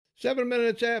7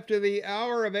 minutes after the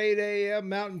hour of 8 a.m.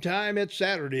 Mountain Time, it's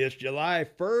Saturday. It's July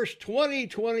 1st,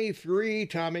 2023.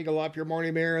 Tom Eagle up your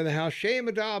morning mirror in the house. Shane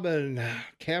Madobin,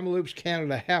 Kamloops,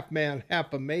 Canada, half man,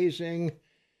 half amazing.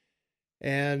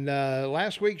 And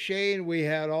last week, Shane, we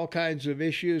had all kinds of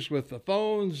issues with the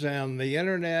phones and the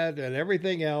internet and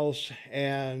everything else.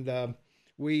 And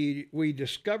we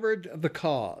discovered the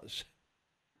cause.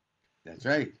 That's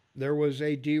right. There was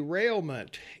a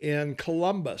derailment in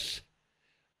Columbus.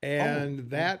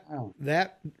 And that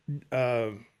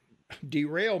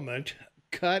derailment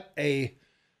cut a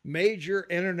major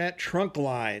internet trunk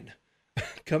line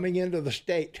coming into the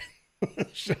state.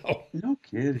 So no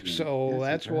kidding. So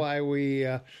that's why we,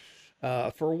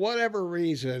 for whatever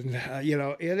reason,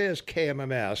 it is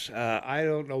KMMS. I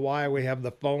don't know why we have the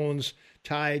phones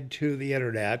tied to the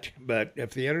internet, but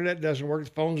if the internet doesn't work, the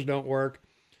phones don't work.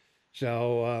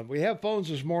 So we have phones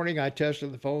this morning. I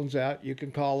tested the phones out. You can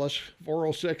call us.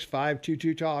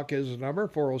 406-522-TALK is the number,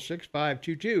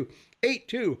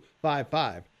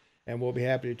 406-522-8255. And we'll be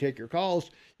happy to take your calls.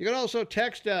 You can also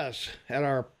text us at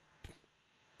our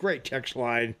great text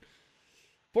line,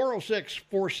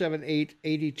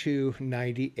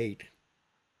 406-478-8298.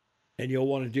 And you'll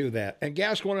want to do that. And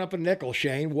gas going up a nickel,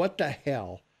 Shane. What the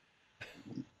hell?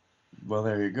 Well,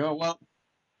 there you go. Well,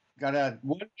 got a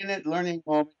 1-minute learning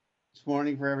moment this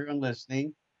morning for everyone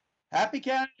listening. Happy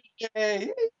Canada Day!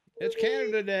 It's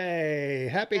Canada Day.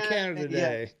 Happy Canada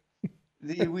Day.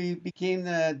 We became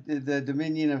the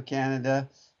Dominion of Canada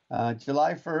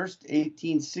July 1st,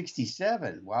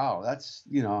 1867. Wow, that's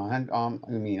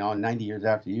 90 years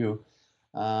after you.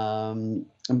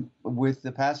 With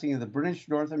the passing of the British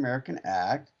North American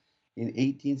Act in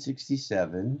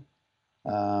 1867.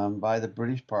 By the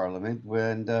British Parliament.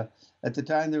 When at the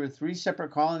time there were 3 separate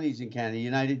colonies in Canada: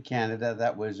 United Canada,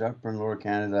 that was Upper and Lower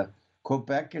Canada,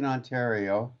 Quebec and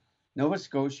Ontario, Nova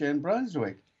Scotia and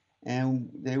Brunswick, and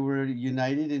they were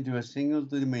united into a single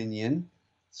dominion,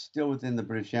 still within the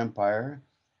British Empire,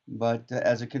 but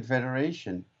as a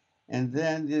confederation. And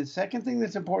then the second thing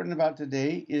that's important about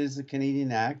today is the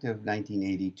Canadian Act of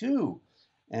 1982,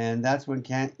 and that's when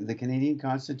the Canadian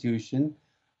Constitution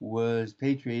was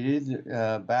patriated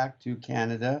back to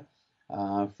Canada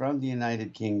from the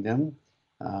United Kingdom,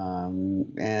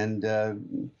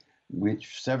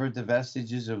 which severed the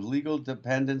vestiges of legal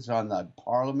dependence on the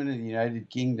Parliament of the United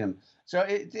Kingdom. So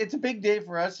it's a big day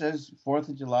for us as 4th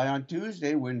of July on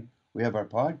Tuesday when we have our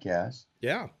podcast.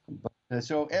 Yeah.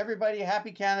 So everybody,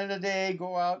 happy Canada Day.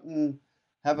 Go out and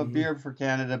have a beer for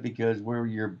Canada because we're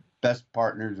your best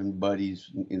partners and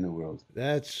buddies in the world.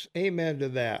 That's amen to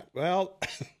that. Well,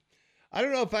 I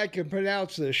don't know if I can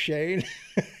pronounce this, Shane.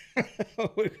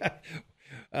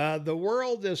 The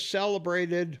world is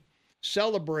celebrating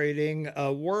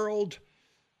World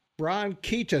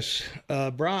Bronchitis.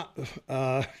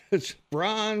 It's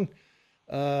Bronchitis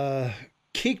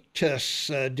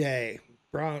Day.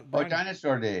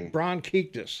 Dinosaur Day.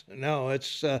 Bronchitis. No,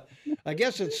 it's. I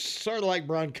guess it's sort of like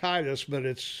bronchitis, but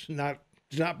it's not.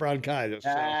 It's not bronchitis.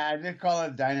 I just call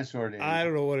it Dinosaur Day. I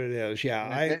don't know what it is.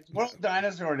 Yeah, it's World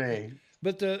Dinosaur Day.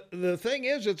 But the thing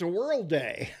is, it's a World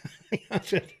Day.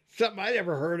 Something I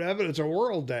never heard of, and it's a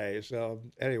World Day. So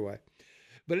anyway,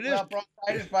 but it is.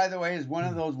 Bronchitis, by the way, is one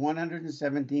of those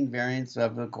 117 variants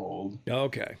of the cold.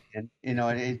 Okay. And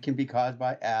it can be caused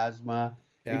by asthma.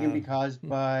 Yeah. It can be caused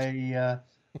by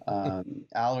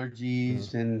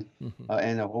allergies and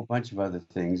a whole bunch of other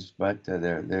things. But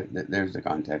there's the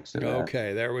context of that.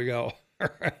 Okay, there we go. All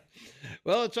right.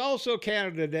 Well, it's also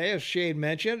Canada Day, as Shane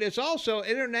mentioned. It's also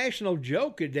International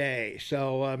Joke Day.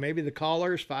 So maybe the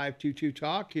callers,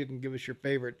 522-TALK, you can give us your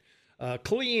favorite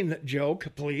clean joke,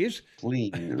 please.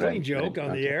 Clean joke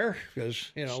on the air,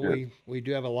 because, sure. we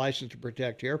do have a license to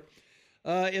protect here.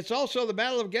 It's also the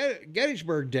Battle of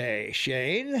Gettysburg Day,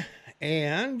 Shane,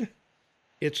 and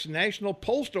it's National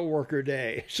Postal Worker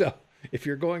Day. So if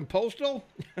you're going postal,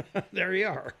 there you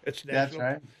are. That's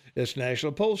right. It's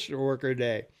National Postal Worker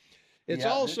Day. It's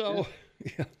also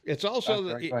Go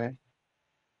ahead.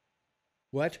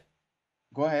 What?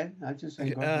 Go ahead. I just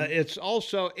saying. It's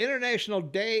also International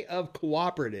Day of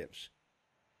Cooperatives.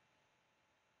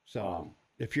 So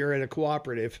if you're in a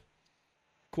cooperative,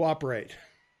 cooperate.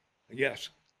 Yes.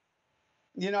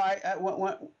 I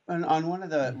on one of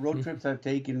the road trips I've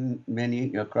taken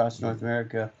many across North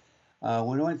America,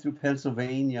 when I went through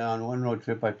Pennsylvania on one road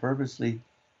trip, I purposely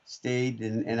stayed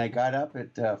and I got up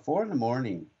at 4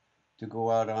 a.m. to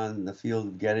go out on the field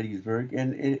of Gettysburg,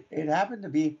 and it happened to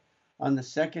be on the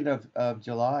 2nd of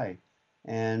July,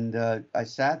 and I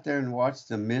sat there and watched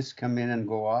the mist come in and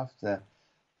go off the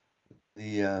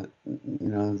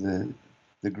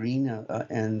green,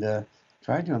 and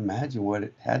try to imagine what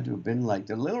it had to have been like.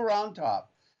 The Little Round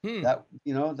Top, Hmm. that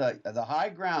the high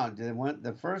ground.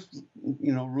 The first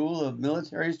rule of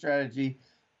military strategy,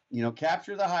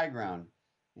 capture the high ground,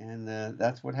 and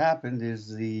that's what happened.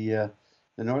 Is the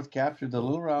North captured the Well,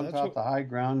 Little Round that's Top, what. the high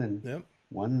ground, and Yep.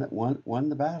 won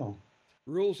the battle.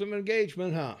 Rules of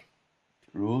engagement, huh?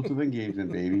 Rules of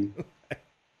engagement, baby.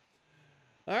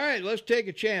 All right, let's take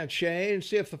a chance, Shane, and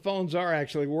see if the phones are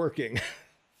actually working.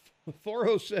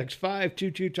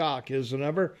 406-522-TALK is the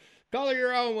number. Call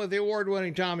your own with the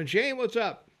award-winning Tom and Shane. What's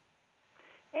up?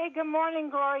 Hey, good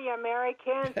morning, Gloria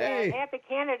Americans, and Hey. happy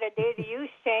Canada Day to you,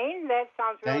 Shane. That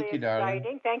sounds really Thank you, darling.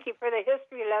 exciting. Thank you for the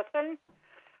history lesson.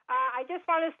 I just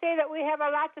want to say that we have a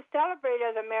lot to celebrate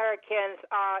as Americans.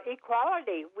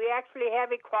 Equality. We actually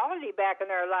have equality back in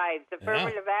our lives.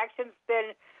 Affirmative action's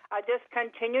been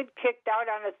discontinued, kicked out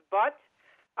on its butt.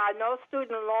 No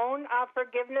student loan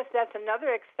forgiveness. That's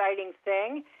another exciting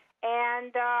thing.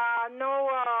 And no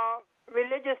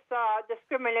religious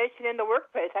discrimination in the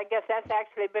workplace. I guess that's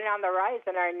actually been on the rise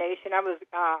in our nation. I was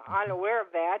unaware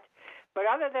of that. But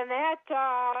other than that,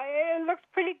 it looks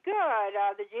pretty good.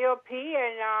 The GOP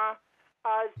is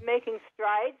making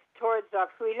strides towards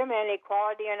freedom and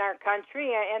equality in our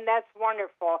country, and that's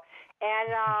wonderful.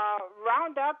 And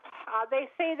Roundup, they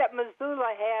say that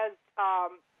Missoula has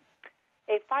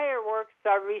a fireworks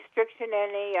restriction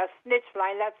and a snitch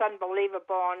line. That's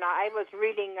unbelievable. And I was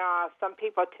reading some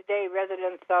people today,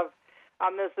 residents of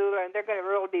Missoula, and they're going to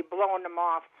really be blowing them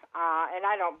off. And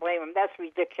I don't blame them. That's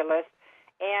ridiculous.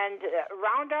 And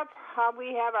Roundup,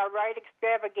 we have our Rite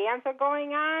Extravaganza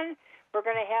going on. We're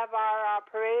going to have our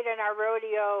parade and our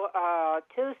rodeo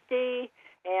Tuesday,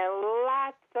 and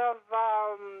lots of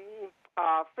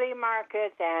flea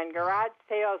markets and garage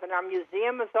sales, and our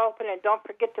museum is open. And don't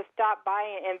forget to stop by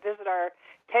and visit our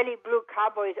Teddy Blue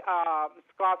Cowboy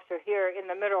sculpture here in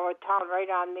the middle of town,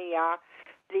 right on the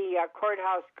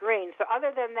courthouse green. So other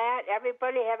than that,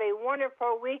 everybody have a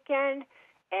wonderful weekend,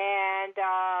 and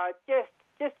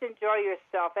just enjoy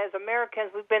yourself. As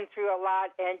Americans, we've been through a lot,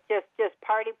 and just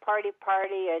party,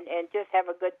 and just have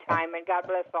a good time. And God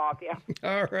bless all of you.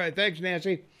 All right. Thanks,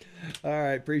 Nancy. All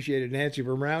right. Appreciate it, Nancy,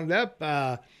 from Roundup.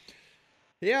 Well,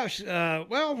 it's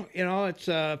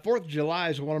 4th of July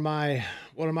is one of my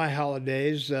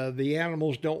holidays. The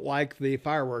animals don't like the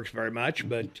fireworks very much,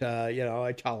 but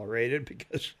I tolerate it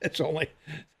because it's only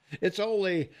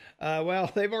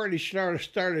they've already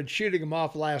started shooting them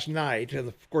off last night. And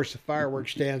of course, the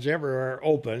fireworks stands everywhere are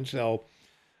open. So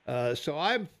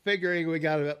I'm figuring we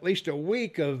got at least a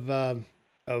week of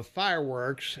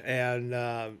fireworks, and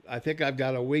I think I've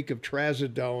got a week of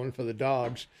trazodone for the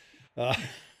dogs to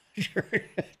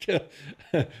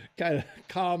kind of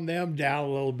calm them down a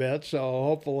little bit. So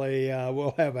hopefully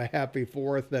we'll have a happy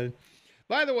 4th. And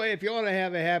by the way, if you want to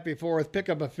have a happy 4th, pick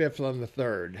up a 5th on the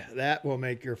 3rd. That will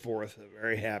make your 4th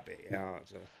very happy.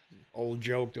 It's an old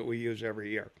joke that we use every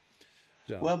year.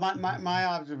 So. Well, my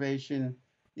observation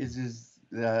is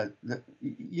that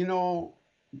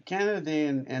Canada Day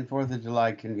and 4th of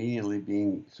July conveniently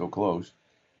being so close,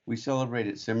 we celebrate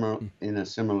it in a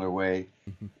similar way.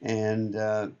 And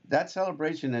that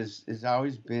celebration has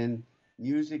always been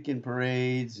music and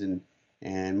parades and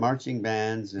marching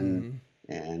bands and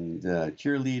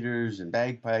cheerleaders and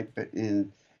bagpipe,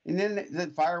 and then the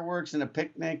fireworks and a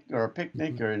picnic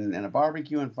and a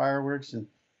barbecue and fireworks, and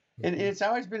it's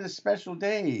always been a special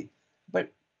day.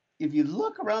 But if you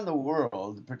look around the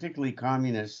world, particularly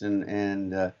communist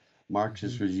and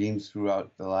Marxist regimes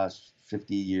throughout the last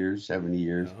 50 years, 70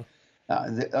 years,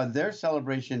 their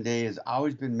celebration day has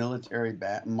always been military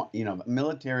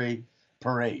military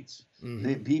parades.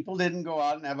 People didn't go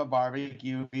out and have a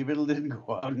barbecue. People didn't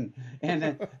go out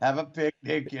and have a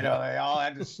picnic. They all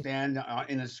had to stand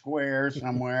in a square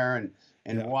somewhere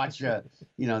and watch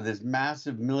this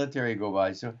massive military go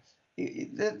by. So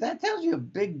that tells you a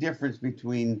big difference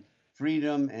between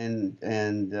freedom and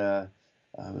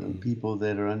people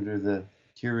that are under the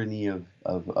tyranny of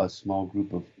a small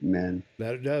group of men.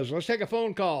 That it does. Let's take a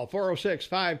phone call.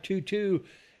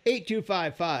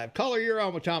 406-522-8255. Caller, you're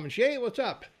on with Tom and Shane. What's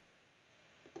up?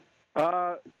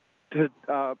 I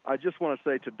just want to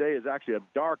say today is actually a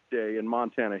dark day in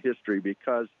Montana history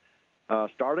because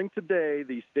starting today,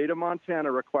 the state of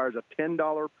Montana requires a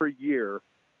 $10 per year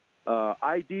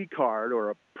ID card or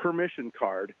a permission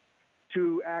card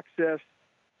to access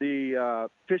the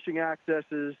fishing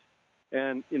accesses.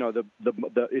 And,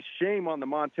 it's shame on the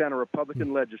Montana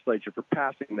Republican legislature for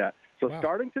passing that. So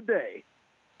starting today,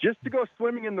 just to go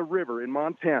swimming in the river in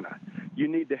Montana, you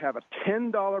need to have a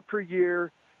 $10 per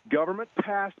year government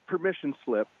passed permission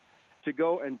slip to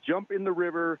go and jump in the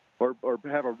river or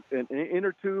have an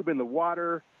inner tube in the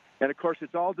water. And, of course,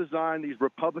 it's all designed. These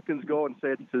Republicans go and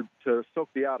say it's to soak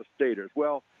the out-of-staters.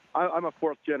 Well, I'm a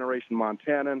fourth-generation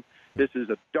Montanan. This is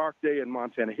a dark day in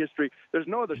Montana history. There's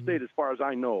no other state, as far as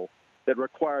I know, that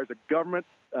requires a government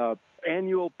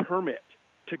annual permit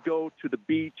to go to the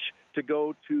beach, to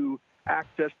go to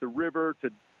access the river, to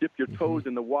dip your toes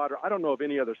in the water. I don't know of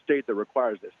any other state that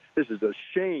requires this. This is a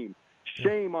shame.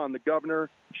 Shame on the governor.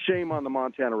 Shame on the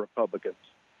Montana Republicans.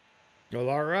 Well,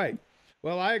 all right.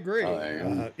 Well, I agree.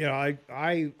 I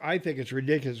think it's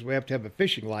ridiculous we have to have a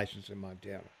fishing license in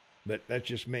Montana, but that's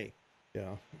just me.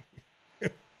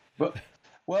 Well,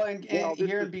 and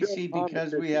here in BC,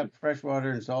 because we have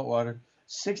freshwater and saltwater,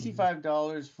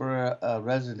 $65 for a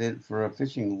resident for a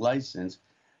fishing license.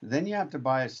 Then you have to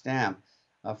buy a stamp.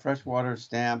 A freshwater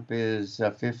stamp is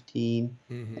 $15,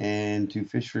 and to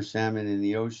fish for salmon in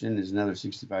the ocean is another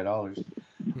 $65.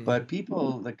 But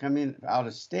people that come in out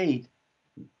of state,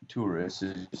 tourists,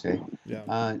 as you say,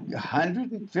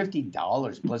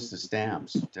 $150 plus the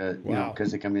stamps,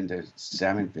 because they come into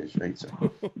salmon fish, right?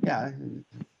 So, yeah,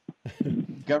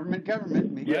 government,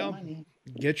 make money.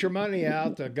 Get your money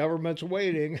out. The government's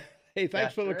waiting. Hey,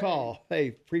 thanks for the call. Hey,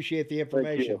 appreciate the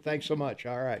information. Thanks so much.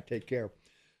 All right, take care.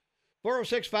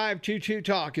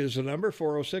 406-522-TALK is the number,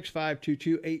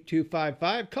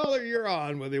 406-522-8255. Caller, you're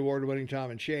on with the award-winning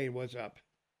Tom and Shane. What's up?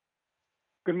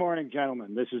 Good morning,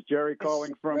 gentlemen. This is Jerry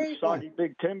calling from Soggy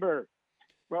Big Timber.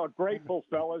 Well, grateful,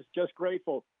 fellas, just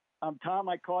grateful. Tom,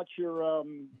 I caught your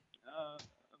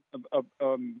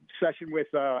session with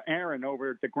Aaron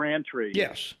over at the Grand Tree.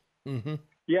 Yes.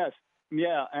 Yes,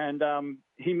 yeah, and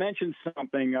he mentioned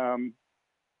something.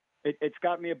 It's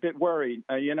got me a bit worried.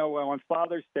 On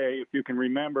Father's Day, if you can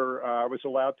remember, I was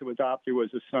allowed to adopt you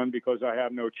as a son because I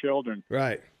have no children.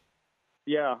 Right.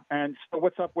 Yeah, and so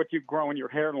what's up with you growing your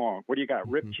hair long? What do you got,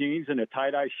 ripped jeans and a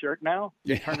tie-dye shirt now?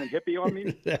 You turning hippie on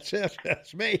me? That's it.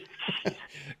 That's me.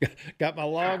 Got my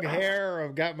long hair.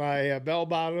 I've got my bell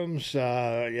bottoms.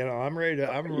 I'm ready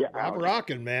to. I'm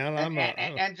rocking, man.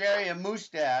 And Jerry, a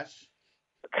mustache.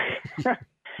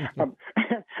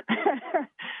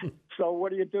 So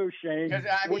what do you do, Shane? Because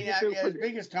as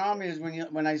big as Tom is,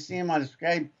 when I see him on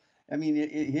Skype, I mean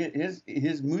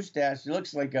his mustache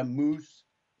looks like a moose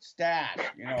stash.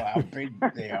 You know how big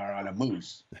they are on a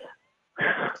moose.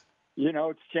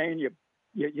 It's Shane.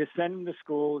 You send them to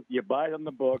school, you buy them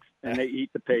the books, and they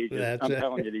eat the pages. I'm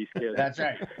telling you, these kids. That's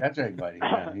right, buddy.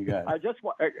 Yeah, you got it.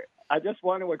 I just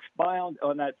want to expound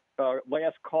on that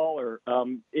last caller.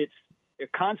 It's a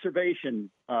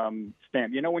conservation stamp.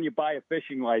 When you buy a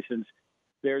fishing license,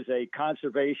 there's a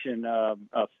conservation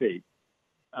fee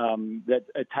that's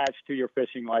attached to your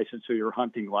fishing license or your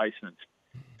hunting license.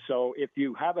 So if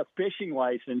you have a fishing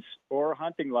license or a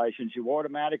hunting license, you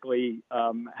automatically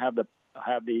have the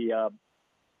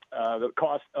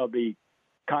cost of the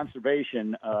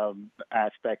conservation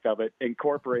aspect of it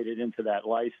incorporated into that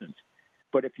license.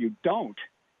 But if you don't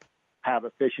have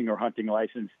a fishing or hunting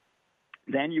license,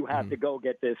 then you have to go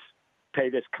pay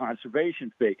this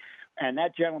conservation fee. And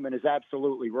that gentleman is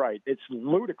absolutely right. It's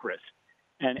ludicrous.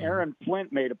 And Aaron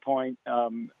Flint made a point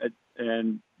and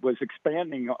was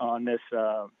expanding on this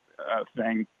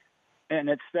thing. And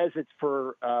it says it's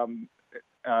for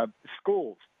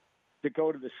schools, to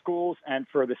go to the schools and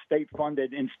for the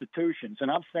state-funded institutions. And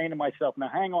I'm saying to myself, now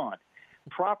hang on.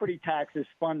 Property taxes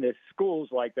fund the schools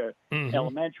like the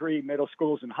elementary, middle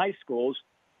schools, and high schools.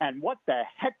 And what the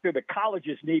heck do the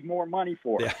colleges need more money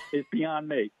for is beyond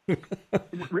me.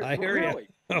 I hear you.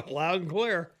 Loud and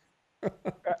clear.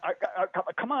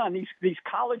 Come on, these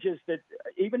colleges that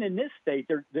even in this state,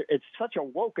 it's such a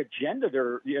woke agenda.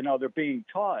 They're being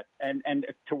taught, and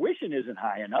tuition isn't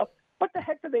high enough. What the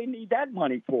heck do they need that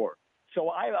money for? So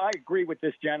I agree with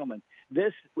this gentleman.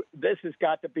 This has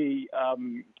got to be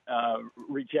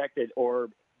rejected or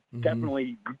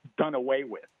definitely done away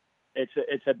with.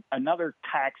 It's another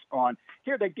tax on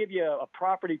here. They give you a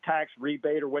property tax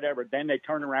rebate or whatever. Then they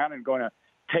turn around and going to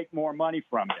take more money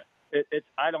from you.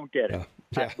 I don't get it.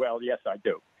 Yeah. Well, yes, I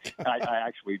do. I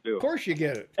actually do. Of course you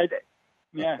get it.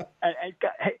 Hey,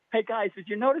 guys, did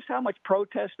you notice how much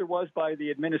protest there was by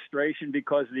the administration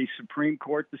because of these Supreme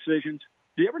Court decisions?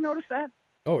 Did you ever notice that?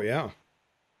 Oh, yeah.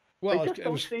 Well, it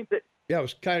was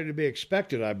kind of to be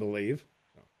expected, I believe.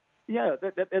 Yeah,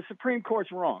 the Supreme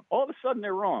Court's wrong. All of a sudden,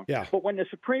 they're wrong. Yeah. But when the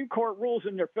Supreme Court rules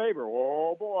in their favor,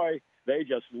 oh, boy, they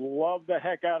just love the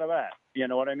heck out of that. You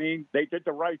know what I mean? They did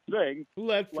the right thing.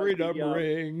 Let freedom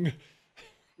ring.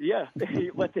 Yeah,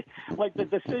 like the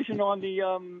decision on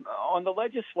the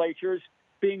legislatures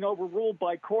being overruled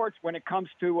by courts when it comes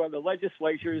to the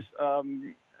legislature's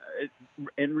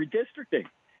in redistricting,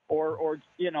 or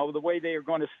the way they are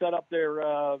going to set up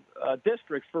their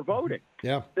districts for voting.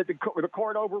 Yeah. That the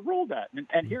court overruled that,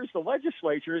 and here's the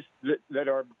legislatures that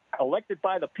are elected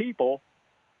by the people.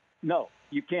 No,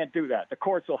 you can't do that. The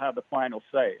courts will have the final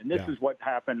say, and this is what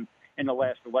happened in the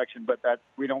last election. But that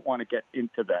we don't want to get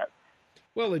into that.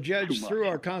 Well, the judge threw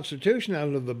our Constitution out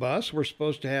of the bus. We're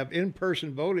supposed to have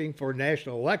in-person voting for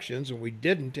national elections, and we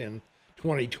didn't in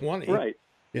 2020. Right.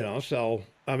 So,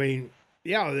 I mean,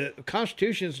 the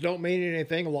constitutions don't mean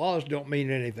anything. Laws don't mean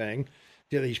anything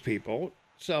to these people.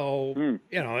 So,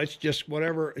 it's just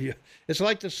whatever. It's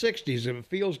like the 60s. If it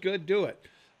feels good, do it.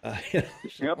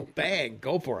 Bang,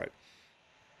 go for it.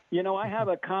 I have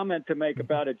a comment to make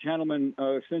about a gentleman,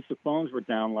 since the phones were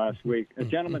down last week. A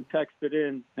gentleman texted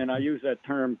in, and I use that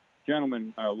term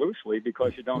gentleman loosely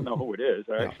because you don't know who it is,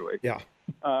 actually. Yeah.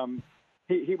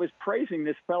 He was praising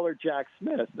this feller, Jack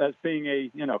Smith, as being a,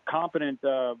 competent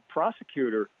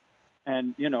prosecutor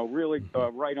and, really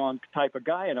right on type of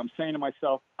guy. And I'm saying to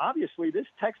myself, obviously this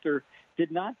texter did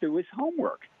not do his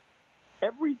homework.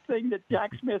 Everything that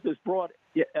Jack Smith has brought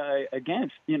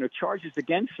against, charges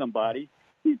against somebody,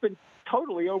 he's been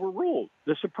totally overruled.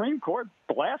 The Supreme Court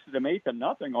blasted him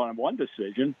 8-0 on one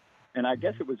decision, and I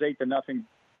guess it was 8-0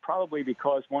 probably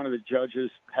because one of the judges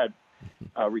had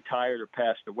retired or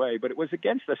passed away. But it was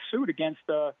against a suit against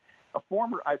a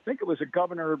former, I think it was a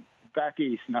governor back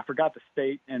east, and I forgot the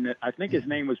state, and I think his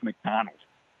name was McDonald.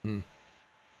 And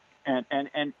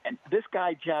this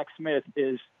guy, Jack Smith,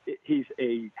 he's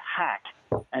a hack,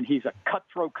 and he's a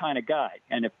cutthroat kind of guy.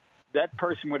 And if that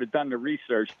person would have done the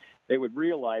research, they would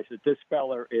realize that this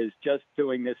feller is just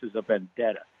doing this as a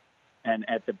vendetta and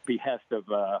at the behest of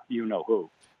you-know-who.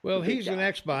 Well, he's an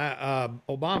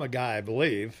ex-Obama guy, I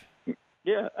believe.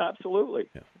 Yeah, absolutely.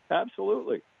 Yeah.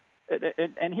 Absolutely.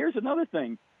 And here's another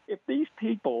thing. If these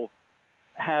people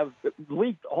have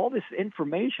leaked all this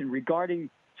information regarding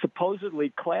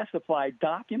supposedly classified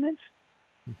documents,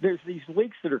 there's these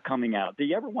leaks that are coming out. Do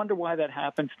you ever wonder why that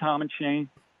happens, Tom and Shane?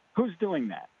 Who's doing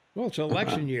that? Well, it's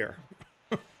election year.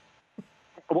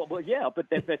 Well, yeah, but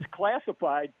if it's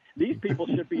classified, these people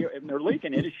should be, if they're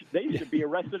leaking it, they should be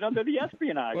arrested under the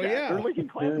Espionage Act. Yeah. They're leaking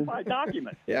classified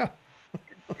documents. Yeah.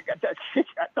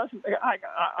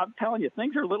 I'm telling you,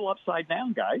 things are a little upside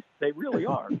down, guys. They really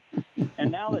are.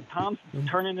 And now that Tom's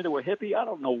turning into a hippie, I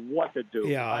don't know what to do.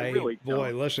 Yeah, I really don't.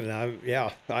 Boy, listen, I'm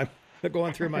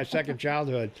going through my second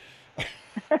childhood.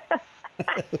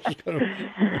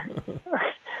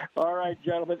 All right,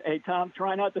 gentlemen. Hey, Tom,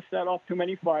 try not to set off too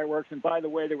many fireworks. And by the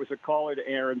way, there was a caller to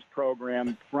Aaron's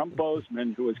program from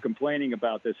Bozeman who was complaining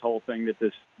about this whole thing that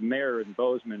this mayor in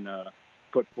Bozeman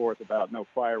put forth about no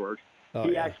fireworks.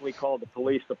 He actually called the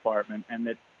police department, and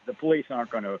that the police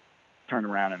aren't going to turn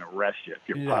around and arrest you if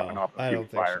you're popping off a few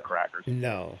firecrackers. So.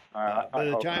 No. By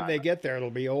the time they get there,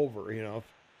 it'll be over,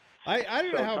 I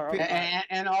don't know how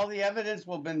and all the evidence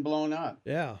will have been blown up.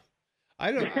 Yeah.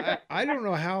 I don't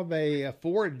know how they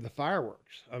afford the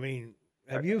fireworks. I mean,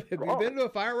 have you been to a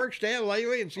fireworks stand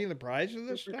lately and seen the price of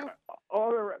this stuff?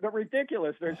 Oh, they're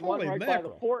ridiculous. There's one right by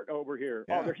the fort over here.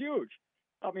 Yeah. Oh, they're huge.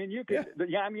 I mean,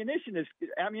 the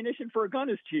ammunition for a gun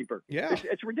is cheaper. Yeah,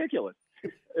 it's ridiculous.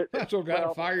 That's what got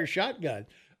to fire your shotgun.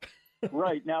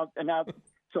 Right now.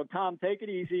 So Tom, take it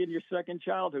easy in your second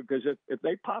childhood, because if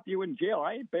they pop you in jail,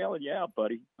 I ain't bailing you out,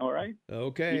 buddy. All right.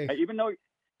 Okay. Even though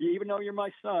you're my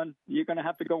son, you're going to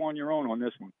have to go on your own on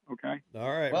this one. Okay.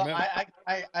 All right. Well,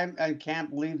 I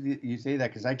can't believe you say that,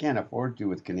 because I can't afford to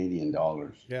with Canadian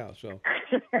dollars. Yeah. So.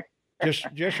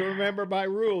 Just remember my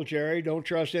rule, Jerry. Don't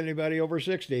trust anybody over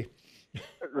 60.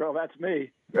 Well, that's me.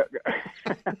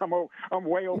 I'm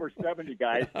way over 70,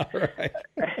 guys. All right.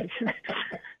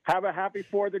 Have a happy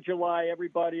 4th of July,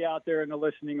 everybody out there in the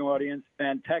listening audience.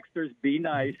 And texters, be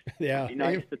nice. Yeah. Be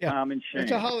nice to Tom and Shane.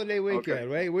 It's a holiday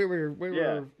weekend, right? We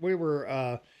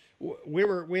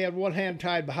had one hand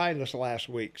tied behind us last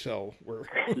week, so we're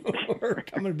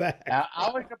coming back.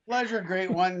 Always a pleasure, great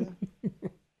one.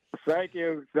 Thank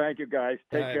you, guys.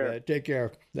 Take care. Take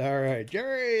care. All right,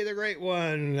 Jerry, the great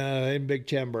one in Big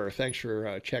Timber. Thanks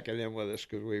for checking in with us,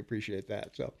 because we appreciate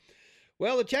that. So,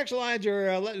 well, the text lines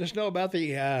are letting us know about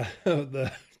the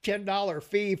 $10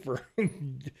 fee for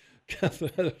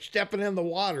stepping in the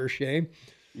water, Shane.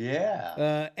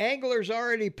 Yeah. Anglers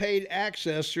already paid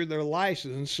access through their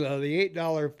license. The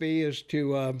 $8 fee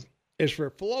is for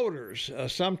floaters.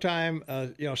 Sometime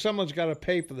someone's got to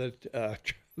pay for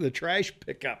the trash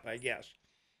pickup, I guess.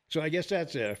 So I guess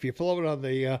that's it. If you float on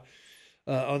the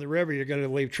river, you're going to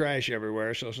leave trash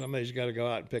everywhere. So somebody's got to go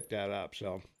out and pick that up.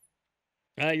 So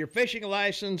Your fishing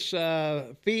license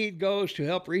fee goes to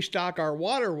help restock our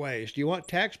waterways. Do you want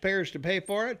taxpayers to pay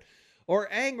for it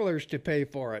or anglers to pay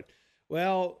for it?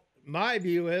 Well, my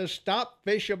view is stop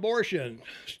fish abortion.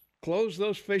 Close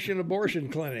those fish and abortion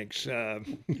clinics.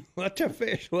 Let the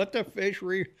fish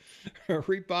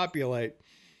repopulate.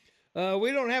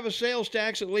 We don't have a sales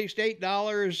tax, at least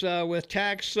 $8 with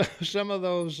tax. Some of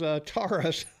those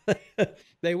tourists,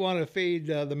 they want to feed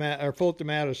Fulton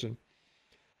Madison.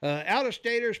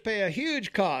 Out-of-staters pay a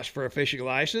huge cost for a fishing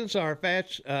license. Our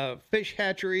fish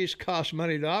hatcheries cost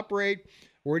money to operate.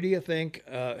 Who do you think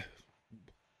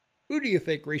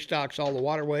restocks all the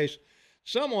waterways?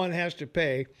 Someone has to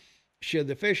pay, should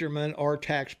the fishermen or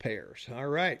taxpayers. All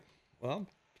right. Well,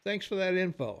 thanks for that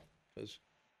info. Because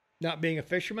not being a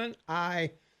fisherman,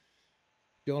 I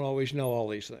don't always know all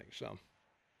these things. So,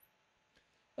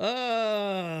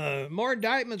 more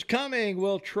indictments coming.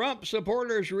 Will Trump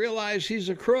supporters realize he's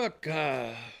a crook?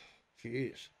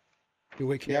 Jeez. Do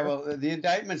we care? Yeah, well, the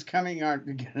indictments coming aren't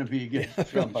going to be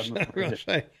against Trump.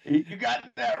 You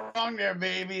got that wrong there,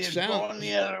 baby. It's going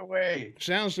the other way.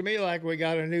 Sounds to me like we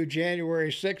got a new January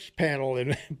 6th panel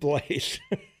in place.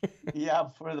 Yeah,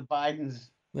 for the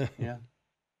Bidens. Yeah.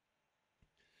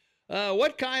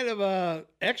 What kind of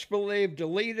ex-believed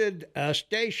deleted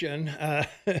station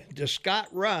does Scott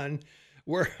run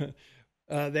where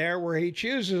he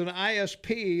chooses an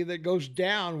ISP that goes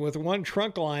down with one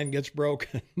trunk line gets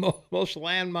broken? Most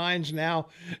landmines now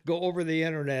go over the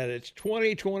internet. It's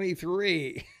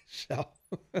 2023. So,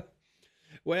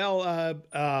 well,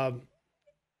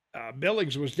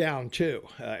 Billings was down too.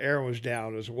 Aaron was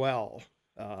down as well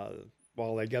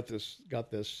while they got this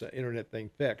internet thing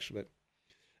fixed. But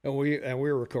And we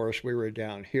were, of course, we were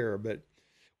down here, but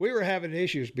we were having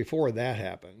issues before that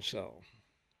happened. So,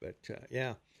 but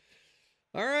yeah.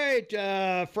 All right.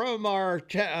 From our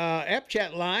app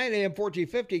chat line, AM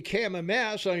 1450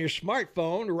 KMMS on your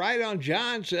smartphone, Right on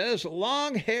John says,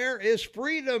 long hair is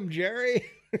freedom, Jerry.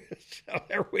 So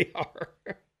there we are.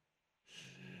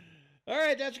 All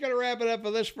right. That's going to wrap it up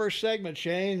for this first segment,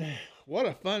 Shane. What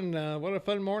a fun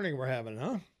morning we're having,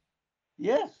 huh?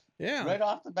 Yes. Yeah. Right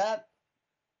off the bat.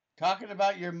 Talking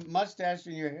about your mustache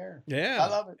and your hair. Yeah. I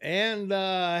love it. And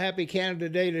happy Canada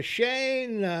Day to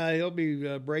Shane. He'll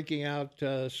be breaking out,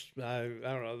 I don't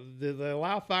know, do they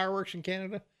allow fireworks in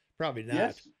Canada? Probably not.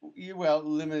 Yes, well,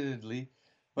 limitedly.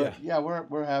 But yeah,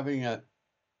 we're having a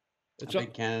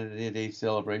big Canada Day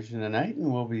celebration tonight,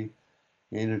 and we'll be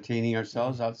entertaining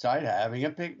ourselves outside, having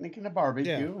a picnic and a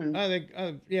barbecue. And I think,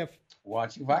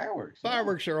 watching fireworks.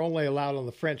 Fireworks are only allowed on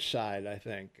the French side, I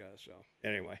think. So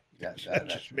anyway, that's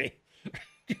just me.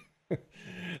 All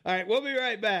right, we'll be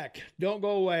right back. Don't go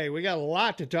away. We got a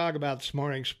lot to talk about this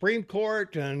morning. Supreme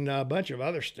Court and a bunch of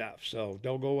other stuff. So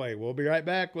don't go away. We'll be right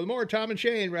back with more Tom and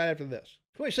Shane right after this.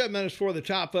 27 minutes for the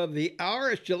top of the hour.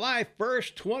 It's July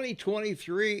 1st,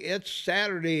 2023. It's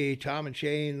Saturday. Tom and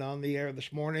Shane on the air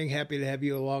this morning. Happy to have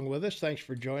you along with us. Thanks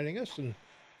for joining us. And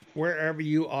wherever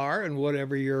you are and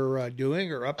whatever you're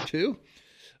doing or up to,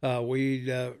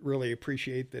 we really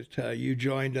appreciate that you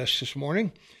joined us this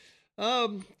morning.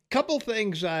 Couple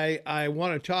things I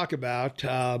want to talk about.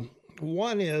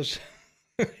 One is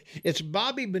it's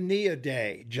Bobby Bonilla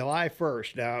Day, July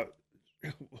 1st. Now,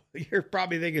 you're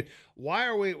probably thinking,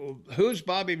 who's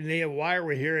Bobby Bonilla? Why are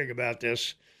we hearing about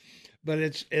this? But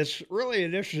it's really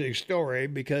an interesting story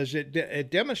because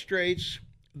it demonstrates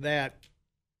that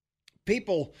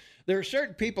there are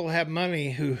certain people who have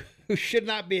money who should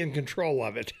not be in control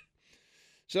of it.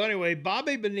 So anyway,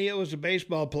 Bobby Bonilla was a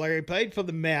baseball player. He played for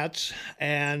the Mets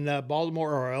and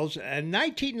Baltimore Orioles. In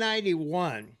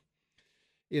 1991,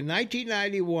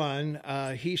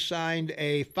 he signed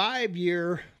a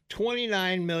 5-year,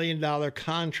 $29 million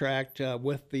contract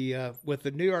with the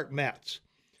New York Mets.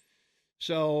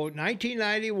 So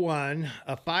 1991,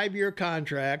 a 5-year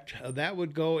contract that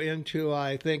would go into,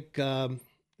 I think,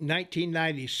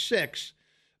 1996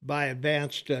 by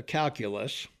advanced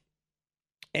calculus.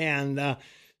 And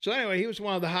so anyway, he was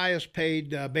one of the highest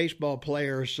paid baseball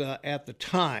players at the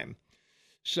time.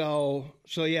 So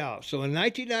in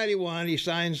 1991, he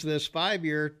signs this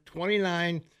 5-year,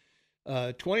 $29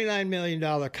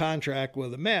 million contract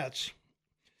with the Mets.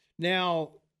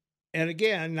 Now, and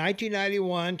again,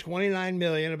 1991, $29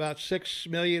 million, about $6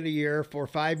 million a year for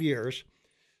 5 years.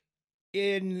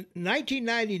 In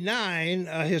 1999,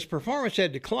 his performance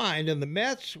had declined, and the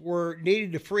Mets were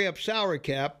needing to free up salary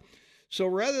cap. So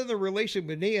rather than releasing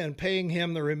Bonilla and paying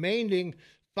him the remaining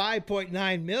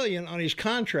 $5.9 million on his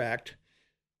contract,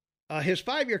 his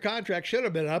 5-year contract should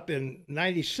have been up in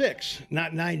 96,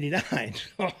 not 99.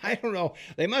 So I don't know.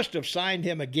 They must have signed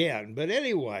him again. But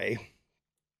anyway,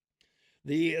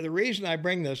 The reason I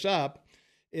bring this up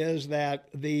is that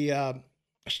the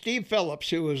Steve Phillips,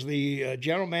 who was the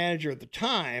general manager at the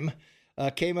time,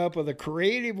 came up with a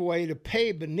creative way to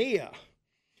pay Bonilla.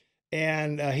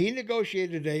 And he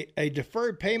negotiated a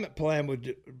deferred payment plan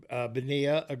with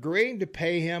Bonilla, agreeing to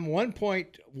pay him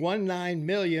 $1.19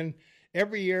 million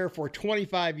every year for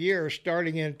 25 years,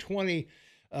 starting in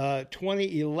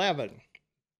 2011.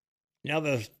 Now,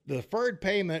 the deferred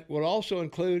payment would also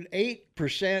include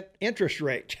 8% interest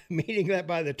rate, meaning that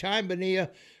by the time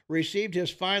Bonilla received his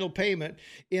final payment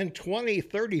in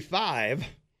 2035,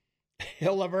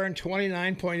 he'll have earned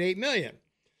 $29.8 million.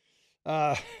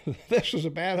 This was a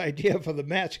bad idea for the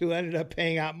Mets, who ended up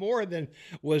paying out more than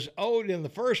was owed in the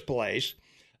first place.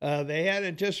 They had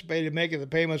anticipated making the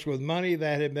payments with money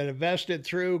that had been invested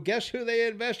through. Guess who they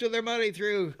invested their money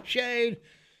through, Shane?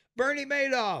 Bernie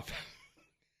Madoff.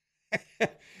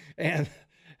 And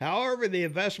however, the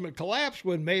investment collapsed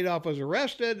when Madoff was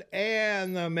arrested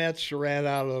and the Mets ran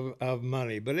out of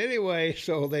money. But anyway,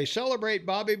 so they celebrate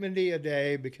Bobby Bonilla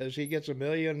Day because he gets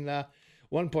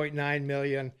 $1.9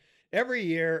 million every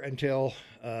year until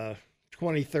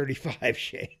 2035,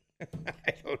 Shane.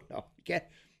 I don't know.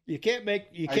 You can't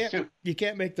make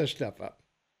this stuff up.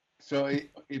 So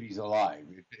if he's alive,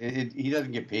 he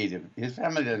doesn't get paid. His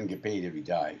family doesn't get paid if he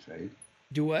dies, right?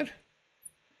 Do what?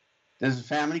 Does his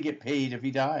family get paid if he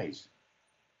dies?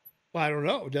 Well, I don't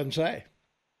know. It doesn't say.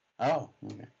 Oh,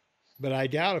 okay. But I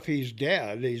doubt if he's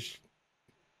dead.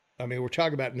 We're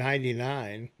talking about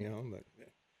 99, but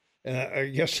I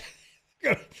guess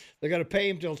they're going to pay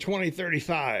him till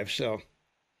 2035. So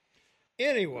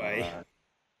anyway,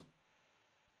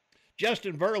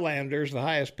 Justin Verlander's the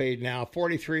highest paid now,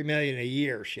 $43 million a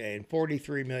year, Shane.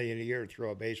 $43 million a year to throw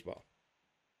a baseball.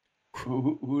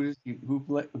 Who does he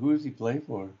play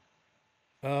for?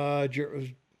 Boy,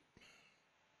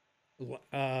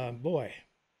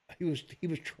 he was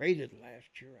traded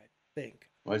last year, I think.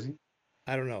 Was he?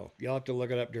 I don't know. You'll have to look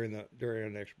it up during the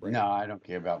next break. No, I don't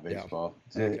care about baseball.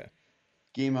 Yeah. It's a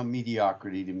game of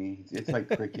mediocrity to me. It's like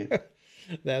cricket.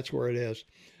 That's where it is.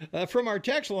 From our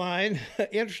text line,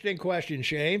 interesting question,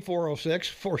 Shane,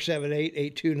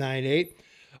 406-478-8298.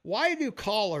 Why do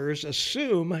callers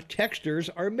assume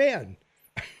texters are men?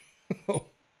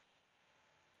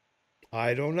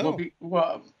 I don't know.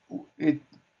 Well,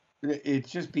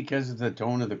 it's just because of the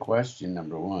tone of the question,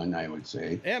 number one, I would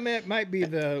say. Yeah, it might be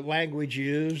the language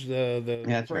used,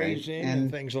 the phrasing, right. and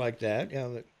things like that.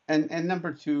 And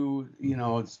number two,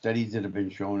 studies that have been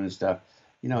shown and stuff,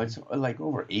 it's like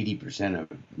over 80% of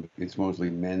it's mostly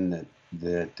men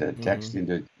that text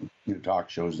into talk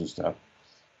shows and stuff.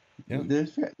 Yeah.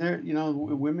 Women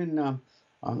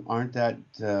aren't that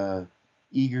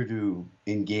eager to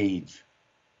engage.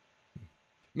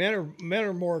 Men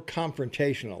are more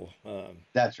confrontational.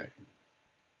 That's right.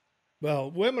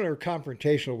 Well, women are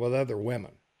confrontational with other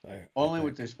women. Only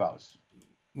with their spouse.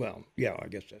 Well, yeah, I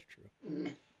guess that's true.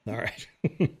 All right.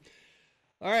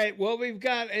 All right. Well, we've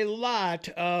got a lot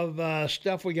of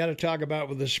stuff we got to talk about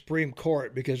with the Supreme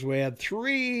Court because we had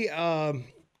three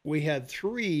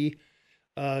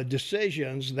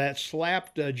decisions that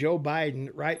slapped Joe Biden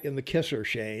right in the kisser,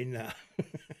 Shane.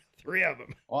 Three of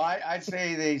them. Well, I'd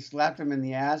say they slapped him in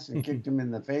the ass and kicked him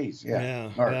in the face.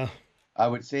 Yeah. I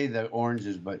would say the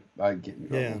oranges, but I'd get in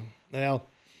trouble. Yeah.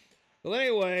 Well,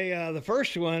 anyway, the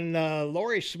first one,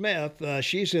 Lori Smith,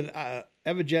 she's an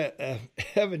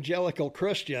evangelical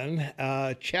Christian,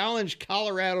 challenged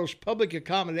Colorado's public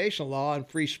accommodation law on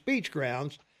free speech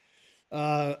grounds.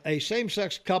 A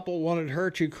same-sex couple wanted her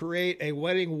to create a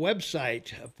wedding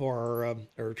website or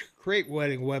to create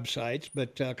wedding websites,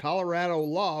 but Colorado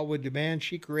law would demand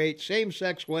she create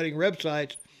same-sex wedding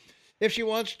websites if she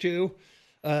wants to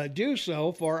do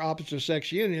so for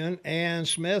opposite-sex union, and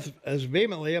Smith is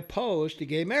vehemently opposed to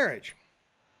gay marriage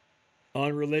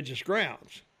on religious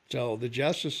grounds. So the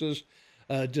justices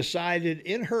decided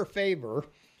in her favor.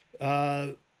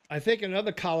 I think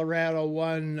another Colorado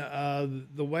one,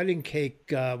 the wedding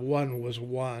cake one was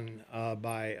won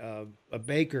by a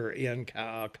baker in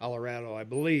Colorado, I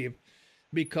believe,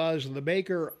 because the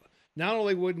baker, not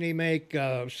only wouldn't he make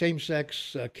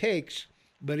same-sex cakes,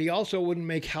 but he also wouldn't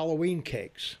make Halloween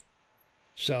cakes.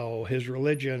 So his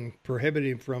religion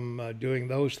prohibited him from doing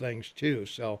those things too.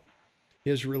 So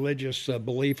his religious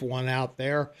belief won out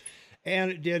there.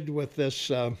 And it did with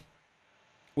this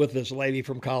lady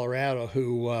from Colorado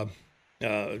who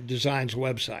designs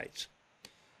websites.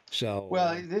 So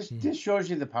well, this shows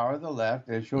you the power of the left.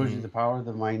 It shows you the power of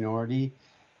the minority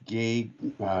gay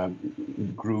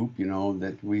group,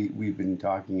 that we've been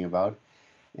talking about,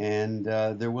 and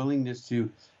their willingness to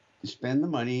spend the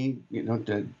money,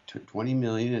 to 20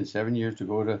 million in 7 years to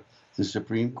go to the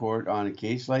Supreme Court on a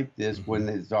case like this when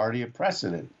there's already a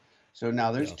precedent. So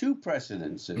now there's two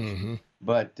precedences,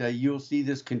 but you'll see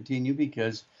this continue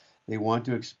because they want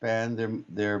to expand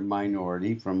their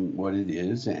minority from what it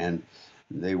is, and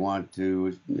they want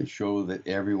to show that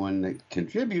everyone that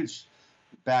contributes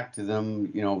back to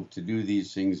them, to do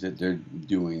these things that they're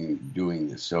doing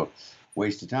this. So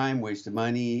waste of time, waste of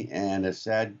money, and a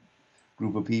sad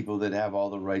group of people that have all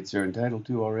the rights they're entitled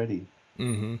to already.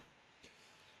 Mm-hmm.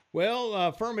 Well,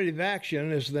 affirmative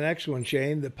action is the next one,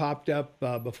 Shane, that popped up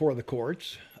before the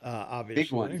courts. Obviously,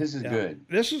 big one. This is good.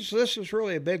 This is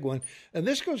really a big one, and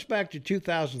this goes back to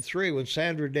 2003 when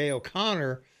Sandra Day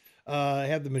O'Connor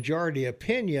had the majority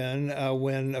opinion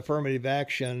when affirmative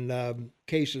action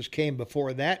cases came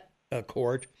before that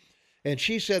court, and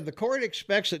she said the court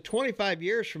expects that 25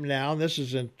 years from now, and this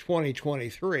is in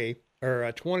 2023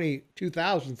 or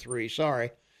 2003,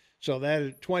 sorry. So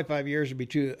that 25 years would be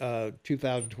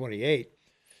 2028.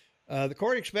 The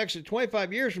court expects that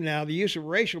 25 years from now, the use of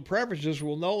racial preferences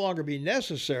will no longer be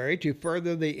necessary to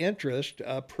further the interest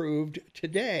proved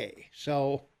today.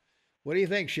 So what do you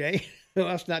think, Shane? Well,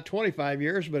 that's not 25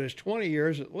 years, but it's 20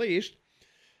 years at least.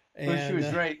 And, well, she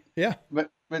was right. Yeah.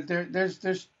 But there's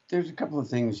a couple of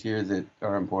things here that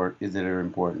are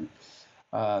important.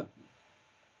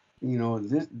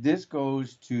 This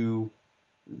goes to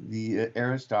the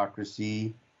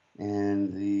aristocracy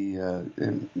and the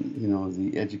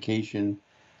education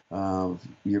of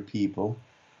your people.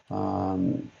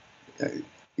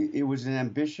 It was an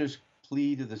ambitious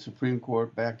plea to the Supreme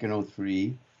Court back in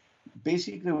 2003.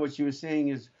 Basically, what she was saying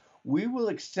is, we will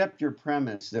accept your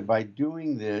premise that by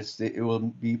doing this, that it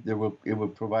will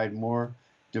provide more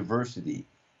diversity,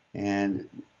 and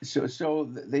so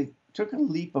they took a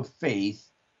leap of faith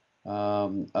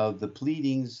of the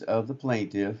pleadings of the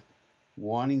plaintiff,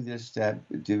 wanting this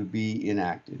to be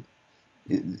enacted.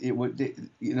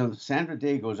 Sandra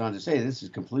Day goes on to say this is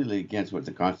completely against what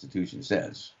the Constitution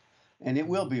says, and it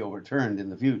will be overturned in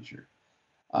the future.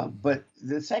 But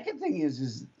the second thing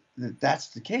is that that's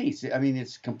the case. I mean,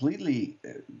 it's completely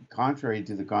contrary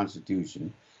to the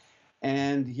Constitution.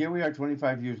 And here we are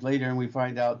 25 years later, and we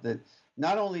find out that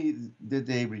not only did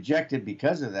they reject it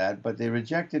because of that, but they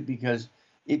reject it because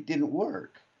it didn't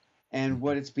work. And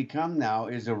what it's become now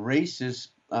is a racist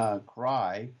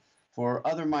cry for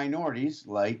other minorities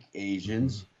like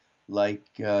Asians, like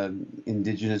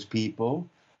indigenous people,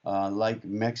 like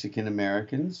Mexican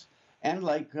Americans, and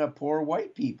like poor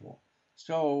white people.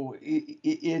 So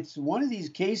it's one of these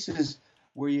cases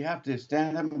where you have to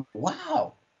stand up and,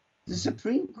 wow, the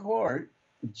Supreme Court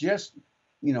just,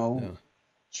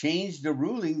 changed the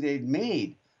ruling they'd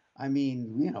made. I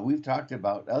mean, we've talked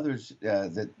about others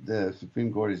that the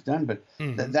Supreme Court has done, but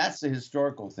that's the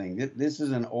historical thing. This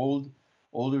is an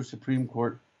older Supreme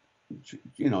Court,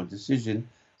 decision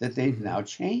that they've now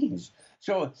changed.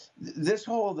 So this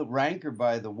whole the rancor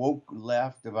by the woke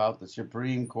left about the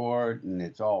Supreme Court and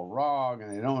it's all wrong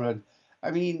and they don't.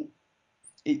 I mean,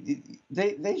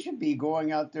 they should be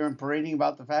going out there and parading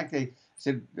about the fact they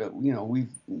said, we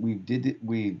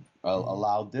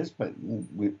allowed this, but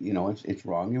it's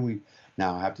wrong and we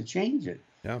now have to change it.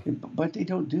 Yeah. But they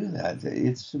don't do that.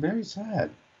 It's very sad.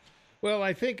 Well,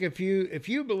 I think if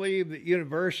you believe that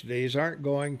universities aren't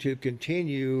going to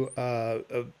continue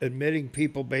admitting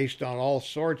people based on all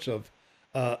sorts of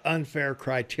unfair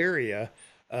criteria,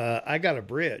 I got a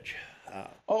bridge.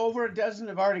 Over a dozen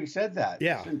have already said that.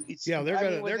 Yeah, they're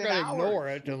gonna ignore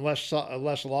it unless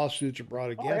lawsuits are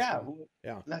brought against them.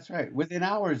 Yeah, that's right. Within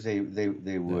hours, they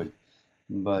would.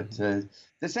 But the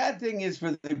sad thing is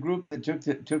for the group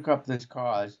that took up this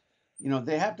cause,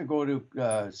 they have to go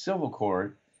to civil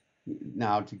court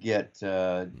now to get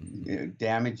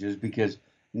damages because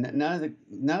none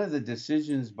of the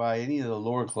decisions by any of the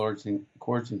lower courts,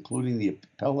 including the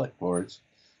appellate courts,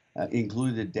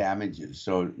 included damages.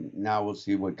 So now we'll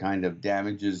see what kind of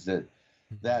damages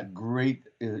that great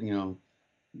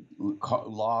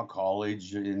law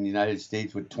college in the United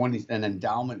States with an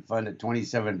endowment fund at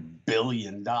 $27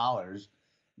 billion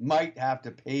might have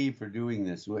to pay for doing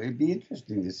this. Well, it'd be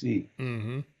interesting to see.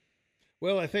 Mm-hmm.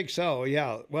 Well, I think so.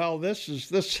 Yeah. Well,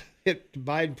 this hit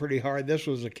Biden pretty hard. This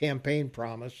was a campaign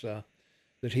promise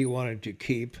that he wanted to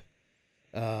keep,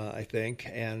 I think.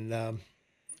 And,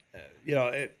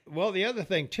 the other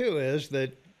thing, too, is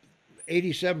that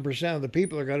 87% of the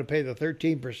people are going to pay the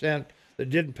 13% that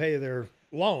didn't pay their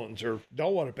loans or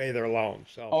don't want to pay their loans.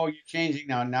 So. Oh, you're changing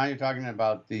now. Now you're talking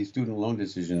about the student loan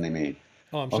decision they made.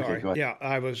 Oh, I'm sorry. Yeah,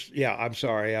 I'm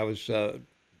sorry. I was.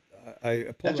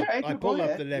 I pulled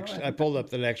up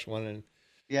the next one, and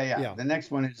Yeah. The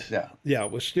next one is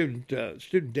with student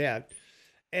debt.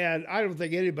 And I don't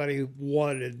think anybody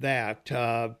wanted that.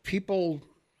 People,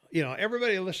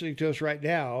 everybody listening to us right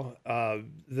now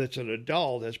that's an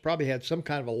adult has probably had some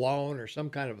kind of a loan or some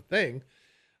kind of a thing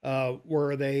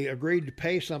where they agreed to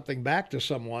pay something back to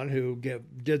someone who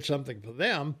did something for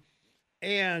them.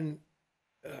 And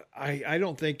I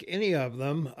don't think any of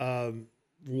them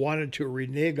wanted to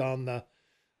renege on that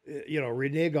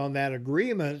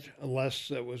agreement unless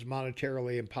it was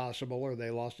monetarily impossible or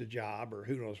they lost a job or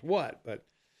who knows what.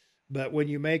 But when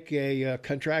you make a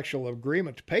contractual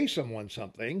agreement to pay someone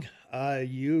something,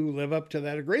 you live up to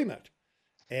that agreement.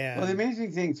 And well, the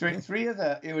amazing thing,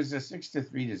 it was a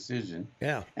 6-3 decision.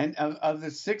 Yeah. And of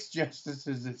the 6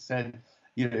 justices that said,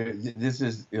 this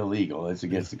is illegal, it's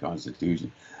against the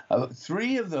Constitution.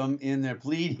 3 of them in their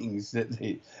pleadings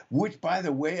which by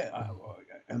the way,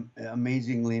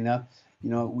 amazingly enough,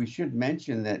 we should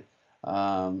mention that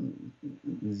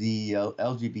the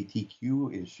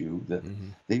LGBTQ issue, that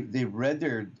they read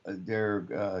their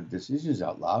decisions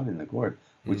out loud in the court,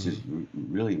 which is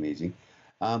really amazing.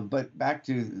 But back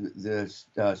to the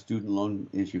student loan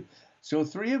issue. So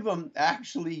 3 of them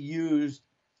actually used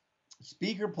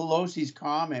Speaker Pelosi's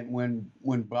comment when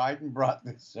Biden brought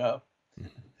this up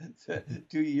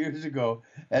 2 years ago.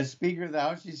 As Speaker of the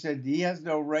House, she said he has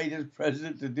no right as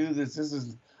president to do this. This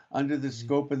is under the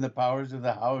scope and the powers of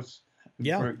the House.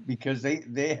 Yeah, because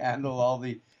they handle all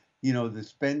the, the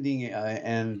spending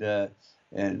and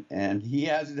he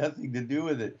has nothing to do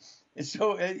with it. And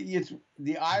so it's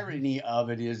the irony of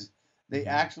it is they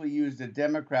actually used the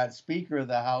Democrat Speaker of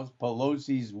the House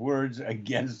Pelosi's words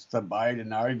against the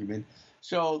Biden argument.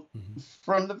 So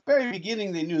from the very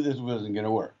beginning, they knew this wasn't going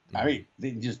to work. I mean,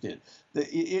 they just did.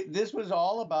 This was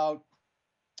all about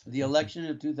the election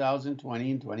of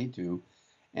 2020 and 22.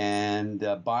 And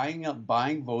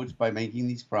buying votes by making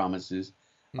these promises.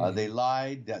 They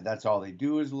lied. That's all they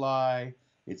do is lie.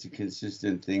 It's a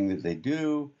consistent thing that they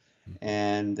do.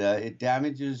 And it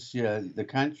damages the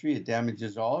country. It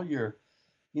damages all your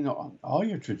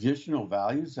traditional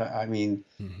values. I mean,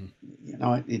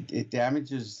 it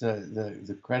damages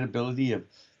the credibility of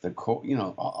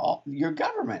your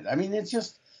government. I mean, it's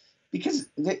just because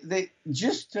they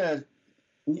just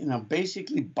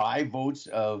basically buy votes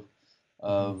of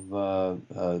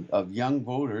young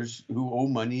voters who owe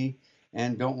money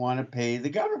and don't want to pay the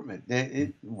government.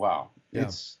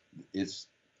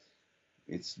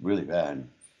 It's really bad.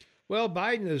 Well,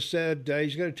 Biden has said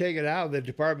he's going to take it out of the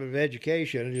Department of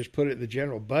Education and just put it in the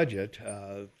general budget.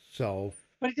 But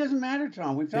it doesn't matter,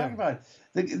 Tom. We've talked about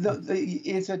it.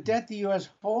 It's a debt the U.S.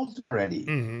 holds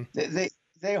already.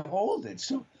 They hold it.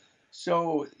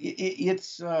 So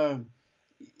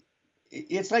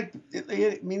it's like,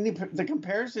 I mean, the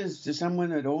comparisons to someone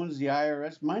that owns the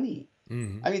IRS money.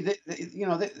 I mean,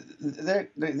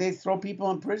 they throw people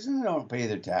in prison that don't pay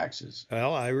their taxes.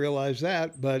 Well, I realize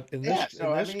that, but in this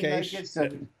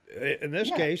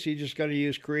case, he's just going to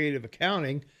use creative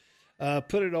accounting,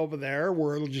 put it over there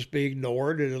where it'll just be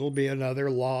ignored, and it'll be another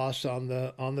loss on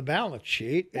the balance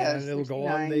sheet, and it'll go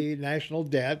on the national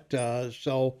debt.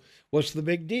 So, what's the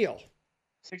big deal?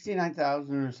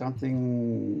 69,000 or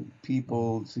something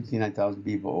people, 69,000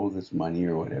 people owe this money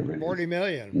or whatever. 40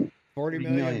 million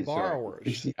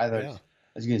borrowers. I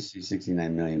was going to say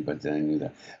 69 million, but then I knew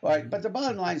that. All right, but the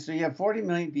bottom line, so you have 40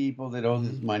 million people that owe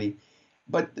this money.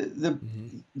 But the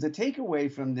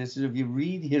takeaway from this is if you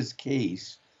read his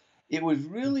case, it was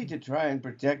really to try and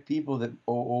protect people that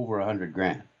owe over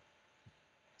 $100,000.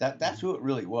 That's who it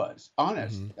really was.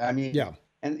 Honest. I mean, yeah.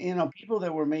 And, people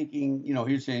that were making,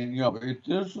 he's saying,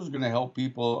 this was going to help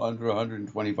people under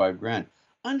 $125,000.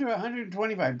 Under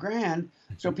 $125,000.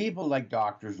 So people like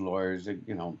doctors, lawyers,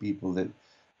 people that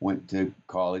went to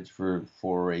college for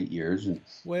 4 or 8 years. And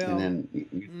then,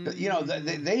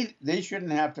 they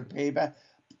shouldn't have to pay back.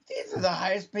 These are the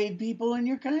highest paid people in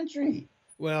your country.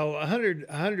 Well,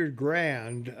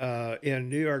 $100,000 in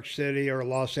New York City or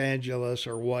Los Angeles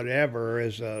or whatever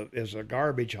is a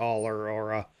garbage hauler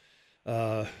or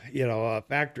a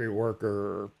factory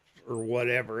worker or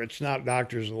whatever. It's not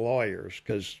doctors and lawyers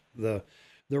because the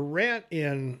rent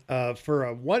in for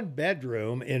a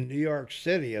 1-bedroom in New York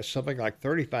City is something like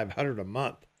 $3,500 a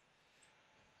month.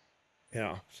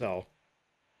 So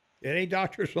it ain't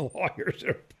doctors and lawyers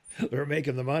that are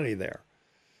making the money there.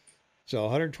 So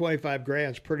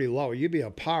 $125,000 is pretty low. You'd be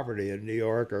in poverty in New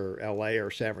York or LA or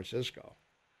San Francisco.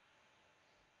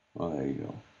 Well, there you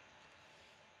go.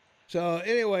 So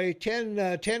anyway,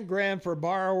 $10,000 for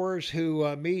borrowers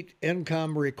who meet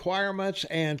income requirements,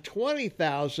 and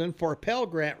 $20,000 for Pell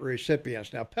Grant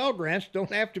recipients. Now, Pell Grants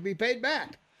don't have to be paid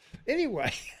back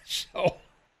anyway. So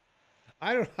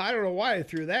I don't know why I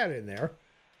threw that in there.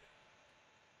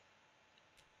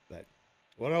 But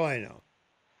what do I know?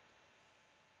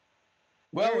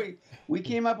 Well, we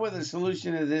came up with a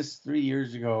solution to this 3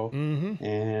 years ago,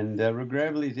 and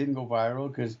regrettably it didn't go viral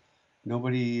because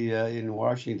nobody in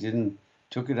Washington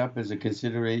took it up as a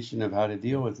consideration of how to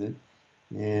deal with it.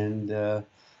 And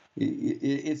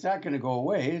it's not going to go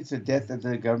away. It's a debt that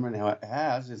the government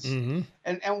has. It's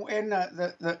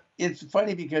it's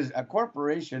funny because a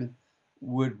corporation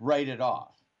would write it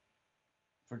off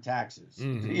for taxes.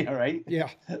 Right? Yeah.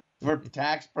 For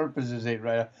tax purposes, they'd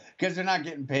write off because they're not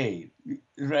getting paid,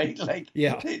 right? Like,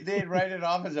 they'd write it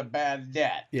off as a bad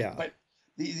debt. Yeah. But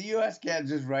the U.S. can't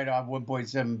just write off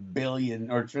 1.7 billion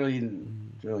or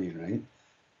trillion, right?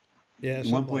 Yeah,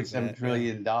 $1.7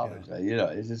 trillion dollars. You know,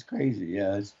 it's just crazy.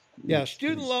 Yeah.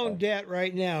 Student loan debt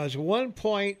right now is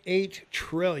 1.8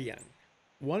 trillion.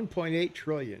 1.8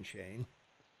 trillion, Shane.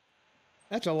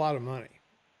 That's a lot of money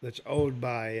that's owed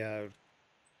by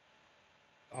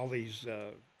all these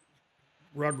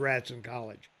rugrats in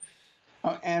college.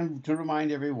 And to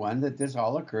remind everyone that this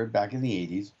all occurred back in the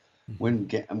 80s when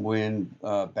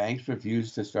banks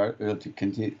refused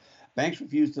to Banks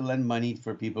refused to lend money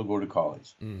for people to go to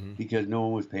college because no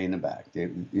one was paying them back.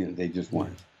 They just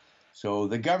weren't. So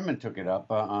the government took it up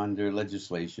under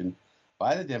legislation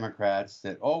by the Democrats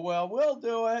that, we'll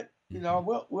do it.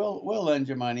 We'll lend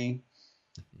you money.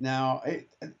 Now,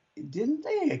 didn't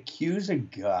they accuse a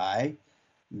guy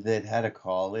that had a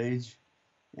college,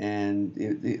 and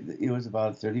it was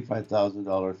about a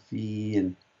 $35,000 fee,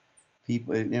 and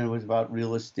it was about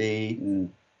real estate, and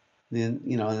then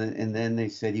and then they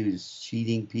said he was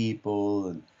cheating people,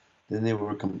 and then there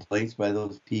were complaints by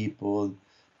those people,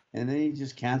 and then he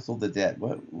just canceled the debt.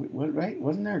 What right?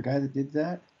 Wasn't there a guy that did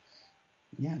that?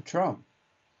 Yeah, Trump.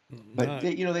 But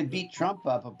they beat Trump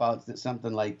up about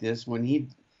something like this when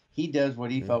he does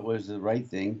what he felt was the right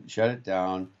thing, shut it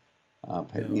down.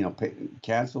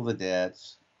 Cancel the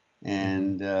debts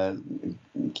and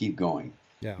keep going.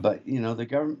 Yeah. But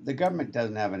the government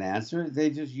doesn't have an answer. They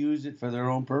just use it for their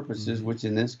own purposes, which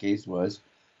in this case was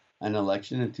an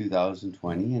election in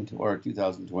 2020 or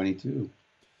 2022.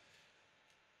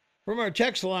 From our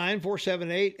text line,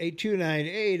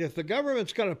 478-8298, if the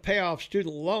government's going to pay off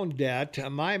student loan debt,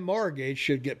 my mortgage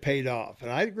should get paid off.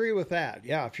 And I agree with that.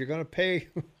 Yeah, if you're going to pay,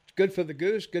 it's good for the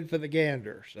goose, good for the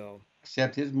gander. So.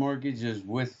 Except his mortgage is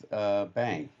with a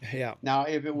bank. Yeah. Now,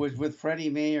 if it was with Freddie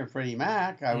Mae or Freddie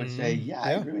Mac, I would say,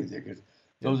 I agree with you, because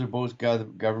those are both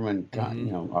government,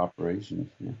 operations.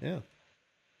 Yeah.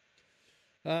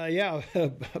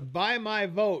 Buy my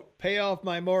vote, pay off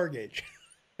my mortgage.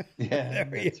 Yeah.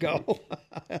 There you go.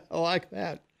 Right. I like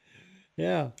that.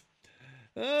 Yeah.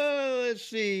 Let's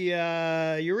see.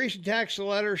 Your recent tax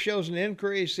letter shows an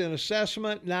increase in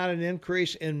assessment, not an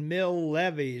increase in mill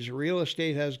levies. Real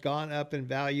estate has gone up in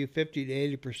value 50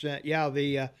 to 80%. Yeah,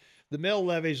 the mill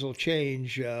levies will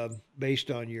change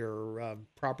based on your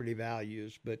property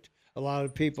values, but a lot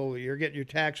of people, you're getting your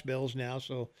tax bills now,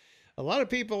 so a lot of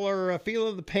people are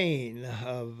feeling the pain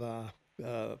of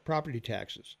property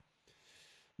taxes.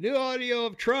 New audio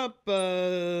of Trump.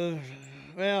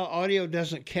 Audio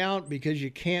doesn't count because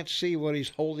you can't see what he's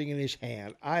holding in his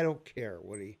hand. I don't care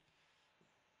what he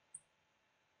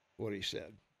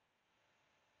said.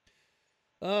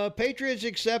 Patriots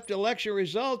accept election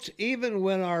results even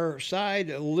when our side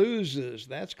loses.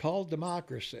 That's called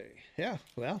democracy. Yeah,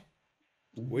 well,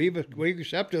 we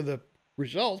accepted the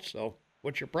results, so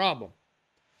what's your problem?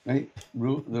 Right,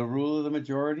 the rule of the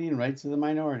majority and rights of the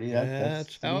minority.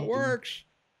 That's how it works.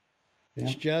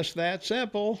 It's just that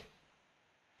simple.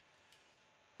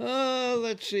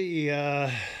 Let's see.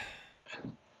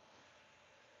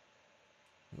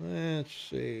 Let's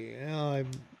see. I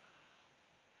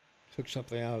took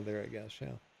something out of there, I guess.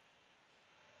 Yeah.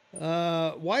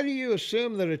 Why do you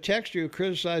assume that a texter who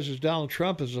criticizes Donald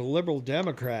Trump is a liberal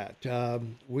Democrat?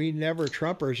 We never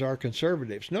Trumpers are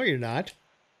conservatives. No, you're not.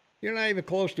 You're not even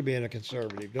close to being a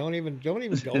conservative. Don't even go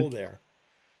there.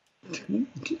 Don't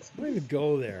even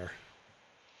go there.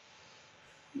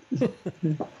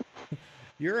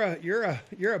 You're a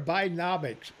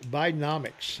Bidenomics.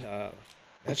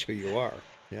 That's who you are.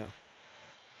 Yeah.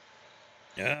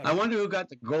 Yeah. I wonder who got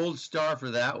the gold star for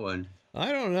that one.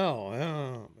 I don't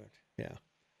know, but yeah.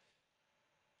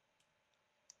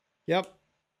 Yep.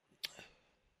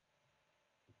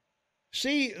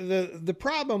 See, the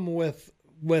problem with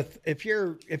if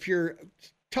you're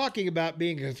talking about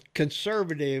being a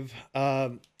conservative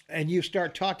and you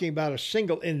start talking about a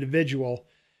single individual,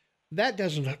 that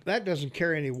doesn't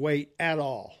carry any weight at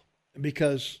all,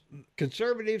 because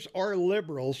conservatives or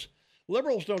liberals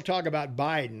don't talk about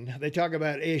Biden. They talk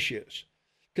about issues.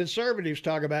 conservatives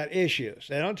talk about issues.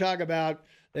 They don't talk about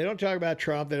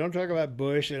Trump. They don't talk about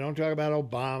Bush. They don't talk about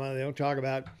Obama. They don't talk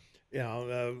about,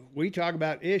 we talk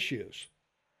about issues.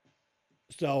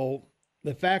 So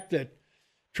the fact that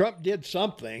Trump did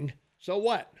something, so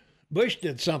what? Bush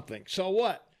did something, so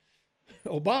what?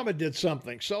 Obama did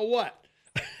something, so what?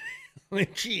 I mean,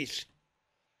 geez,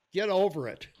 get over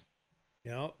it.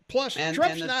 Plus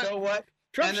Trump's not. So what?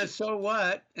 And the so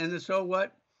what? And the so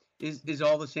what is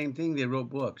all the same thing. They wrote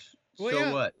books. Well, so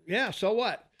yeah. what? Yeah, so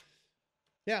what?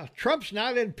 Yeah, Trump's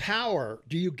not in power.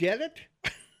 Do you get it?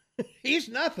 He's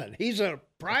nothing. He's a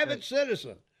private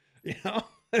citizen.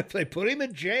 If they put him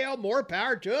in jail, more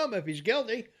power to him. If he's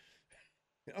guilty,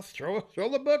 throw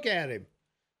the book at him.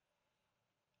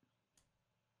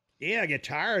 Yeah, I get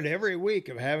tired every week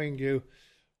of having to,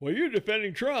 well, you're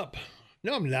defending Trump.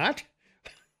 No, I'm not.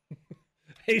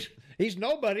 He's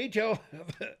nobody till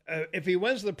if he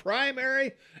wins the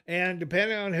primary, and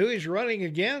depending on who he's running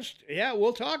against, yeah,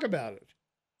 we'll talk about it.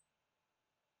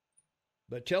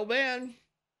 But till then,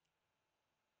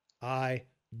 I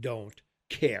don't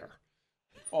care.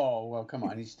 Oh, well, come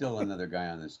on. He's still another guy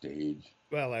on the stage.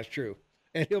 Well, that's true.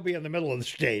 And he'll be in the middle of the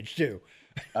stage, too.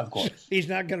 Of course. He's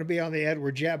not going to be on the end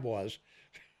where Jeb was.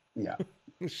 Yeah.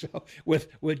 So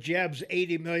with Jeb's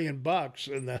 $80 million in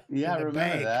the yeah, in the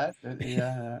remember bank.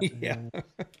 that? Yeah.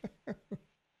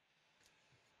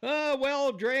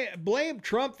 Well, blame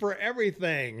Trump for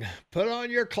everything. Put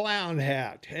on your clown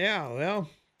hat. Yeah, well,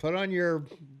 put on your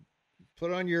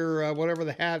whatever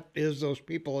the hat is those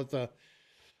people at the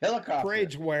helicopter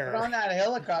parades wear. Put on that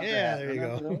helicopter Yeah, hat. there you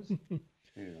go.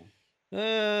 There you go.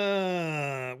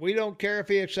 We don't care if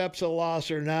he accepts the loss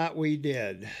or not. We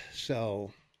did. So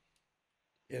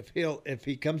if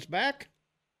he comes back,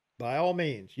 by all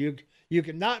means, you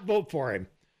can not vote for him.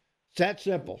 It's that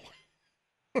simple.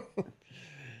 All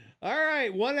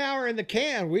right, 1 hour in the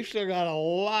can. We've still got a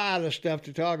lot of stuff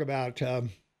to talk about.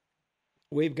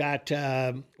 We've got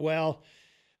the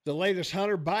latest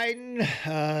Hunter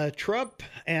Biden, Trump,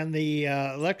 and the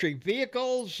electric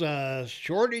vehicles,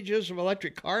 shortages of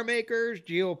electric car makers,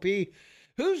 GOP.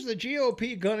 Who's the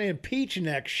GOP going to impeach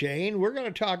next, Shane? We're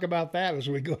going to talk about that as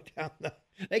we go down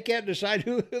they can't decide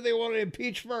who they want to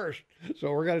impeach first.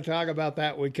 So we're going to talk about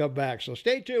that when we come back. So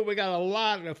stay tuned. We got a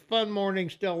lot of fun morning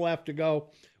still left to go.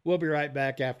 We'll be right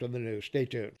back after the news. Stay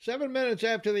tuned. 7 minutes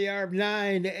after the hour of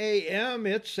 9 a.m.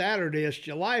 It's Saturday. It's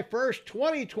July 1st,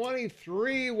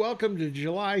 2023. Welcome to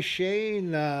July,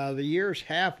 Shane. The year's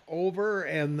half over,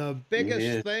 and the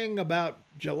biggest thing about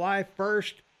July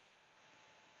 1st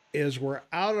is we're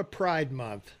out of Pride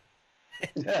Month.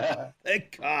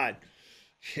 Thank God.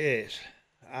 Jeez.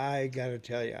 I got to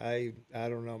tell you, I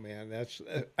don't know, man.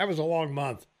 That was a long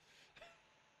month.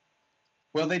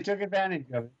 Well, they took advantage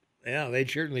of it. Yeah, they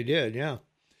certainly did. Yeah.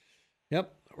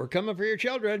 Yep. We're coming for your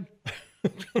children.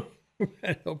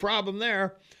 No problem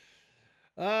there.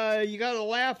 You got a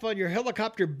laugh on your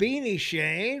helicopter beanie,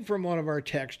 Shane, from one of our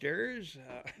texters.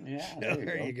 Yeah,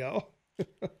 there you go.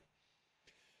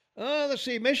 Let's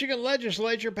see. Michigan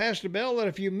legislature passed a bill that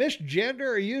if you misgender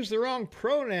or use the wrong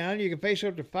pronoun, you can face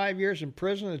up to 5 years in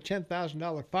prison and a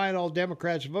 $10,000 fine. All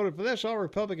Democrats voted for this. All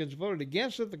Republicans voted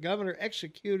against it. The governor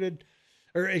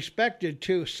expected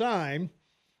to sign.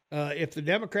 If the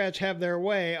Democrats have their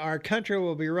way, our country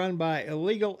will be run by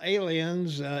illegal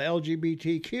aliens,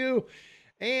 LGBTQ,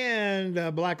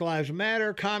 and Black Lives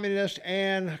Matter, communists,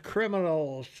 and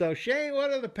criminals. So, Shane, what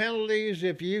are the penalties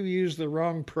if you use the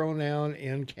wrong pronoun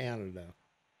in Canada?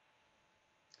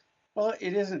 Well,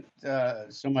 it isn't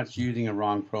so much using a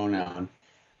wrong pronoun,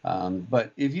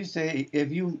 but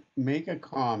if you make a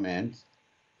comment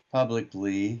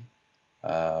publicly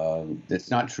that's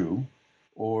not true,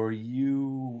 or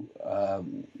you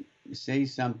say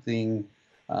something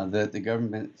that the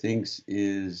government thinks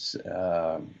is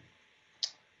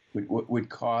would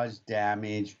cause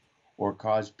damage or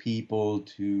cause people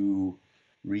to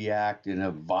react in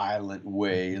a violent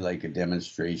way, like a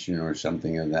demonstration or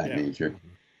something of that nature,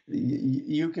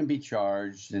 you can be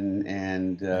charged,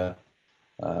 and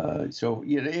so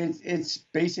it's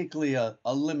basically a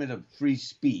limit of free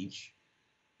speech.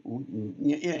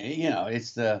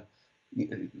 It's the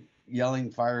yelling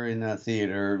fire in a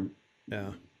theater.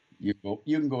 Yeah, you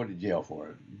can go to jail for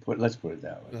it. Let's put it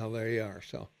that way. Well, there you are.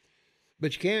 So,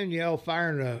 but you can't yell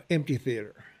fire in an empty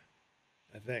theater,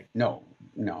 I think. No.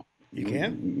 You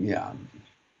can? Yeah.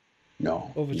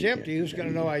 No. Well, if it's empty, who's going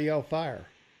to know I yell fire?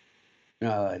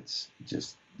 No, it's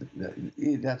just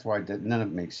that's why none of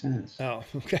it makes sense. Oh,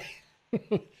 okay.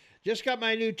 Just got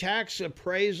my new tax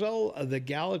appraisal. The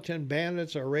Gallatin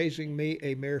Bandits are raising me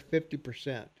a mere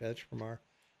 50%. That's from our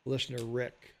listener,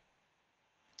 Rick.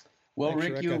 Well, Thanks,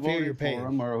 Rick, Rick. you I feel your voted for pain.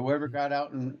 them, or whoever got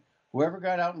out and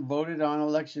voted on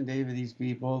election day for these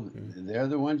people, they're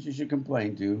the ones you should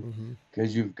complain to,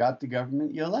 because you've got the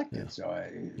government you elected. So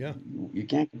you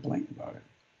can't complain about it.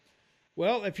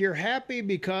 Well, if you're happy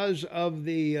because of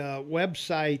the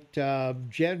website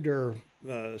gender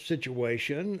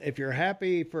situation, if you're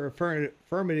happy for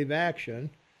affirmative action,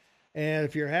 and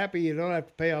if you're happy you don't have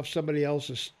to pay off somebody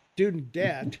else's student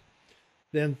debt,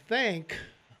 then thank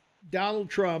Donald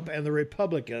Trump and the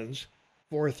Republicans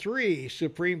for 3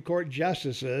 Supreme Court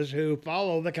justices who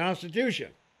follow the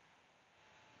Constitution.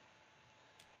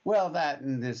 Well, that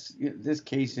and this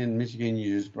case in Michigan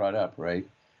you just brought up, right?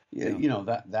 You know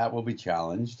that will be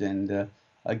challenged, and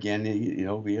again,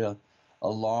 it'll be a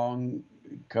long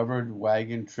covered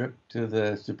wagon trip to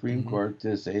the Supreme Court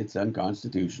to say it's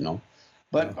unconstitutional.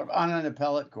 But on an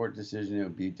appellate court decision, it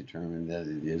would be determined that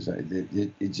it is.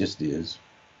 It just is.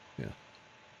 Yeah.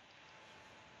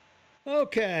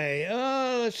 Okay,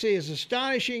 let's see. It's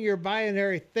astonishing your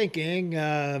binary thinking.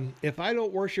 If I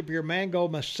don't worship your mango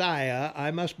messiah,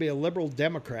 I must be a liberal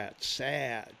Democrat.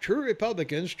 Sad. True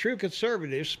Republicans, true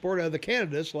conservatives support other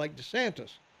candidates like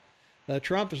DeSantis.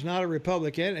 Trump is not a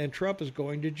Republican, and Trump is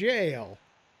going to jail.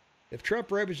 If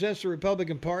Trump represents the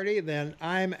Republican Party, then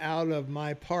I'm out of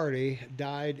my party.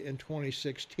 Died in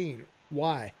 2016.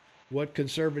 Why? What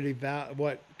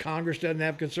Congress doesn't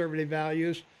have conservative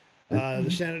values? The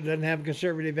Senate doesn't have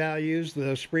conservative values.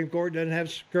 The Supreme Court doesn't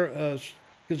have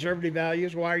conservative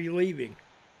values. Why are you leaving?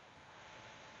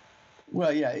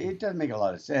 Well, yeah, it does make a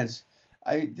lot of sense.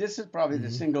 This is probably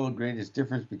the single greatest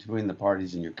difference between the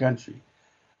parties in your country.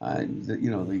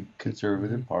 The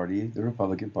Conservative Party, the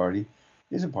Republican Party,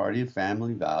 is a party of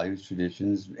family values,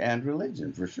 traditions, and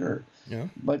religion for sure. Yeah.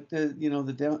 But the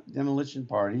Demolition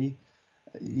Party,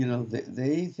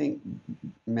 they think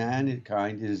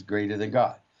mankind is greater than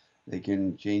God. They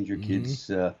can change your kids'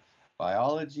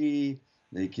 biology.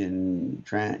 They can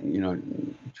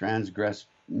transgress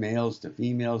males to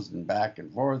females and back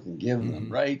and forth and give them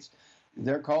rights.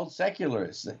 They're called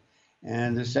secularists,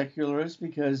 and they're secularists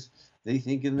because they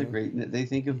think in the great. They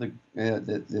think of that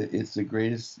it's the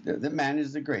greatest. That man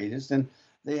is the greatest, and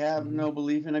they have no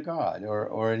belief in a God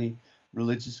or any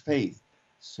religious faith.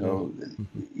 So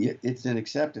it's an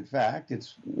accepted fact.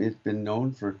 It's been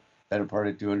known for better part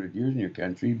of 200 years in your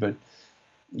country, but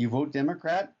you vote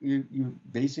Democrat, you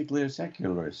basically are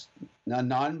secularist, a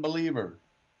non-believer.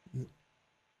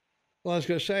 Well, I was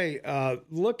going to say,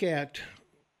 look at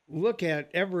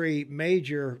every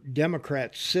major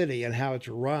Democrat city and how it's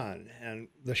run, and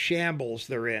the shambles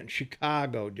they're in: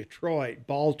 Chicago, Detroit,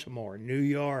 Baltimore, New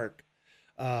York.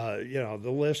 The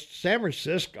list. San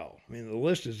Francisco. I mean, the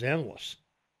list is endless.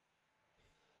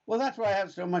 Well, that's why I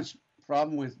have so much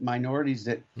problem with minorities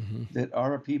that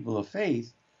are a people of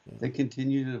faith that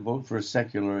continue to vote for a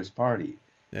secularist party.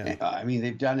 Yeah. I mean,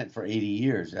 they've done it for 80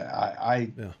 years.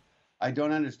 I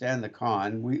don't understand the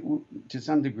con. We to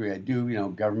some degree I do.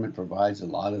 Government provides a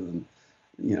lot of them.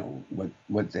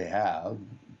 What they have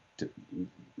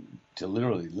to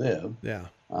literally live. Yeah.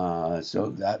 So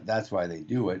that's why they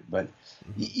do it. But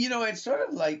it's sort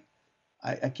of like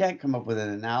I can't come up with an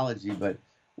analogy, but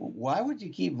why would you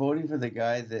keep voting for the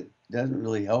guy that doesn't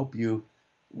really help you?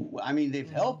 I mean, they've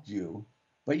helped you,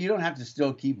 but you don't have to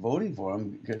still keep voting for them,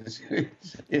 because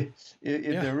if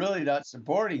they're really not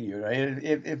supporting you, right?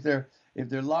 If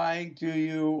they're lying to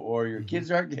you, or your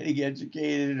kids aren't getting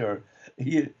educated, or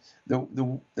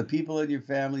the people in your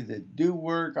family that do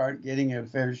work aren't getting a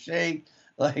fair shake.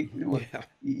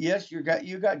 Yes, you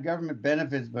got government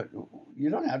benefits, but you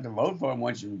don't have to vote for them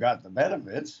once you've got the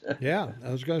benefits. Yeah,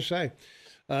 I was going to say.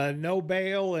 No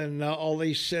bail in all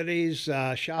these cities.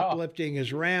 Shoplifting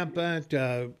is rampant.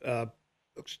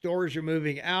 Stores are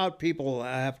moving out. People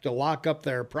have to lock up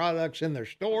their products in their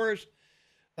stores.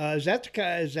 I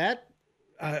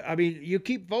mean, you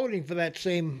keep voting for that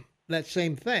same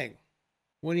thing.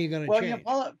 When are you going to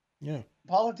change?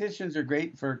 Politicians are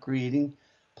great for creating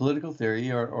political theory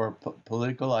or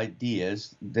political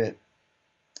ideas that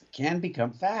can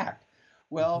become fact.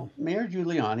 Well, Mayor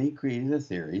Giuliani created a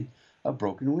theory of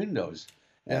broken windows.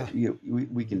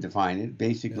 We can define it.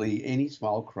 Basically, any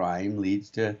small crime leads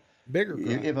to bigger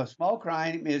crime. If a small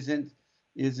crime isn't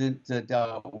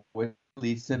dealt with,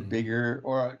 leads to bigger,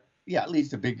 it leads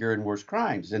to bigger and worse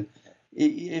crimes. And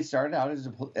it started out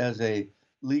as a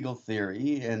legal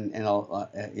theory in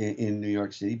New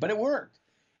York City, but it worked,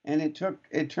 and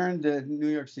it turned New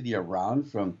York City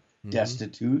around from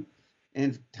destitute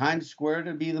and Times Square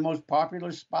to be the most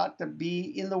popular spot to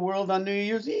be in the world on New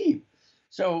Year's Eve.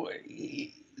 So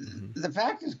the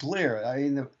fact is clear. I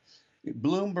mean,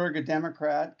 Bloomberg, a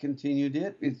Democrat, continued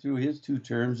it through his 2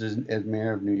 terms as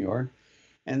mayor of New York.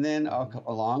 And then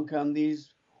along come these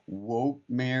woke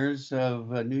mayors of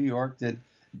New York that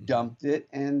dumped it.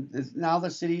 And now the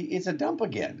city is a dump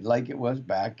again, like it was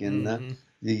back in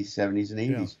the 70s and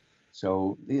 80s. Yeah.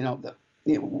 So, they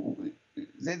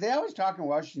always talk in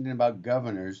Washington about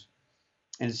governors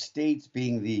and states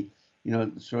being the,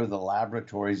 sort of the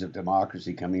laboratories of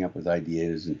democracy, coming up with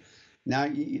ideas. And now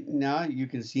you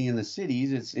can see in the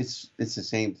cities, it's the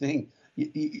same thing.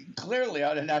 Clearly,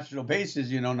 on a national basis,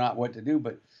 not what to do,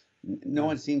 but no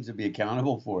one seems to be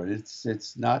accountable for it.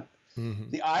 It's not.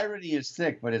 The irony is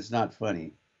thick, but it's not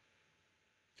funny.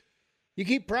 You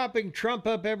keep propping Trump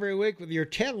up every week with your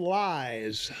 10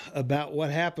 lies about what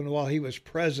happened while he was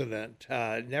president.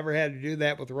 Never had to do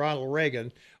that with Ronald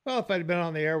Reagan. Well, if I'd been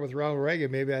on the air with Ronald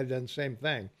Reagan, maybe I'd done the same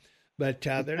thing. But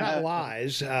they're not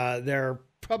lies. They're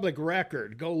public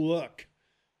record. Go look.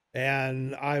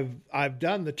 And I've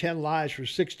done the 10 lies for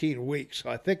 16 weeks, so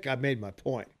I think I made my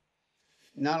point.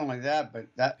 Not only that, but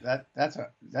that's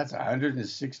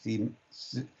 160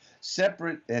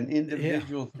 separate and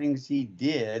individual things he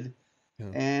did. Yeah.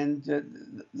 And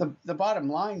the bottom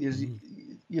line is,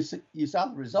 you saw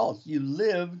the results. You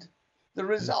lived the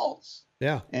results.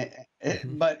 Yeah.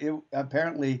 But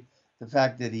apparently, the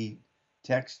fact that he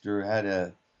texted or had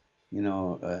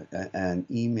an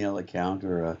email account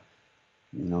or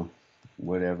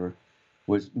whatever,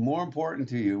 was more important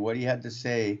to you, what he had to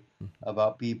say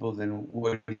about people, than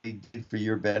what he did for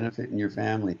your benefit and your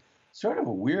family. Sort of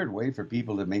a weird way for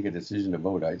people to make a decision to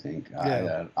vote, I think.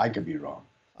 Yeah. I could be wrong.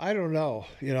 I don't know.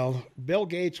 Bill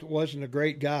Gates wasn't a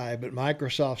great guy, but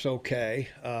Microsoft's okay.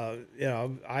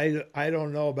 I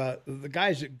don't know about the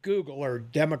guys at Google are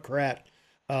Democrat,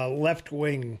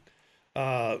 left-wing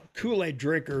Kool-Aid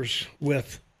drinkers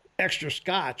with extra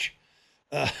scotch.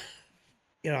 But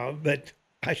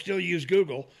I still use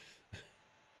Google.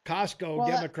 Costco,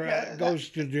 Democrat goes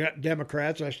to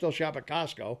Democrats. I still shop at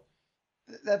Costco.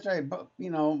 That's right. But,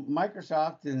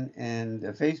 Microsoft and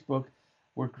Facebook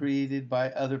were created by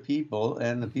other people,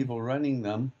 and the people running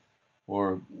them,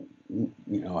 or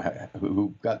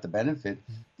who got the benefit,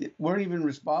 weren't even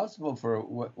responsible for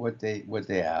what they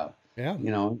have. Yeah.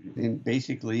 And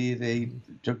basically they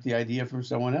took the idea from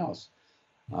someone else.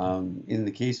 In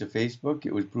the case of Facebook,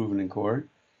 it was proven in court,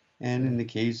 and in the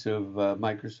case of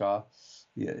Microsoft,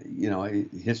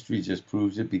 history just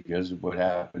proves it because of what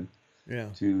happened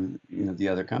to the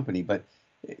other company. But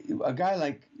a guy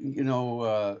like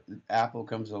Apple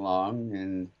comes along,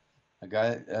 and a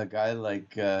guy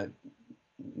like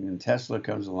Tesla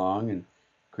comes along and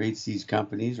creates these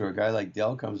companies, or a guy like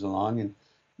Dell comes along, and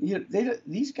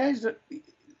these guys,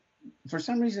 for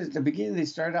some reason, at the beginning they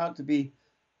start out to be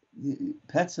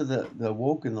pets of the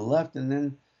woke and the left, and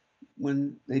then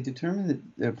when they determine that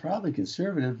they're probably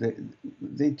conservative,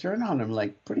 they turn on them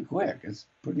like pretty quick. It's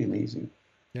pretty amazing.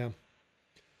 Yeah.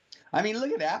 I mean,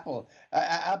 look at Apple.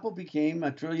 Apple became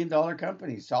 $1 trillion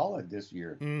company, solid this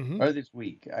year or this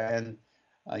week, and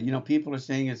people are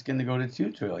saying it's going to go to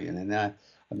 $2 trillion. And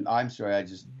I'm sorry,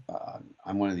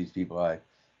 I'm one of these people. I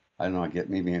don't know.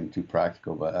 Maybe I'm too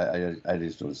practical, but I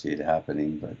just don't see it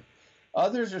happening. But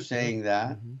others are saying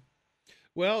that. Mm-hmm.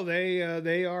 Well,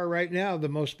 they are right now the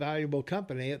most valuable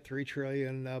company at $3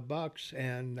 trillion bucks.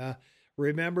 And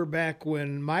remember back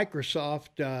when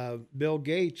Microsoft, Bill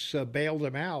Gates bailed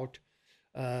him out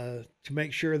to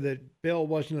make sure that Bill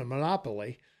wasn't a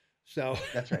monopoly. So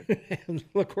that's right. And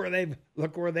look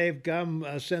where they've come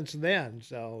since then.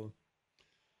 So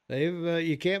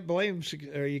you can't blame,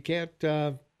 or you can't.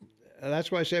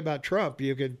 That's what I say about Trump.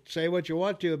 You could say what you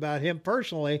want to about him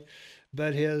personally,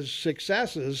 but his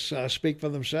successes speak for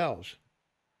themselves.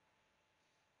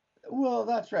 Well,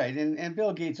 that's right. And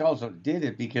Bill Gates also did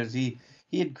it because he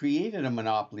had created a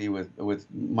monopoly with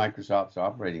Microsoft's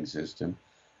operating system.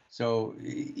 So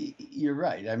you're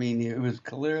right. I mean, it was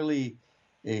clearly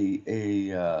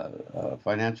a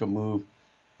financial move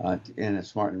and a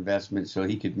smart investment so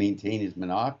he could maintain his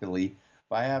monopoly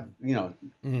by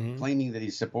claiming that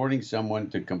he's supporting someone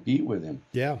to compete with him.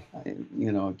 Yeah.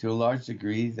 To a large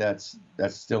degree, that's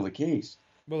still the case.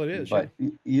 Well, it is. But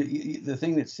the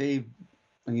thing that saved,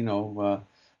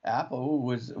 Apple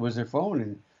was their phone,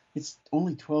 and it's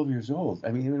only 12 years old.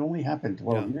 I mean, it only happened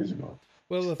 12 years ago.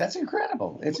 Well, that's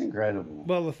incredible. It's incredible.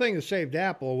 Well, the thing that saved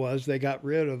Apple was they got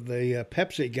rid of the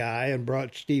Pepsi guy and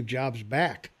brought Steve Jobs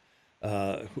back.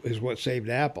 Is what saved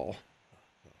Apple.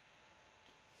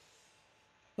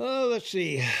 Oh, let's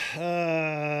see. If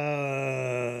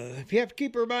you have to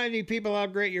keep reminding people how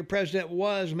great your president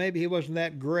was, maybe he wasn't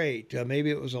that great.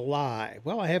 Maybe it was a lie.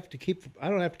 Well, I don't have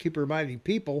to keep reminding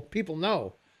people. People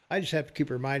know I just have to keep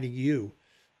reminding you.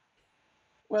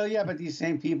 Well, yeah, but these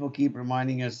same people keep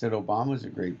reminding us that Obama's a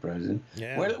great president.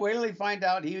 Yeah. Wait till they find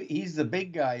out he's the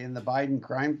big guy in the Biden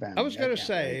crime family. I was going to can't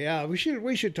say, wait. yeah, we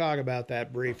should talk about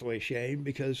that briefly, Shane,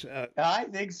 because I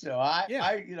think so.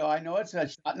 I know it's a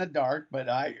shot in the dark, but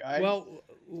well,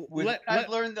 I've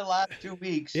learned the last 2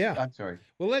 weeks. Yeah. I'm sorry.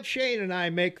 Well, let Shane and I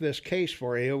make this case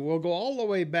for you. We'll go all the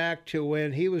way back to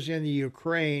when he was in the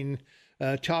Ukraine,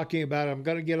 talking about, I'm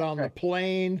going to get on the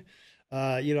plane,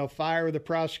 fire the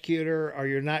prosecutor, or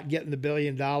you're not getting the $1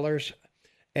 billion.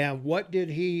 And what did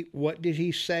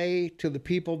he say to the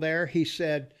people there? He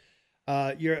said,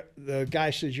 the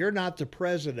guy says, you're not the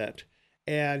president.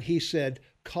 And he said,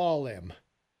 call him.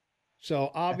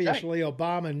 So obviously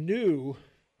Obama knew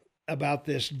about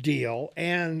this deal,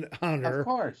 and Hunter, Of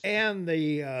course. and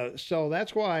so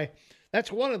that's one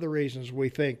of the reasons we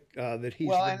think that he's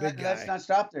the big guy. Let's not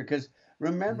stop there, because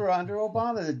remember, under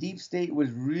Obama, the deep state was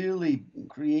really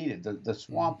created. The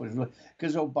swamp was really,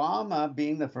 because Obama,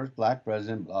 being the first black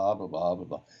president, blah blah blah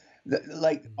blah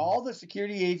blah. All the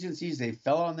security agencies, they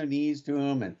fell on their knees to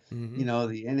him, and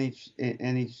the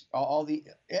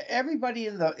everybody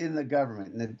in the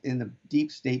government in the deep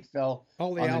state fell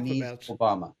all the on alphabets. their knees to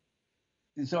Obama.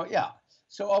 So yeah,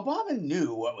 so Obama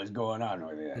knew what was going on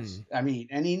with this. I mean,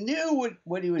 and he knew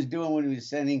what he was doing when he was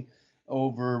sending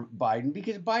over Biden,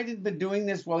 because Biden had been doing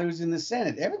this while he was in the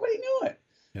Senate. Everybody knew it.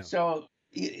 Yeah. So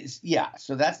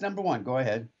so that's number one. Go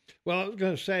ahead. Well, I was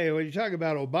going to say, when you talk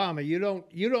about Obama, you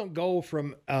don't go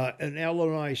from an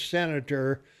Illinois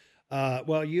senator.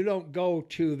 You don't go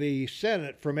to the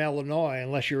Senate from Illinois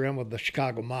unless you're in with the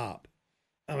Chicago mob.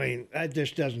 I mean, that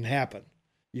just doesn't happen.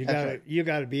 You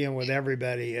got to be in with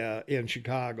everybody in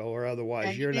Chicago, or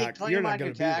otherwise you're not going to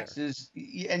be taxes,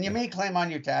 and you may claim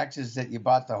on your taxes that you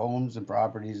bought the homes and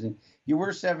properties, and you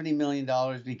were $70 million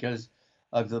because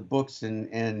of the books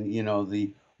and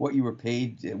the what you were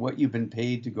paid, what you've been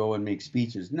paid to go and make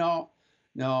speeches. No.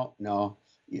 The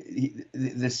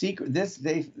secret.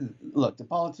 The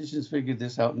politicians figured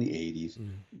this out in the 80s.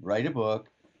 Write a book.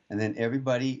 And then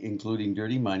everybody, including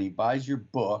Dirty Money, buys your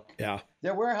book. Yeah.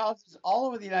 There are warehouses all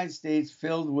over the United States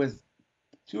filled with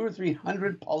 200 or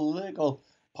 300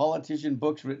 politician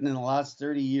books written in the last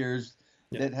 30 years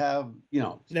that have,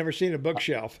 never seen a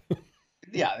bookshelf.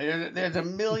 There's a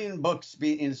million books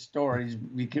in storage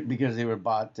because they were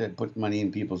bought to put money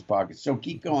in people's pockets. So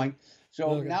keep going.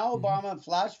 So now Obama,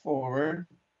 flash forward.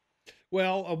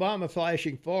 Well, Obama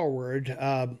flashing forward.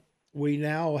 We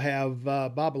now have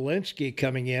Bob Alinsky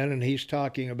coming in, and he's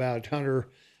talking about Hunter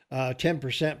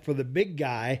 10% for the big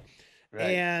guy.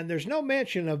 Right. And there's no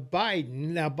mention of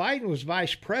Biden. Now, Biden was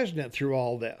vice president through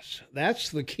all this. That's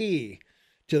the key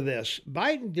to this.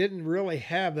 Biden didn't really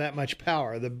have that much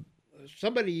power.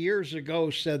 Somebody years ago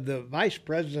said the vice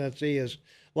presidency is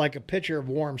like a pitcher of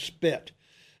warm spit.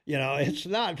 It's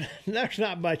not, there's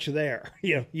not much there.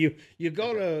 You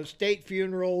go to state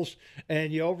funerals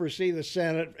and you oversee the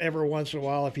Senate every once in a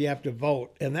while if you have to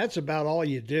vote. And that's about all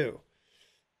you do.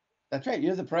 That's right.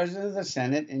 You're the president of the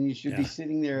Senate, and you should be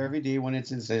sitting there every day when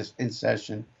it's in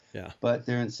session. Yeah. But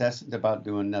they're incessant about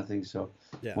doing nothing. So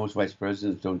most vice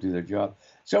presidents don't do their job.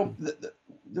 So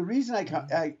the reason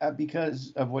I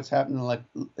because of what's happened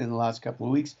in the last couple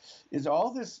of weeks is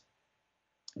all this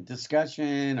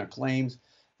discussion or claims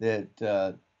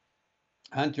that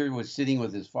Hunter was sitting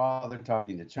with his father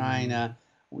talking to China,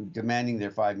 demanding their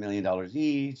 $5 million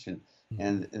each, and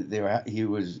he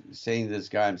was saying to this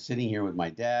guy, "I'm sitting here with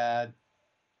my dad,"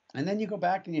 and then you go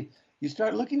back and you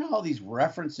start looking at all these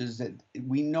references that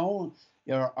we know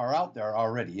are out there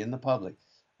already in the public,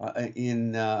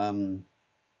 in the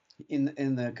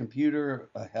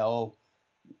computer hell.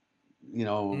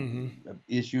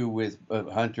 Issue with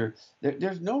Hunter.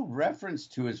 There's no reference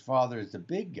to his father as the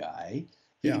big guy,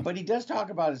 but he does talk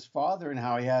about his father and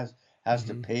how he has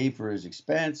to pay for his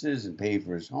expenses and pay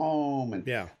for his home,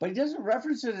 but he doesn't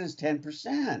reference it as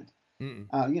 10%.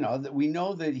 We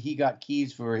know that he got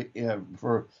keys for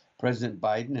President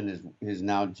Biden and his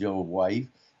now Joe wife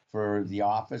for the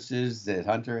offices that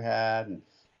Hunter had,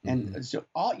 and so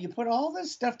you put all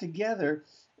this stuff together,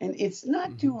 and it's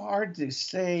not too hard to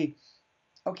say,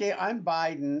 okay, I'm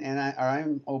Biden or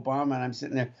I'm Obama, and I'm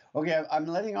sitting there. Okay, I'm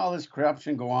letting all this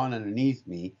corruption go on underneath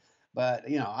me, but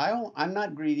I'm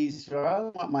not greedy, so I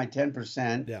don't want my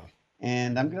 10%. Yeah.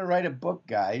 And I'm going to write a book,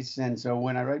 guys. And so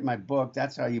when I write my book,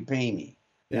 that's how you pay me.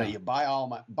 You buy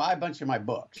a bunch of my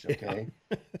books. Okay.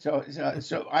 Yeah.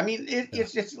 So I mean,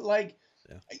 it's like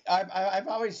I've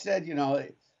always said,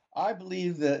 I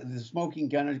believe the smoking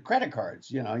gun are credit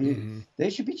cards. They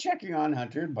should be checking on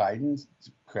Hunter Biden's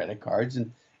credit cards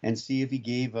and see if he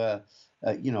gave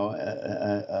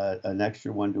an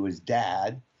extra one to his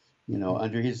dad,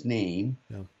 under his name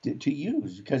to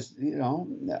use because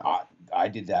I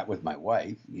did that with my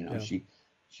wife.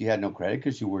 She had no credit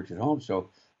because she worked at home, so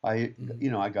I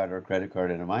got her a credit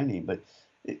card under my name. But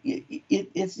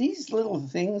it's these little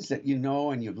things that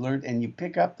and you've learned and you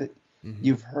pick up that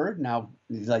you've heard now,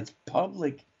 like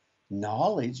public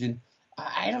knowledge. And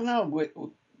I don't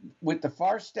know with the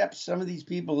far steps some of these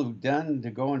people have done to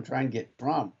go and try and get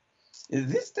Trump.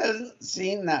 This doesn't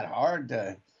seem that hard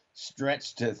to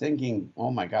stretch to thinking,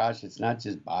 oh my gosh, it's not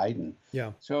just Biden.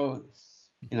 Yeah. So,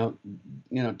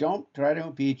 don't try to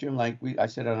impeach him. Like I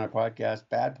said on our podcast,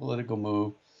 bad political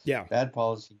move. Yeah. Bad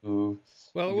policy move.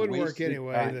 Well, it wouldn't work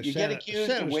anyway. The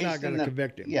Senate's not going to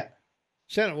convict him. Yeah.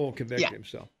 Senate won't convict him.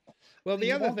 So, well,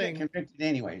 the other thing, convicted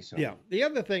anyway. So yeah, the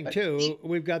other thing too,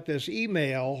 we've got this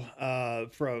email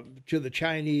to the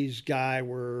Chinese guy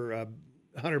where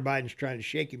Hunter Biden's trying to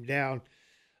shake him down.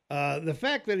 The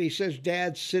fact that he says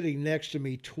Dad's sitting next to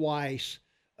me twice,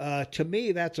 to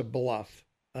me, that's a bluff.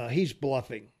 He's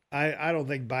bluffing. I don't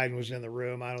think Biden was in the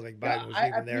room. I don't think Biden was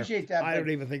even there. That, I don't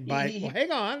even think Biden. Well,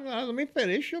 hang on. Let me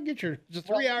finish. You'll get it's a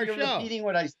 3-hour show. You're repeating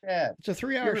what I said. It's a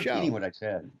 3-hour show. You're repeating what I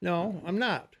said. No, I'm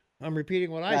not. I'm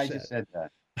repeating what I said. I just said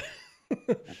that.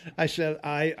 I said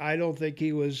I don't think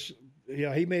he was.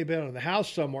 He may have been in the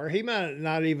house somewhere. He might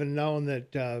not even known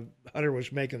that Hunter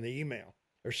was making the email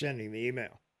or sending the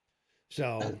email.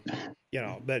 So,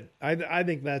 but I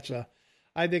think that's a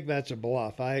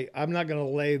bluff. I'm not going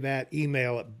to lay that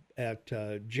email at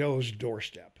Joe's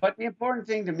doorstep. But the important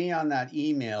thing to me on that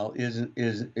email is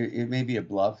it may be a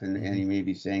bluff and he may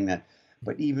be saying that,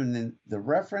 but even then the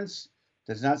reference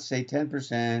does not say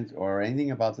 10% or anything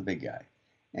about the big guy.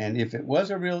 And if it was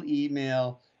a real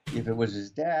email, if it was his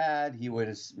dad, he would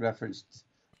have referenced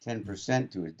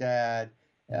 10% to his dad.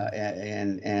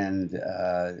 And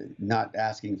not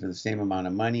asking for the same amount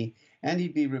of money, and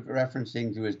he'd be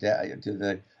referencing to his dad, to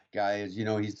the guy as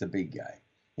he's the big guy,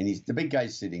 and he's the big guy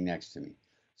sitting next to me.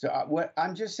 So what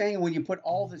I'm just saying, when you put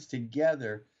all this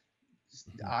together,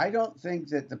 I don't think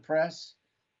that the press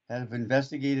have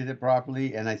investigated it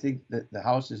properly, and I think that the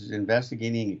House is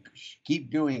investigating. Keep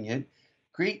doing it,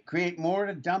 create more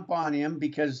to dump on him,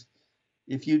 because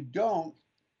if you don't,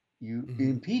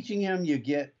 impeaching him, you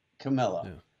get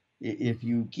Camilla. Yeah. If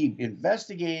you keep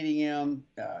investigating him,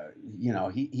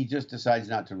 he just decides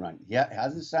not to run. He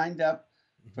hasn't signed up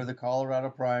for the Colorado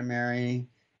primary,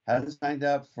 hasn't signed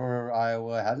up for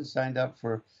Iowa, hasn't signed up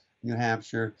for New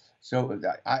Hampshire. So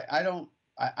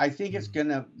I think it's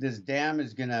this dam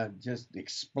is gonna just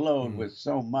explode with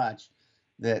so much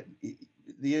that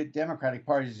the Democratic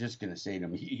Party is just going to say to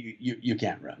him, you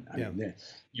can't run. I mean,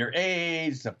 your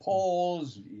aides, the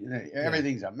polls,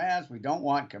 everything's a mess. We don't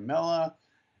want Camilla.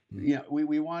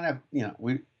 We want to,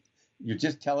 you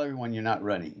just tell everyone you're not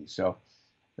running. So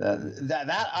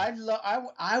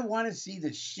I want to see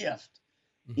the shift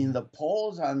in the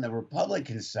polls on the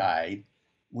Republican side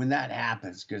when that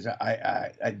happens, because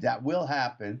I that will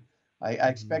happen. I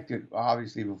expect it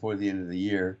obviously before the end of the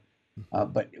year.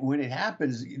 But when it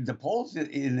happens, the polls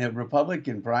in the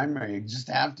Republican primary just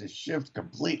have to shift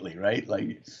completely, right?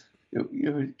 Like,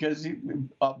 because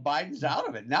Biden's out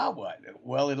of it. Now what?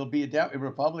 Well, it'll be a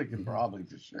Republican probably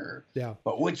for sure. Yeah.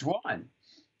 But which one?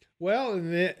 Well,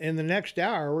 in the next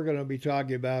hour, we're going to be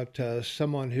talking about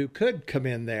someone who could come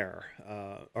in there,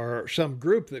 or some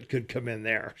group that could come in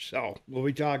there. So we'll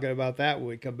be talking about that when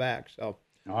we come back. So.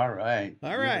 All right.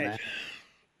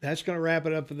 That's going to wrap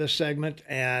it up for this segment.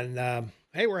 And,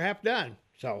 hey, we're half done.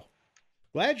 So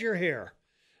glad you're here.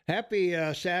 Happy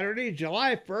Saturday,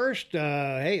 July 1st.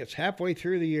 Hey, it's halfway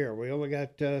through the year. We only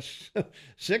got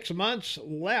 6 months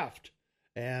left.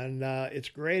 And it's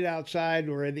great outside.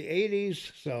 We're in the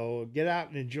 80s. So get out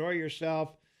and enjoy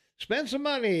yourself. Spend some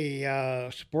money.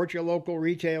 Support your local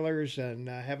retailers and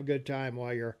have a good time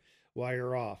while you're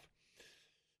off.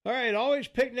 All right, always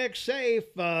picnic safe.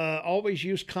 Always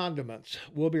use condiments.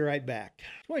 We'll be right back.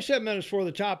 27 minutes for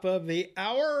the top of the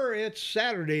hour. It's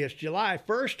Saturday. It's July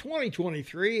 1st,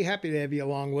 2023. Happy to have you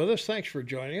along with us. Thanks for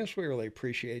joining us. We really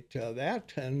appreciate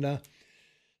that. And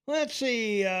let's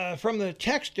see, from the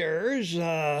texters,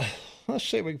 let's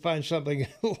see if we can find something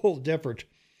a little different.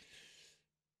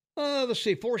 Let's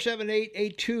see,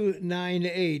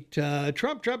 478-8298.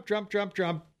 Trump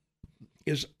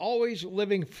is always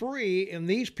living free in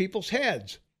these people's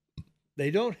heads. They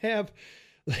don't have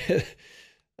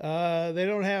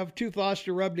two thoughts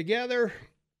to rub together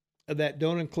that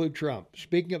don't include Trump.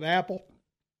 Speaking of Apple,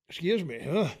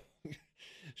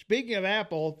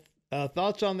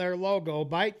 thoughts on their logo: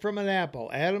 bite from an apple,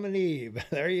 Adam and Eve.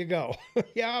 There you go.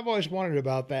 Yeah, I've always wondered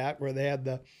about that, where they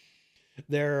had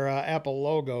their Apple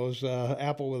logos,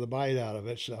 Apple with a bite out of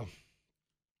it. So.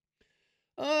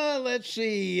 Let's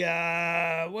see.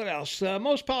 What else?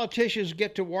 Most politicians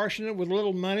get to Washington with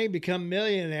little money, become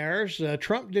millionaires.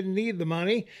 Trump didn't need the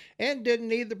money and didn't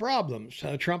need the problems.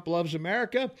 Trump loves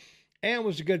America and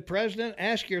was a good president.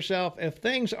 Ask yourself if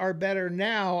things are better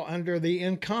now under the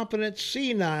incompetent,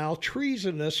 senile,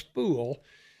 treasonous fool,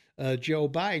 Joe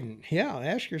Biden. Yeah,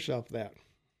 ask yourself that.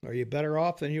 Are you better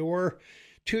off than you were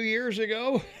 2 years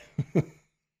ago?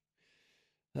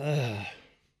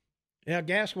 Yeah,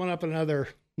 gas went up another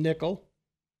nickel,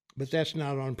 but that's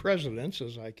not on presidents,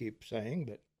 as I keep saying,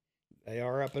 but they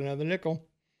are up another nickel.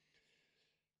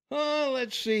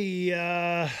 Let's see.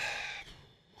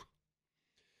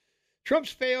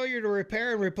 Trump's failure to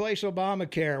repair and replace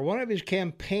Obamacare, one of his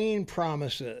campaign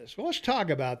promises. Well, let's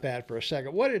talk about that for a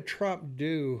second. What did Trump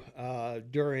do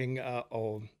during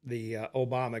the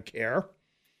Obamacare?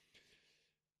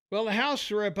 Well, the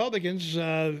House Republicans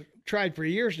tried for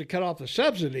years to cut off the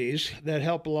subsidies that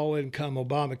help low-income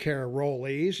Obamacare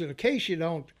enrollees. And in case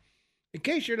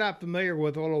you're not familiar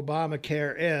with what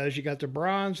Obamacare is, you got the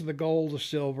bronze, the gold, the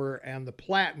silver, and the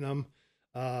platinum.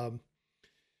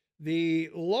 The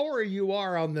lower you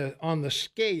are on the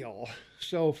scale,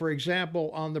 so for example,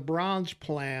 on the bronze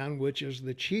plan, which is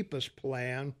the cheapest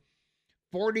plan,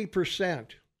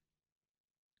 40%,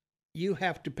 you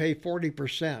have to pay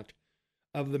 40%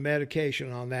 of the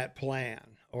medication on that plan,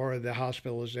 or the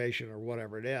hospitalization, or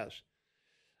whatever it is.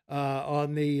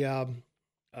 On the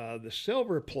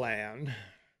silver plan,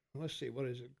 let's see, what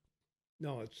is it?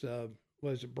 No, it's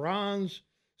what is it? Bronze,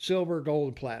 silver, gold,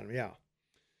 and platinum. Yeah.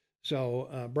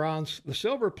 So bronze, the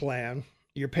silver plan,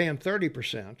 you're paying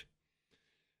 30%.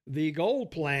 The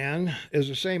gold plan is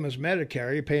the same as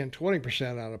Medicare. You're paying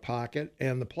 20% out of pocket,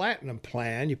 and the platinum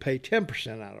plan, you pay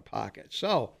 10% out of pocket.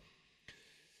 So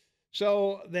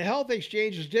the health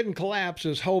exchanges didn't collapse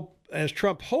as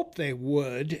Trump hoped they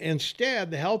would.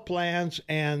 Instead, the health plans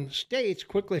and states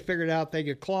quickly figured out they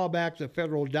could claw back the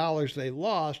federal dollars they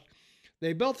lost.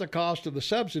 They built the cost of the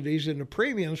subsidies into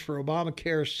premiums for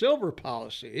Obamacare's silver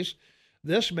policies.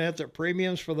 This meant that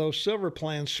premiums for those silver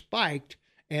plans spiked,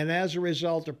 and as a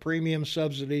result, the premium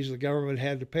subsidies the government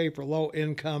had to pay for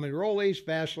low-income enrollees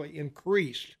vastly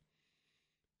increased.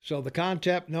 So the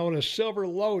concept known as silver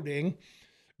loading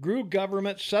grew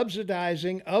government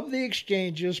subsidizing of the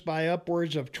exchanges by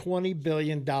upwards of $20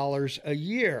 billion a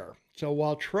year. So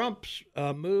while Trump's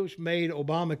moves made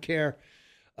Obamacare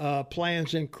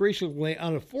plans increasingly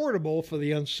unaffordable for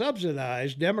the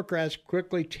unsubsidized, Democrats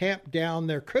quickly tamped down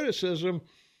their criticism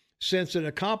since it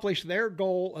accomplished their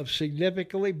goal of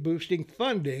significantly boosting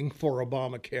funding for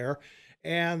Obamacare.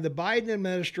 And the Biden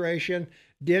administration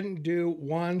didn't do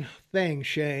one thing,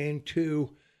 Shane, to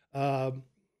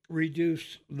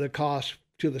reduce the cost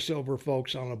to the silver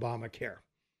folks on Obamacare.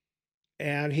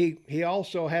 And he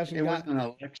also hasn't It got wasn't an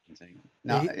election thing.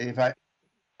 Now,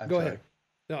 I'm go sorry. ahead.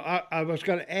 No, I was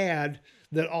going to add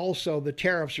that also the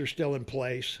tariffs are still in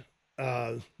place.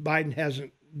 Biden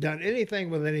hasn't done anything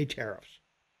with any tariffs.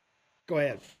 Go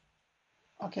ahead.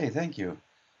 Okay, thank you.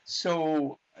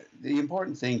 So the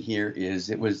important thing here is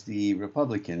it was the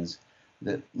Republicans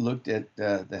that looked at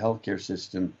the healthcare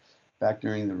system back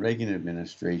during the Reagan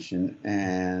administration,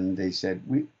 and they said,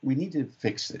 we need to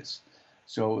fix this.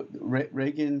 So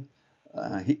Reagan,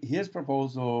 his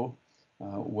proposal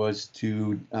was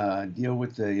to deal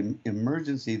with the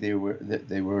emergency they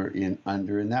were in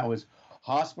under, and that was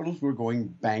hospitals were going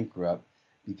bankrupt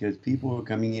because people were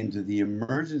coming into the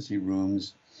emergency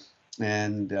rooms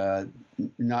and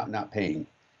not paying.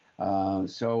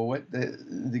 So what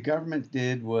the government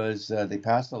did was they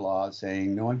passed a law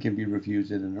saying no one can be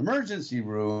refused in an emergency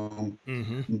room,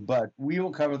 but we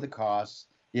will cover the costs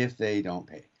if they don't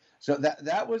pay. So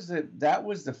that was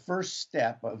the first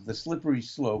step of the slippery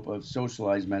slope of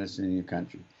socialized medicine in your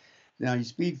country. Now you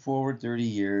speed forward 30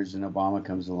 years and Obama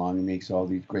comes along and makes all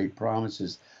these great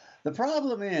promises. The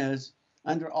problem is,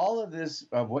 under all of this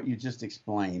of what you just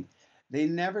explained, they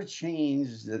never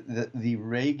changed the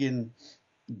Reagan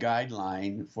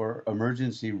guideline for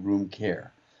emergency room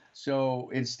care. So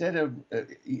instead of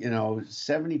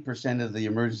 70% of the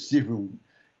emergency room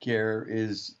care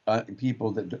is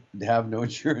people that have no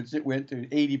insurance, it went to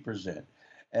 80%.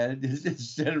 And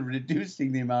instead of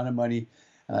reducing the amount of money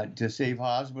to save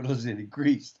hospitals, it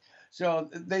increased. So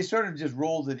they sort of just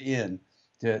rolled it in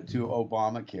to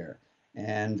Obamacare.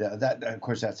 And that, of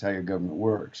course, that's how your government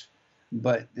works.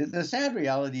 But the sad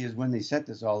reality is when they set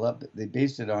this all up, they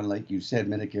based it on, like you said,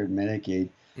 Medicare and Medicaid.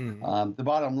 The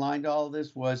bottom line to all of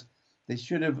this was they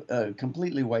should have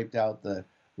completely wiped out the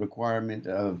requirement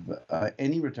of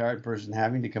any retired person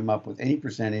having to come up with any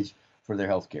percentage for their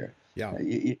health care. Yeah.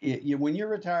 When you're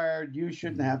retired, you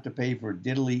shouldn't have to pay for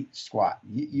diddly squat.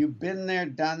 You've been there,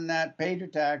 done that, paid your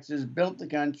taxes, built the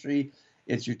country.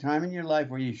 It's your time in your life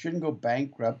where you shouldn't go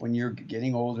bankrupt when you're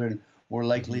getting older and more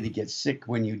likely to get sick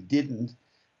when you didn't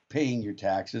paying your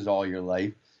taxes all your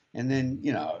life. And then,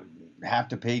 have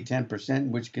to pay 10%,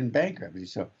 which can bankrupt you.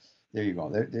 So there you go.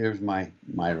 There's my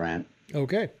rant.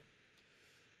 Okay.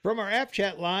 From our app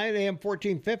chat line, AM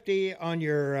 1450 on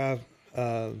your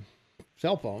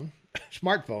cell phone,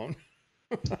 smartphone.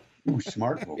 Ooh,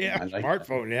 smartphone. Yeah,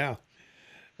 smartphone, that.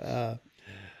 Yeah.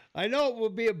 I know it will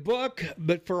be a book,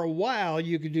 but for a while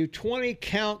you could do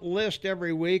 20-count list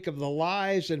every week of the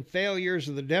lies and failures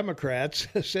of the Democrats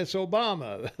since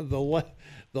Obama.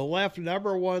 The left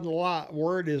number one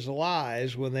word is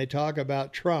lies when they talk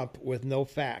about Trump with no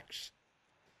facts.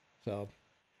 So,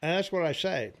 and that's what I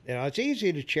say. It's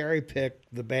easy to cherry pick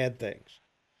the bad things,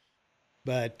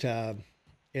 but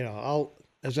I'll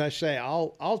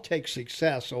take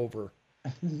success over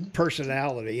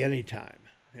personality anytime.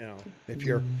 If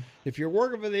you're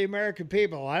working for the American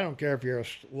people, I don't care if you're a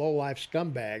low-life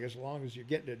scumbag, as long as you're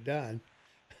getting it done.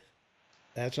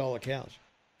 That's all that counts.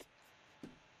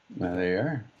 Well, there you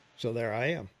are. So there I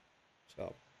am.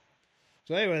 So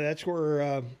anyway, that's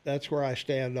where I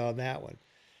stand on that one.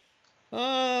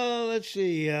 Let's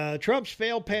see. Trump's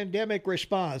failed pandemic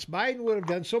response. Biden would have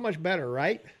done so much better,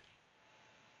 right?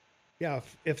 Yeah.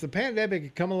 If the pandemic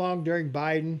had come along during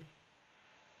Biden.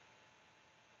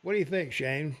 What do you think,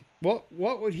 Shane? What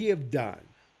would he have done?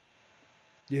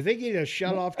 Do you think he'd have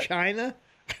shut off China?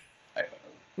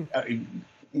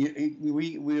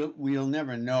 We'll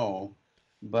never know.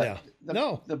 But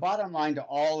the bottom line to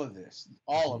all of this,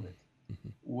 all of it,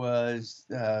 was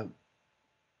the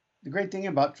great thing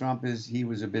about Trump is he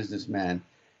was a businessman.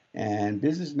 And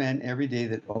businessmen every day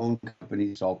that own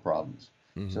companies solve problems.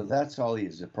 Mm-hmm. So that's all he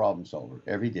is, a problem solver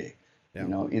every day. Yeah.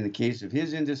 In the case of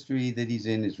his industry that he's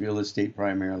in, is real estate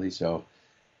primarily. So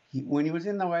when he was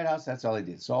in the White House, that's all he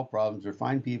did, solve problems or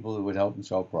find people who would help him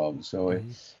solve problems. So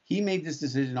he made this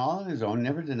decision all on his own,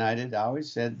 never denied it. I always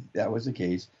said that was the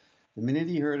case. The minute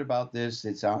he heard about this,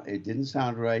 it didn't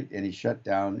sound right, and he shut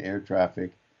down air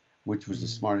traffic, which was the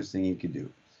smartest thing he could do.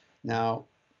 Now,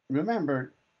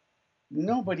 remember,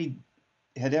 nobody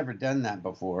had ever done that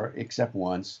before except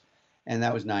once, and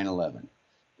that was 9/11.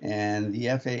 And the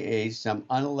FAA, some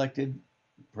unelected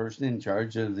person in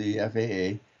charge of the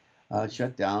FAA,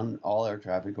 shut down all air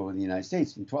traffic over the United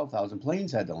States, and 12,000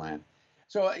 planes had to land.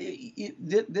 So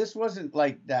this wasn't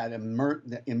like that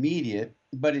immediate,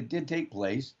 but it did take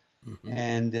place,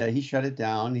 and he shut it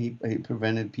down. He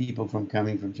prevented people from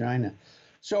coming from China.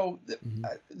 So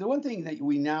the one thing that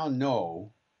we now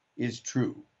know is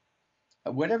true.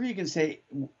 Whatever you can say,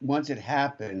 once it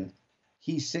happened,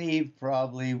 he saved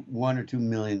probably 1 or 2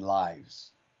 million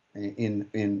lives in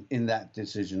that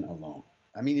decision alone.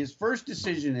 I mean, his first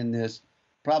decision in this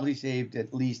probably saved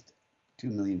at least 2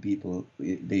 million people,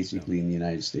 basically, in the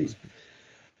United States.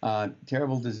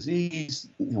 Terrible disease,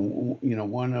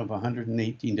 one of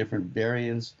 118 different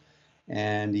variants,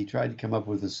 and he tried to come up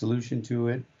with a solution to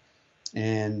it.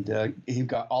 And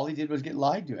all he did was get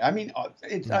lied to. I mean,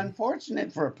 it's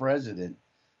unfortunate for a president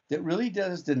that really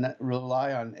does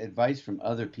rely on advice from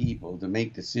other people to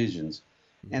make decisions,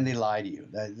 and they lie to you.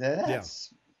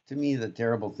 That's to me the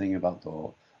terrible thing about the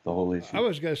whole issue. I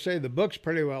was going to say the book's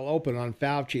pretty well open on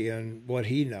Fauci and what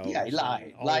he knows. Yeah, he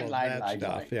lied.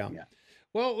 Yeah.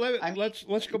 Well,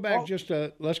 let's go back just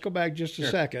a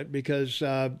second, because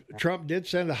Trump did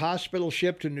send a hospital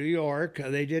ship to New York.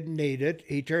 They didn't need it.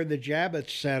 He turned the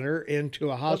Javits Center into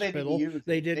a hospital.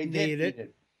 They didn't need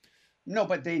it. No,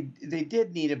 but they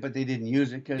did need it, but they didn't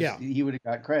use it because he would have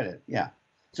got credit. Yeah.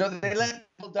 So they let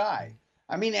people die.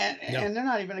 I mean, and they're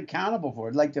not even accountable for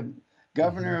it. Like the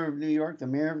governor of New York, the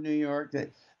mayor of New York, they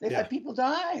let people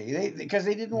die because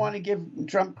they didn't want to give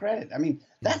Trump credit. I mean,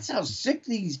 that's how sick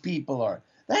these people are.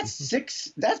 That's sick.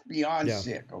 That's beyond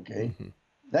sick. Okay.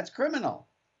 That's criminal.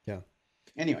 Yeah.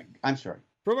 Anyway, I'm sorry.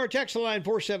 From our text line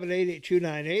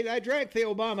 478-8298, I drank the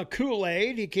Obama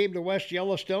Kool-Aid. He came to West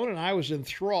Yellowstone, and I was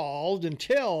enthralled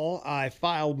until I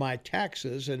filed my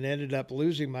taxes and ended up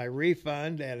losing my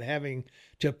refund and having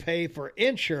to pay for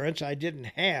insurance I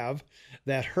didn't have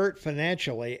that hurt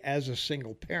financially as a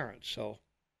single parent. So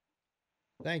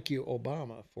thank you,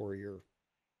 Obama, for your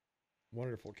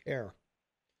wonderful care.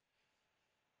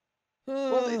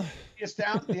 Well,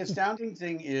 the astounding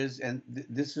thing is, and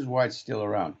this is why it's still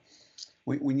around,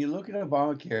 when you look at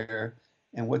Obamacare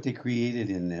and what they created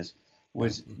in this,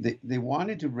 was they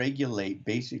wanted to regulate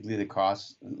basically the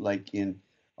costs, like in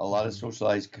a lot of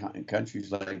socialized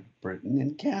countries like Britain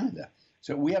and Canada.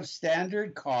 So we have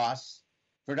standard costs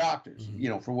for doctors,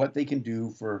 for what they can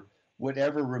do for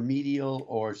whatever remedial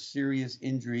or serious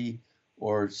injury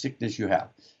or sickness you have.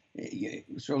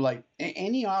 So like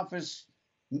any office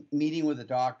meeting with a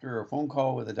doctor or phone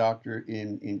call with a doctor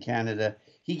in Canada,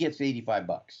 he gets $85.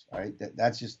 All right,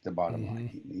 that's just the bottom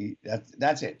line.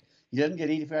 That's it. He doesn't get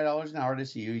 $85 an hour to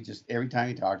see you. He just, every time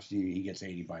he talks to you, he gets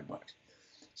 $85.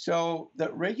 So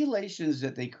the regulations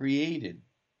that they created,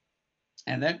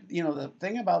 and then the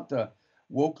thing about the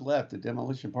woke left, the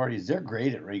demolition party, is they're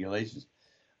great at regulations,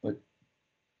 but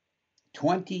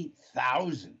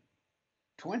 20,000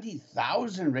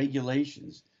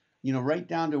 regulations, right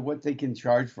down to what they can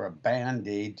charge for a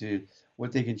Band-Aid to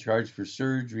what they can charge for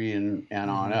surgery and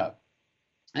on up.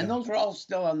 And those are all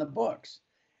still on the books.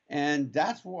 And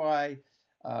that's why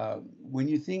when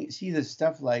you see this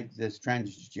stuff like this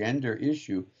transgender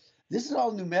issue, this is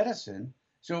all new medicine.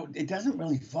 So it doesn't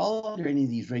really fall under any of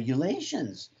these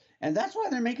regulations. And that's why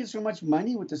they're making so much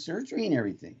money with the surgery and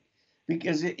everything,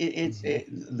 because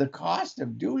the cost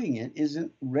of doing it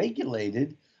isn't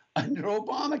regulated under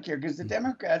Obamacare, because the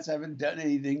Democrats haven't done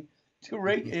anything to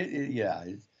regulate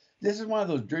it. This is one of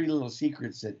those dirty little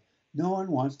secrets that no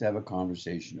one wants to have a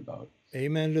conversation about.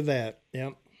 Amen to that.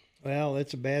 Yep. Well,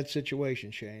 it's a bad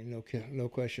situation, Shane. No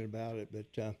question about it.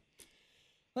 But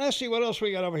let's see what else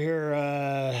we got over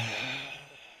here.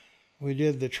 We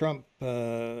did the Trump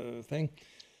thing.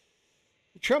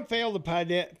 Trump failed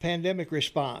the pandemic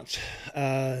response.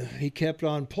 He kept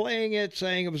on playing it,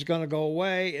 saying it was going to go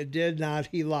away. It did not.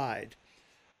 He lied.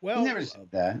 Well, he never said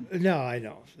that. No, I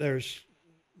know.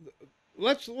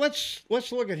 Let's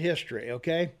look at history,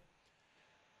 okay?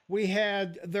 We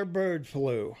had the bird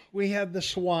flu. We had the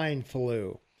swine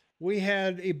flu. We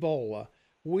had Ebola.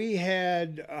 We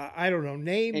had, I don't know,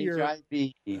 name HIV.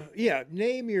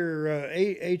 Name your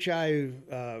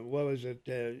HIV, what was it,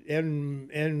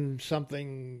 N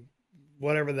something,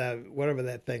 whatever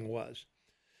that thing was.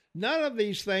 None of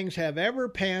these things have ever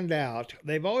panned out.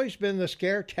 They've always been the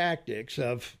scare tactics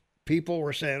of people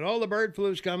were saying, oh, the bird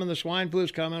flu's coming, the swine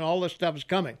flu's coming, all this stuff is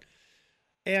coming.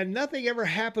 And nothing ever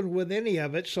happened with any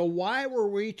of it. So why were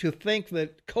we to think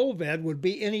that COVID would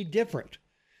be any different?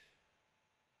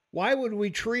 Why would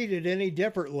we treat it any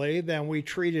differently than we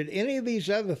treated any of these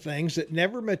other things that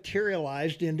never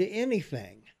materialized into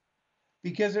anything?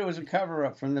 Because it was a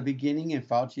cover-up from the beginning, and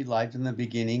Fauci lied from the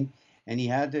beginning, and he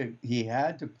had to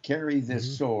carry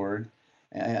this sword,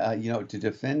 to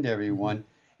defend everyone.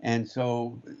 And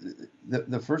so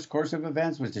the first course of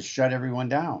events was to shut everyone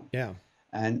down. Yeah.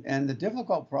 And the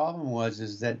difficult problem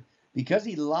is that because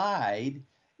he lied,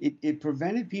 it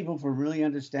prevented people from really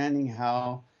understanding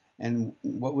how and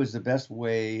what was the best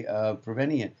way of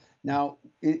preventing it. Now,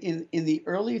 in the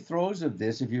early throes of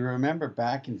this, if you remember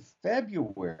back in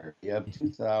February of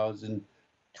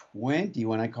 2020,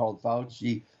 when I called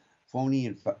Fauci phony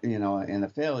and a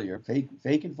failure, fake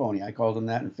and phony, I called him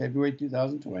that in February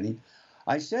 2020.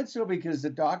 I said so because the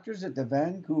doctors at the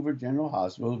Vancouver General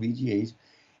Hospital, VGH,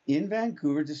 in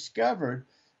Vancouver discovered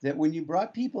that when you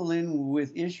brought people in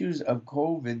with issues of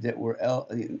COVID that were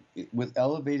with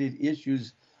elevated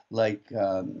issues like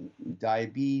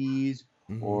diabetes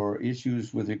or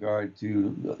issues with regard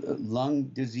to lung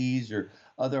disease or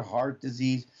other heart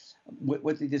disease,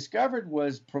 what they discovered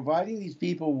was providing these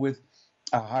people with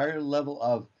a higher level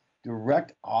of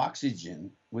direct oxygen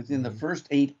within the first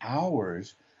 8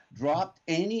 hours dropped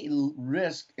any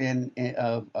risk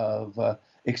of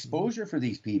exposure for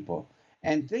these people.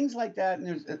 And things like that.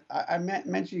 And I'm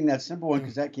mentioning that simple one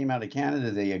because that came out of Canada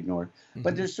they ignored.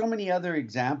 But there's so many other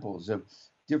examples of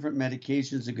different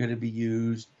medications that are going to be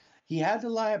used. He had to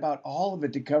lie about all of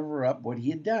it to cover up what he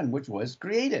had done, which was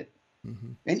create it.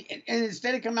 And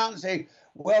instead of come out and say,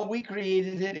 well, we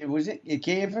created it. It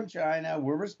came from China.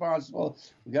 We're responsible.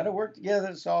 We got to work together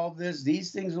to solve this.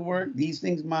 These things will work. These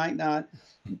things might not.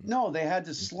 No, they had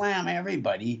to slam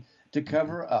everybody to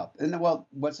cover up. And well,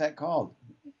 what's that called?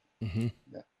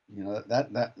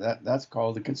 That's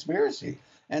called a conspiracy.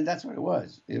 And that's what it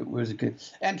was. It was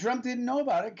and Trump didn't know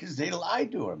about it because they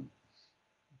lied to him.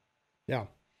 Yeah.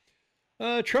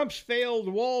 Trump's failed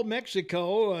wall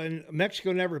Mexico, and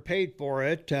Mexico never paid for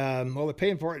it. Well, they're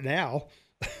paying for it now.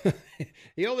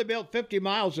 He only built 50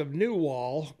 miles of new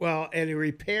wall. Well, and he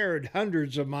repaired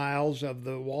hundreds of miles of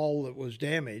the wall that was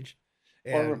damaged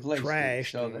and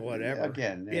trashed and whatever.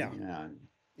 Again,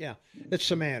 yeah, it's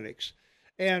semantics.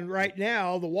 And right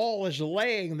now, the wall is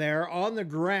laying there on the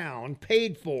ground,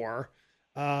 paid for,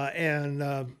 and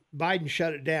Biden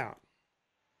shut it down.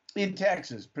 In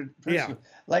Texas,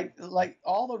 like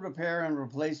all the repair and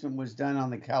replacement was done on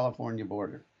the California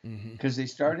border because they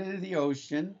started at the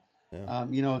ocean Yeah.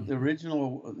 The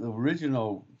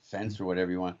original fence or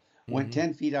whatever you want went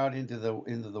 10 feet out into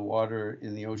the water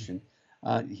in the ocean.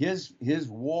 His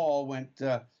wall went,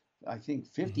 I think,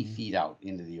 50 feet out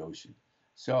into the ocean.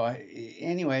 So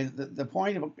anyway, the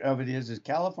point of it is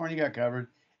California got covered,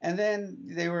 and then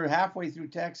they were halfway through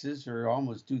Texas, or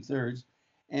almost 2/3,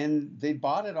 and they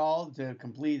bought it all to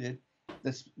complete it,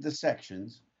 the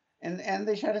sections, and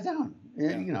they shut it down.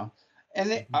 And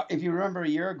they, if you remember a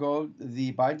year ago,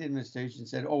 the Biden administration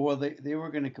said, "Oh well, they were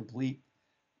going to complete,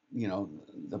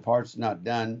 the parts not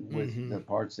done with the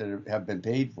parts that have been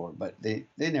paid for," but they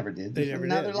never did. They never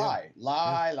another did, lie,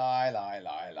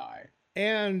 lie.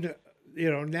 And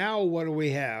now what do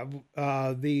we have?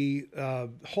 The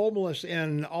homeless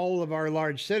in all of our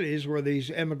large cities where these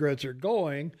immigrants are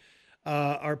going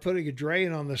are putting a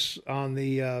drain on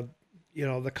the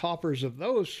coffers of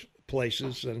those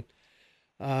places. And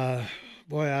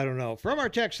boy, I don't know. From our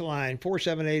text line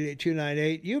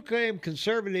 4788298, you claim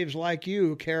conservatives like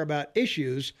you care about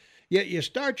issues, yet you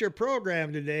start your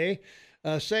program today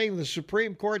saying the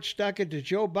Supreme Court stuck it to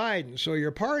Joe Biden. So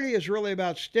your party is really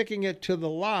about sticking it to the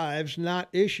lives, not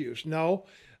issues. No,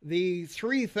 the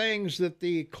three things that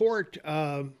the court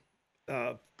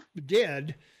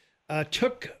did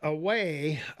took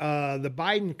away the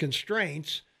Biden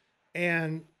constraints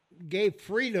and gave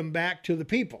freedom back to the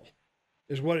people,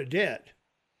 is what it did.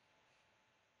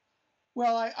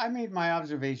 Well, I made my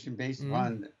observation based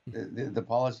upon the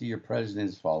policy your president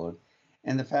has followed,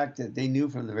 and the fact that they knew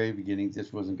from the very beginning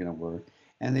this wasn't going to work,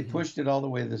 and they pushed it all the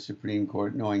way to the Supreme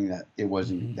Court, knowing that it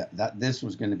wasn't that this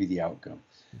was going to be the outcome.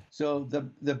 So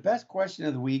the best question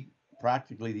of the week,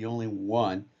 practically the only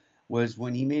one, was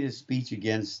when he made a speech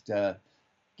against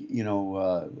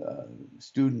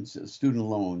student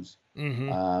loans,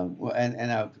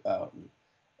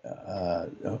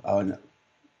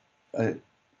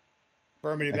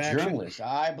 Affirmative a action. journalist,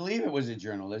 I believe it was a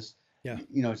journalist, Yeah.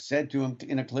 Said to him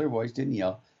in a clear voice, didn't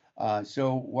yell.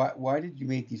 So why did you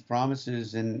make these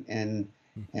promises and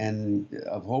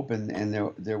of hope and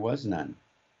there was none?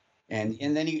 And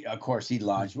then he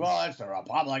launched, well, it's a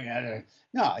Republican.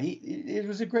 No, it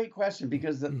was a great question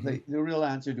because the real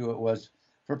answer to it was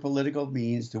for political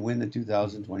means to win the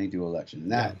 2022 election.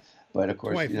 But of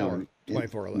course,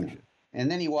 24 election. And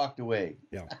then he walked away.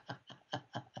 Yeah.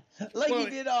 He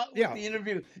did with the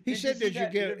interview. He said,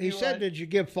 "Did you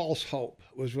give false hope?"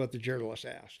 Was what the journalist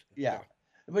asked. Yeah.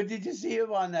 But did you see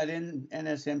him on that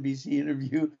MSNBC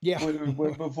interview? Yeah.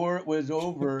 Where before it was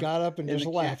over, got up and just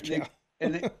left.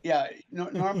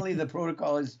 Normally the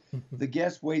protocol is the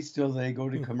guest waits till they go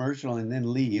to commercial and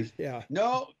then leave. Yeah.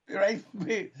 No, right?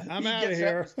 I'm out of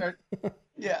here.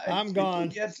 I'm gone.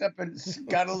 He gets up and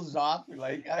scuttles off.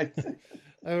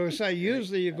 I would say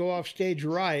usually you go off stage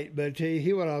right, but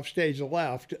he went off stage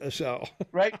left. So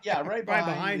right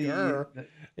behind her.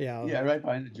 Right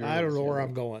behind the journalist. I don't know where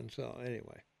I'm going. So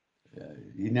anyway,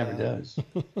 he never does.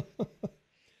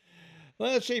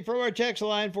 Let's see, from our text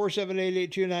line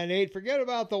 4788298, forget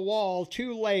about the wall.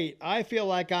 Too late. I feel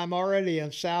like I'm already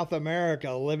in South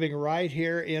America, living right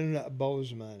here in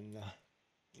Bozeman.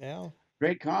 Yeah.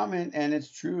 Great comment, and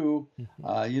it's true.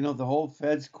 The whole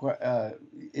Fed's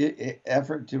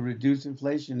effort to reduce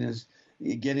inflation is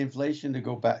get inflation to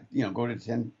go back, go to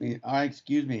 10.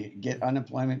 Get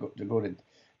unemployment to go to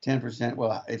 10%.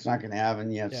 Well, it's not going to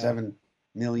happen. You have 7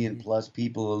 million plus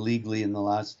people illegally in the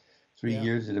last 3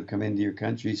 years that have come into your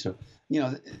country. So,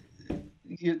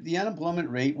 the unemployment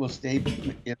rate will stay,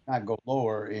 if not go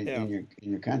lower, in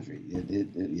your country.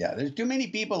 There's too many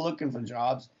people looking for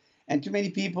jobs. And too many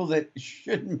people that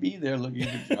shouldn't be there looking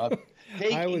for jobs,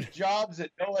 taking jobs that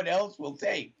no one else will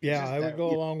take. Yeah, I would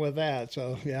go along with that.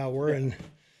 So we're in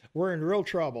real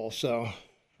trouble. So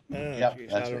I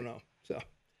don't know. So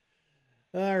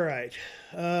all right,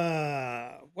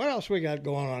 what else we got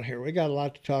going on here? We got a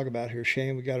lot to talk about here,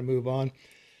 Shane. We got to move on.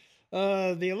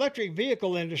 The electric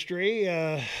vehicle industry.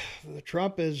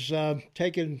 Trump is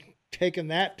taking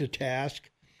that to task.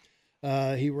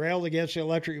 He railed against the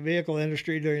electric vehicle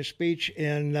industry during a speech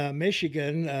in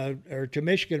Michigan, or to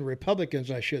Michigan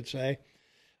Republicans, I should say,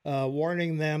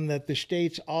 warning them that the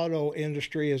state's auto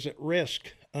industry is at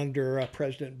risk under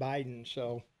President Biden.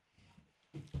 So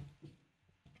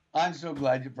I'm so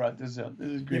glad you brought this up. This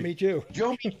is great. Yeah, me too.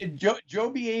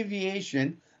 Joby Aviation,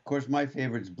 of course, my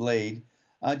favorite's Blade.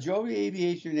 Joby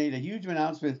Aviation made a huge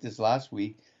announcement this last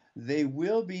week. They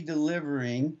will be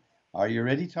delivering, are you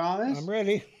ready, Thomas? I'm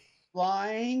ready.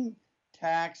 Flying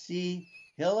taxi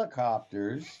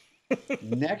helicopters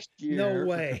next year. No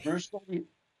way. Commercial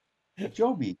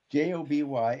Joby, Joby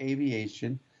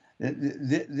Aviation.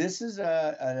 This is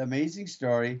an amazing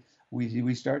story.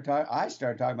 we start talking. I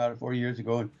started talking about it 4 years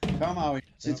ago, and somehow he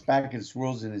sits back and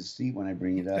swirls in his seat when I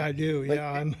bring it up. I do. But,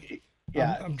 Yeah,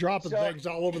 yeah. I'm dropping So- things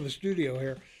all over the studio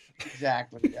here.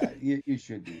 Exactly. Yeah, you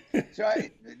should be. So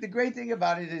the great thing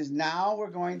about it is now we're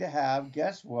going to have,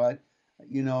 guess what?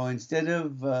 Instead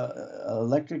of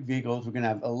electric vehicles, we're going to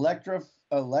have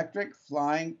electric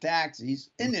flying taxis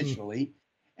initially.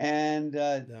 And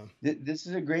this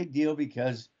is a great deal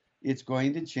because it's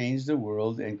going to change the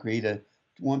world and create a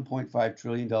 $1.5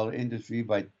 trillion industry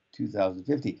by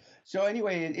 2050. So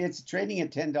anyway, it's trading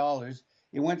at $10.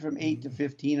 It went from 8 to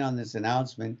 15 on this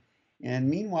announcement. And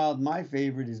meanwhile, my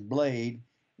favorite is Blade.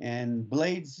 And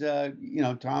Blade's,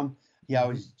 Tom, he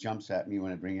always jumps at me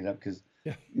when I bring it up because,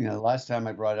 last time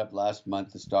I brought it up last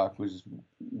month, the stock was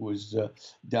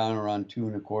down around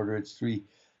 2.25. It's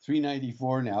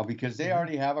 3.94 now because they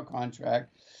already have a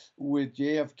contract with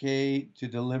JFK to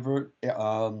deliver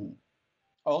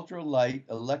ultralight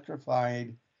electric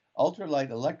flying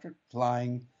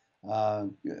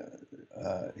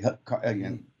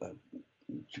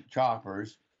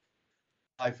choppers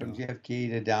from JFK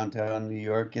to downtown New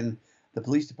York, and the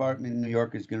police department in New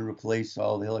York is going to replace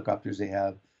all the helicopters they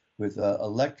have with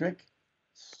electric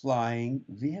flying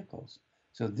vehicles.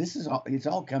 So this is it's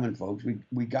all coming, folks.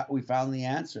 We found the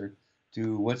answer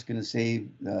to what's going to save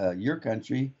your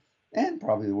country and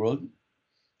probably the world,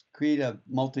 create a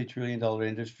multi-trillion-dollar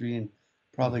industry and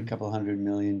probably a couple 100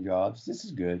 million jobs. This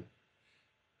is good.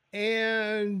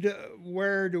 And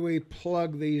where do we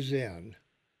plug these in?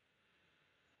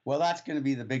 Well, that's going to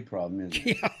be the big problem, isn't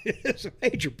it? Yeah, it's a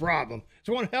major problem. It's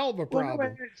one hell of a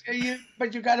problem.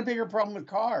 But you got a bigger problem with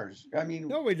cars. I mean,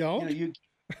 no, we don't.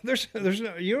 There's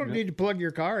no. You don't need to plug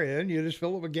your car in. You just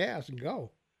fill it with gas and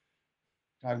go.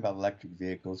 Talking about electric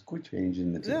vehicles. Quit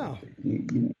changing the. Yeah.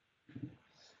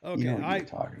 Okay.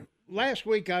 Last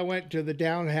week I went to the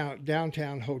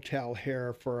downtown hotel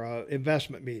here for an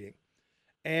investment meeting,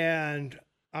 and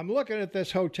I'm looking at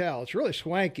this hotel. It's really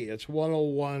swanky. It's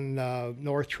 101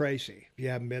 North Tracy. If you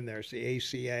haven't been there, it's the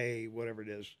ACA, whatever it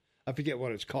is. I forget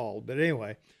what it's called, but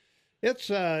anyway, it's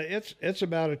about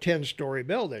a 10-story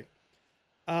building.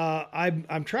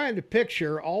 I'm trying to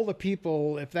picture all the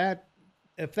people. If that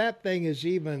thing is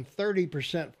even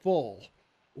 30% full,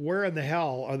 where in the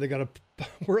hell are they going to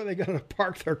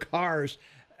park their cars?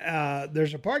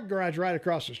 There's a parking garage right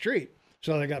across the street,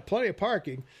 so they got plenty of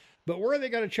parking. But where are they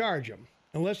going to charge them?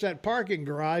 Unless that parking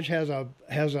garage has an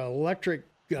electric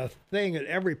thing at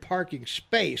every parking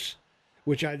space,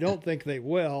 which I don't think they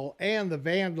will, and the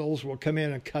vandals will come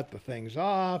in and cut the things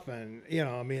off, and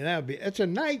it's a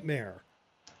nightmare.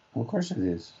 Well, of course it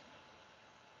is.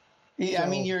 Yeah, I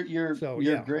mean your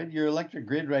electric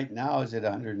grid right now is at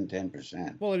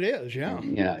 110%. Well, it is, yeah.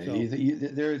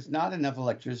 There is not enough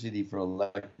electricity for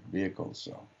electric vehicles,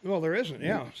 so. Well, there isn't,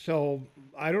 yeah. So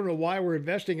I don't know why we're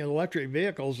investing in electric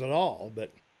vehicles at all,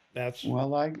 but that's. Well,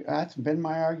 that's been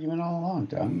my argument all along,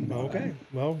 Tom. Okay,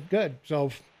 well, good. So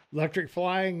electric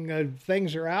flying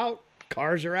things are out,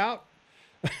 cars are out.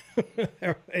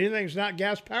 Anything that's not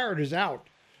gas powered is out.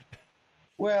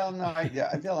 Well, no,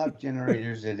 they'll have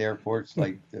generators at airports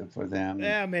for them.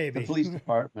 Yeah, maybe. The police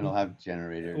department will have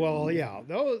generators. Well, yeah,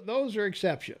 those are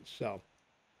exceptions. So,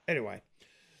 anyway,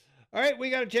 all right, we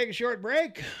got to take a short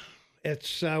break.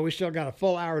 It's we still got a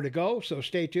full hour to go, so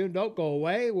stay tuned. Don't go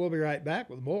away. We'll be right back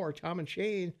with more Tom and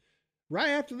Shane right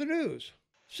after the news.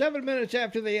 7 minutes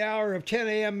after the hour of 10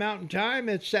 a.m. Mountain Time.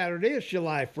 It's Saturday. It's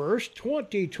July 1st,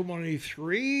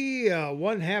 2023.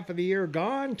 One half of the year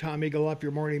gone. Tom Eagle up,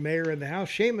 your morning mayor in the house.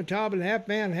 Shane Matobin, half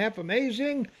man, half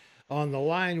amazing, on the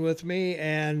line with me.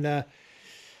 And,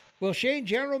 Shane,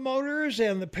 General Motors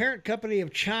and the parent company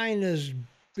of China's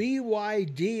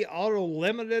BYD Auto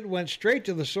Limited went straight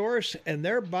to the source, and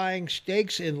they're buying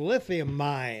stakes in lithium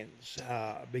mines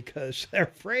because they're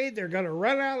afraid they're going to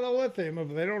run out of the lithium if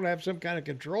they don't have some kind of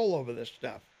control over this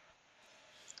stuff.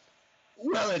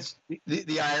 Well, it's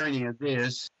the irony of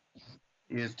this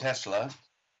is Tesla.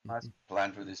 I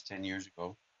planned for this 10 years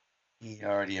ago. He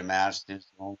already amassed his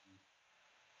own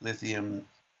lithium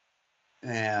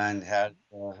and had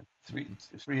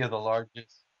three of the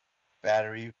largest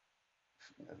battery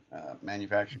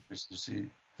manufacturing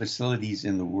facilities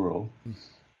in the world.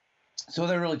 So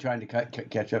they're really trying to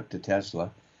catch up to Tesla.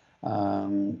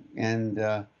 Frank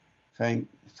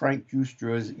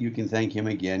Giustra, you can thank him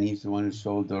again. He's the one who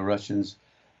sold the Russians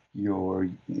your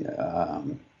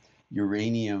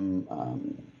uranium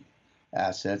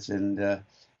assets, and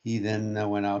he then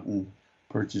went out and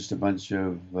purchased a bunch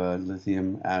of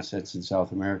lithium assets in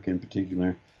South America in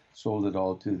particular, sold it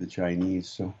all to the Chinese.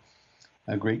 So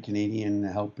a great Canadian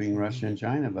helping Russia and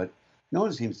China, but no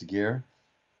one seems to care.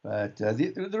 But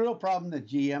the real problem that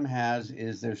GM has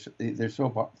is they're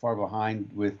so far behind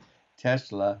with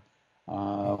Tesla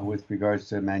with regards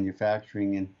to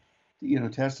manufacturing,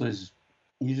 and Tesla's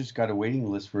you just got a waiting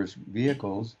list for his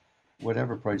vehicles,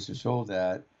 whatever price they're sold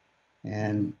at,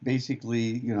 and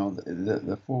basically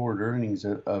the forward earnings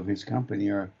of his company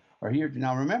are here.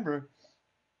 Now remember,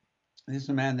 this is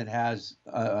a man that has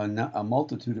a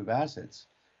multitude of assets,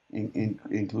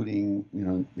 including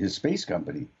his space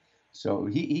company. So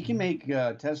he can make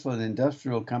Tesla an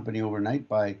industrial company overnight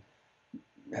by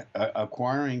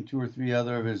acquiring 2 or 3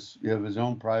 other of his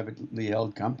own privately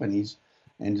held companies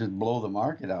and just blow the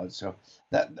market out. So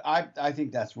that I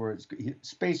think that's where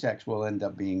SpaceX will end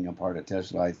up being a part of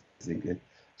Tesla. I think that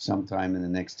sometime in the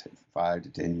next 5 to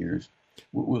 10 years,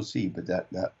 we'll see. But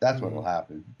that's what will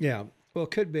happen. Yeah, well,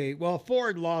 it could be. Well,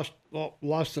 Ford lost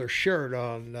their shirt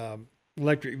on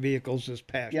electric vehicles this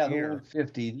past year. Yeah, the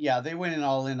 150. Yeah, they went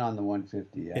all in on the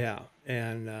 150. Yeah,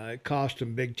 and it cost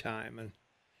them big time.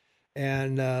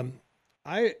 And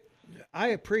I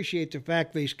appreciate the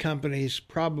fact these companies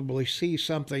probably see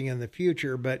something in the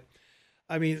future, but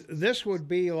I mean, this would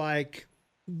be like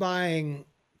buying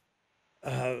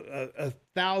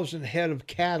 1,000 head of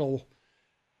cattle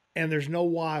and there's no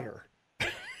water.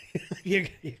 you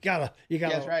got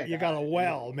a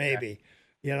well, maybe.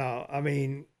 I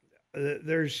mean,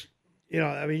 there's,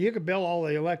 you can build all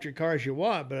the electric cars you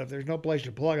want, but if there's no place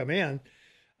to plug them in,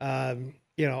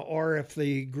 or if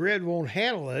the grid won't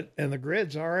handle it, and the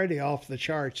grid's already off the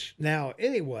charts now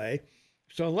anyway.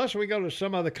 So unless we go to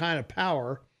some other kind of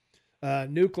power,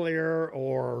 nuclear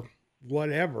or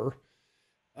whatever,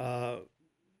 the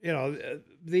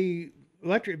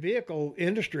electric vehicle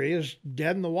industry is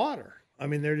dead in the water. I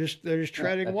mean, they're just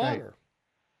treading water. Right.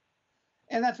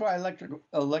 And that's why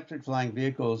electric flying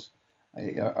vehicles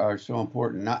are so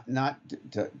important. Not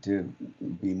to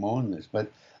bemoan this,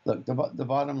 but look, the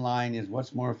bottom line is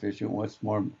what's more efficient, what's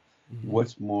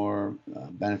more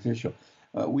beneficial.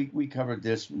 We covered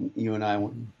this. You and I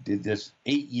did this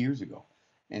 8 years ago,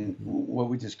 and what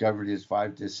we discovered is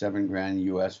 $5 to $7 grand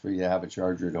US for you to have a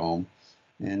charger at home,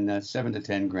 and $7 to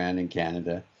 $10 grand in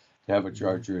Canada to have a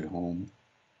charger at home.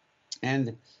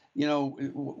 And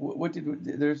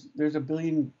there's a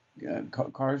billion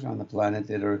cars on the planet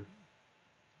that are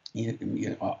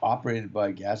operated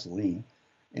by gasoline,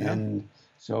 and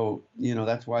so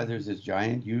that's why there's this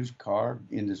giant used car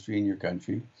industry in your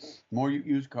country. More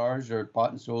used cars are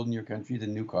bought and sold in your country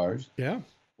than new cars,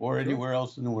 or anywhere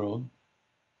else in the world.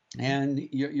 And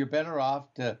you're better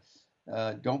off to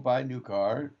don't buy a new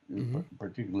car,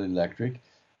 particularly electric.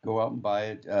 Go out and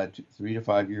buy a 3 to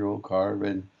 5 year old car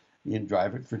and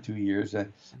drive it for 2 years.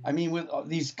 I mean, with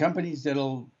these companies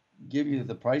that'll give you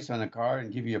the price on a car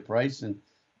and give you a price, and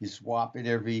you swap it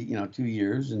every 2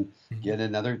 years and get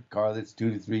another car that's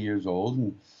 2 to 3 years old.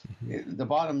 And the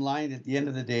bottom line, at the end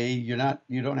of the day, you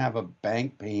don't have a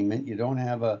bank payment, you don't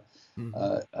have a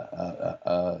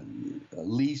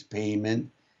lease payment,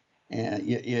 and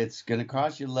it's going to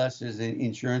cost you less as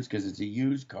insurance because it's a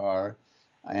used car.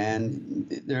 And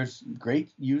there's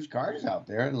great used cars out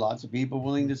there, and lots of people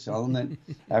willing to sell them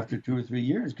after 2 or 3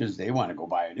 years because they want to go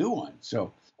buy a new one.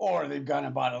 So, or they've gone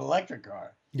and bought an electric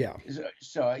car. Yeah.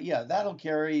 So that'll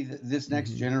carry this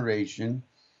next generation,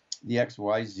 the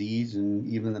XYZs, and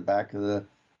even the back of the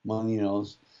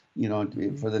millennials,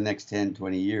 for the next 10,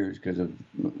 20 years because of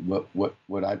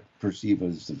what I perceive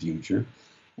as the future.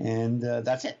 And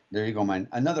that's it. There you go, man.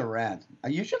 Another rant.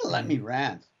 You should have let me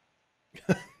rant.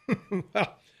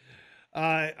 Well,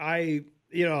 as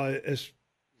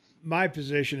my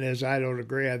position is, I don't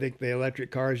agree. I think the electric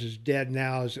cars is dead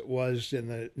now as it was in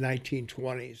the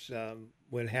 1920s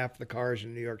when half the cars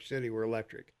in New York City were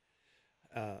electric.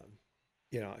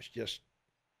 It's just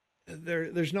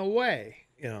there's no way.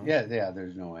 Yeah,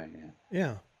 there's no way.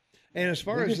 Yeah. And as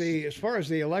far as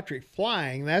the electric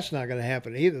flying, that's not going to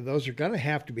happen either. Those are going to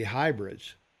have to be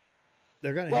hybrids.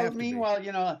 They're going to have to be. Well,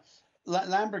 meanwhile,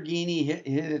 Lamborghini hit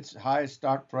its highest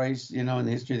stock price, in the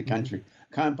history of the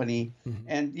company,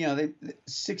 and they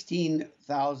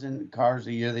 16,000 cars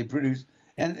a year they produce,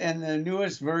 and the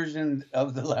newest version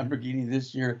of the Lamborghini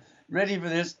this year, ready for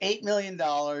this, $8 million,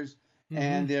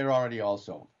 and they're already all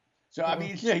sold. So I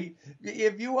mean,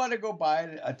 if you want to go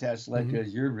buy a Tesla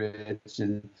because you're rich,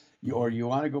 or you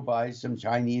want to go buy some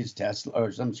Chinese Tesla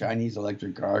or some Chinese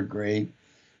electric car, great.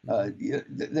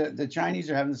 The Chinese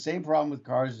are having the same problem with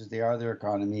cars as they are their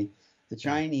economy. The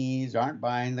Chinese aren't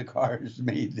buying the cars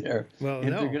made there. Well, if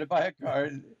they're going to buy a car,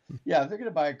 if they're going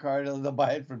to buy a car, they'll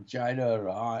buy it from China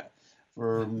or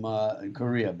from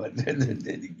Korea. But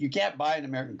you can't buy an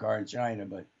American car in China.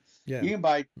 But you can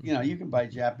buy, you can buy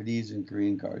Japanese and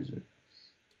Korean cars.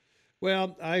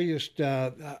 Well, I just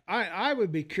I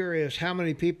would be curious how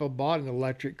many people bought an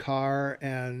electric car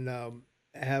and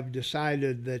have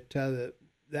decided that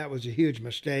that was a huge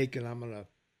mistake, and I'm going to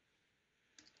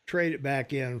trade it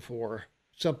back in for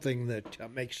something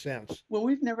that makes sense. Well,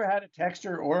 we've never had a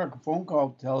texter or a phone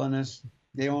call telling us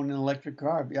they own an electric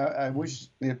car. I wish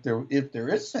if there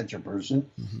is such a person,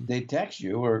 they text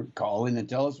you or call in and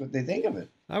tell us what they think of it.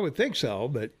 I would think so,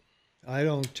 but I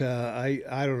don't. I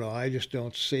don't know. I just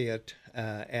don't see it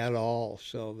at all.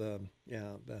 So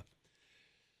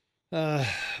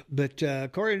but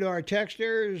according to our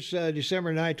texters,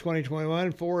 December 9,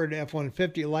 2021, Ford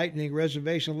F-150 Lightning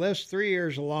reservation list 3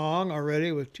 years along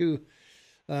already with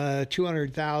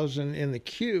 200,000 in the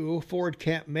queue. Ford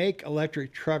can't make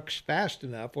electric trucks fast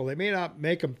enough. Well, they may not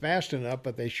make them fast enough,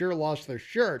 but they sure lost their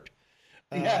shirt.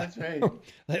 Yeah, that's right.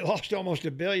 They lost almost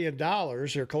 $1 billion, or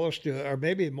close to, or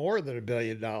maybe more than $1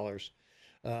 billion. By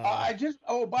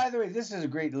the way, this is a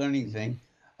great learning thing.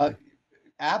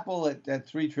 Apple at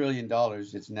 $3 trillion,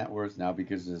 its net worth now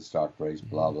because of the stock price,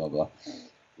 blah, blah, blah.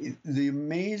 The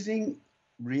amazing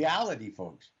reality,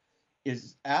 folks,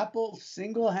 is Apple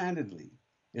single-handedly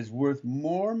is worth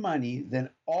more money than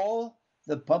all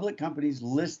the public companies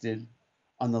listed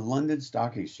on the London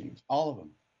Stock Exchange, all of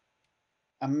them.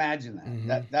 Imagine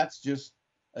that. That's just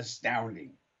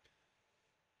astounding.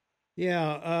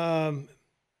 Yeah.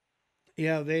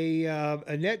 They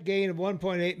a net gain of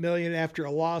 1.8 million after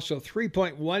a loss of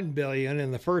 3.1 billion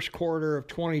in the first quarter of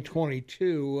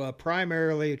 2022,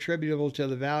 primarily attributable to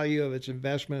the value of its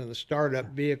investment in the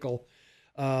startup vehicle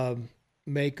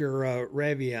maker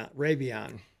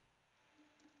Rivian.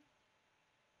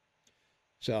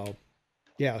 So,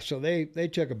 yeah, so they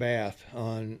took a bath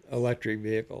on electric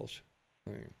vehicles.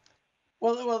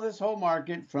 Well, this whole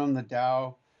market from the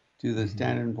Dow to the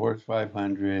Standard & Poor's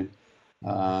 500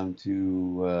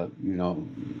 to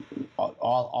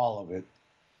all of it,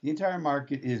 the entire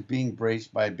market is being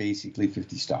braced by basically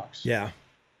 50 stocks. Yeah.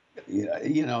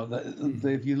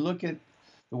 If you look at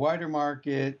the wider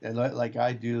market, like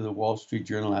I do, the Wall Street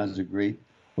Journal has a great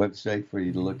website for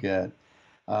you to look at.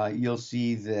 You'll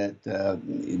see that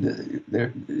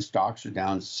their stocks are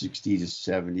down 60 to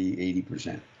 70,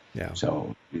 80%. Yeah.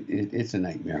 So it's a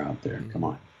nightmare out there. Come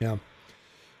on. Yeah.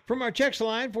 From our text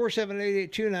line,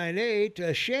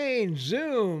 4788298, Shane,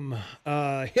 Zoom,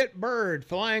 hit bird,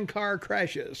 flying car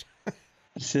crashes.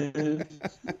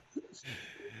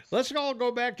 Let's all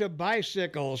go back to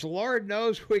bicycles. Lord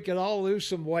knows we could all lose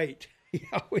some weight.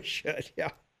 Yeah, we should.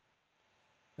 Yeah.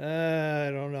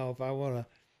 I don't know if I want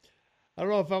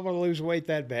to lose weight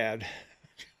that bad.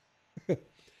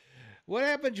 What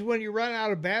happens when you run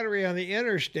out of battery on the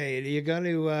interstate? Are you going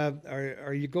to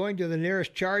are you going to the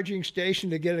nearest charging station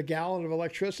to get a gallon of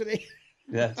electricity?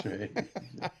 That's right.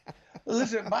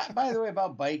 Listen, by the way,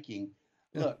 about biking,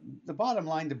 look, the bottom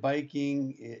line to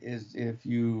biking is if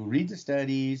you read the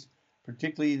studies,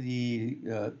 particularly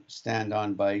the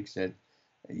stand-on bikes at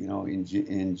in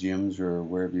gyms or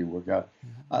wherever you work out,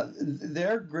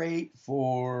 they're great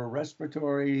for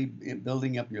respiratory,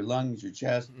 building up your lungs, your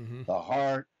chest, the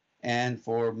heart, and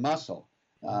for muscle.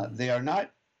 They are not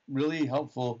really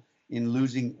helpful in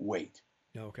losing weight.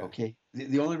 Okay.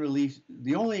 The only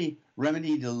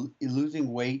remedy to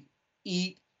losing weight: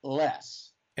 eat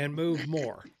less and move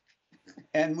more.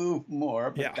 And move more,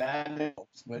 but Yeah. that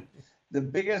helps. But the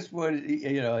biggest one,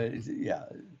 is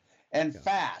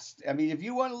fast. I mean, if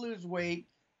you want to lose weight,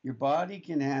 your body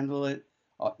can handle it.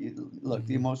 Look,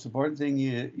 the most important thing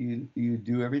you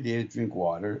do every day is drink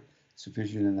water,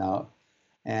 sufficient enough.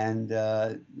 And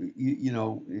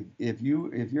if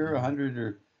you're 100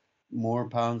 or more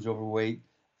pounds overweight,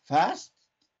 fast,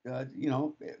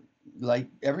 like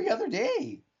every other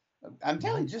day. I'm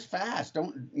telling you, just fast.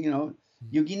 Don't you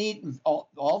can eat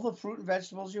all the fruit and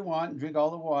vegetables you want, and drink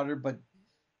all the water, but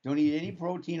don't eat any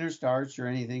protein or starch or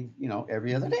anything.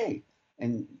 Every other day,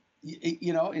 and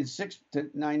in 6 to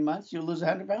 9 months you'll lose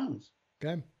 100 pounds.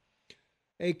 Okay.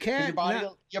 A cat.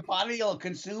 Your body will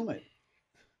consume it.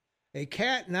 A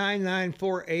Cat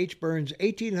 994H burns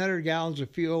 1,800 gallons of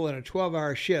fuel in a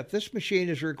 12-hour shift. This machine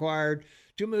is required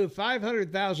to move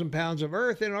 500,000 pounds of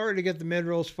earth in order to get the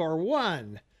minerals for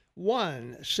one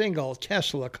single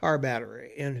Tesla car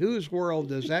battery. In whose world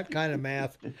does that kind of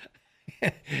math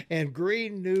and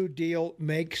Green New Deal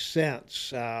make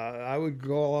sense? I would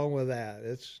go along with that.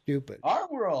 It's stupid. Our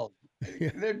world.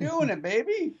 They're doing it,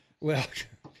 baby.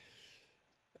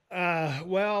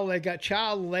 Well, they got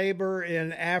child labor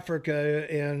in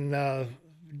Africa in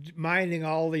mining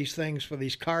all these things for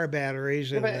these car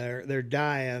batteries, and they're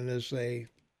dying as they.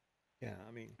 Yeah,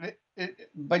 I mean.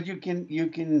 But you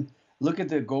can look at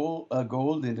the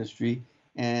gold industry.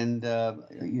 and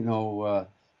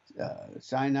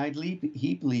cyanide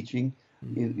heap leaching.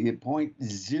 You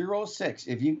 0.06.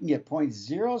 If you can get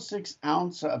 0.06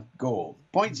 ounce of gold,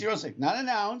 0.06, not an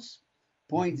ounce,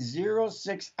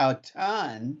 0.06 a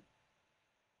ton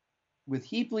with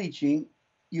heap leaching,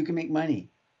 you can make money.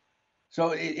 So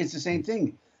it's the same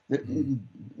thing.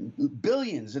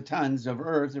 Billions of tons of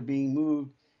earth are being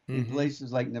moved in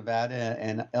places like Nevada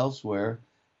and elsewhere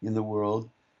in the world,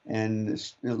 and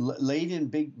laid in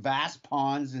big, vast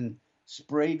ponds and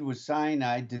sprayed with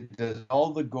cyanide to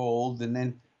dissolve the gold and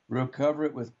then recover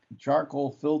it with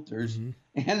charcoal filters.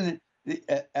 And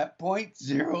at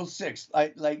 0.06,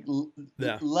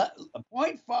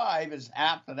 0.5 is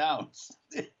half an ounce.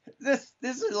 This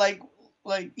is like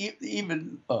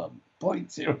even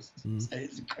 0.06.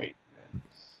 It's great.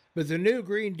 But the new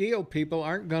Green Deal people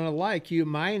aren't going to like you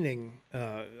mining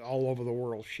all over the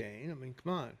world, Shane. I mean,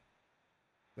 come on.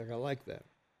 They're going to like that.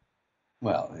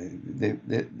 Well,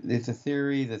 it's a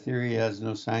theory. The theory has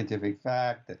no scientific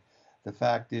fact. The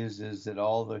fact is that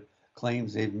all the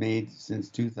claims they've made since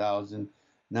 2000,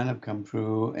 none have come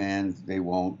true, and they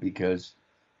won't, because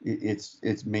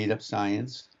it's made up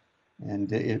science,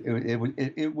 and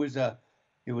it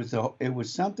was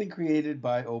something created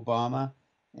by Obama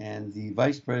and the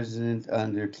vice president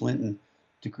under Clinton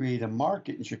to create a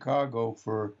market in Chicago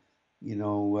for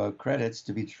credits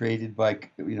to be traded by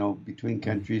between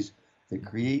countries that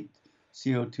create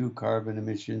CO2 carbon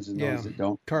emissions and those that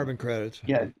don't. Carbon credits.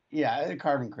 Yeah,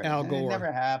 carbon credits. Al Gore. It never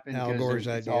happened. Al Gore's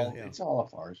idea. It's all a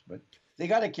farce, but they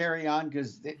got to carry on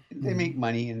because they make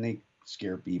money and they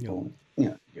scare people.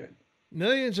 Yeah, good.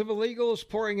 Millions of illegals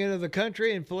pouring into the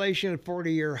country, inflation at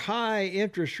 40-year high,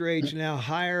 interest rates now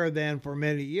higher than for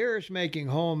many years, making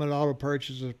home and auto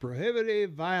purchases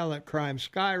prohibitive, violent crime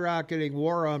skyrocketing,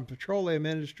 war on petroleum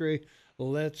industry.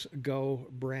 Let's go,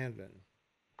 Brandon.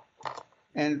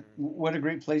 And what a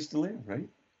great place to live, right?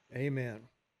 Amen.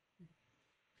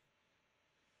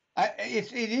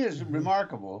 It is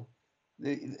remarkable.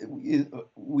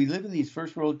 We live in these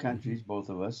first world countries, both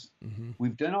of us.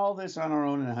 We've done all this on our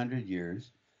own in 100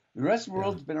 years. The rest of the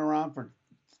world's been around for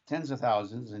tens of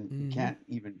thousands and can't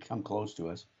even come close to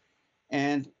us.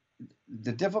 And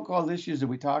the difficult issues that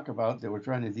we talk about that we're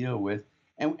trying to deal with,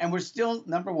 and we're still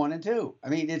number 1 and 2. I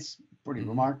mean, it's pretty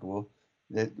remarkable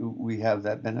that we have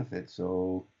that benefit.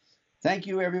 So thank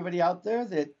you, everybody out there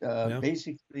that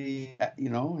basically,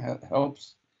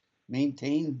 helps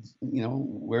maintain,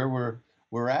 where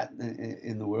we're at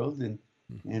in the world,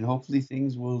 and hopefully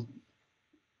things will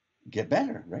get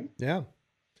better, right? Yeah.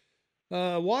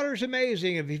 Water's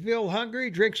amazing. If you feel hungry,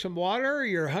 drink some water.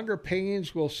 Your hunger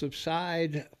pains will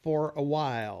subside for a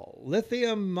while.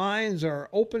 Lithium mines are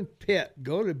open pit.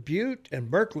 Go to Butte and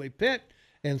Berkeley Pit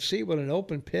and see what an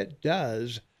open pit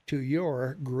does to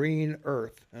your green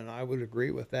earth. And I would agree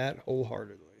with that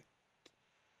wholeheartedly.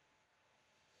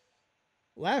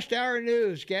 Last hour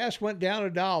news, gas went down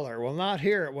 $1. Well, not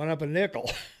here. It went up a nickel.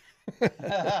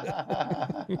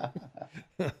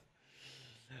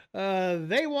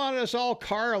 They want us all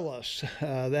carless.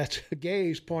 That's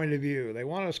Gay's point of view. They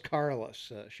want us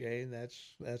carless, Shane.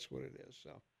 That's what it is.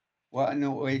 So. Well,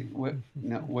 no, wait. What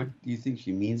do you think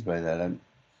she means by that?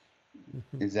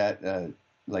 Is that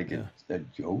like a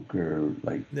joke or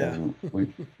like?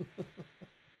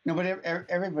 No, but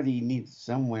everybody needs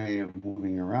some way of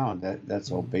moving around. That's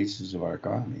the whole basis of our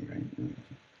economy, right?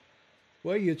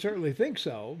 Well, you'd certainly think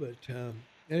so, but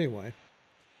anyway.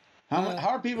 How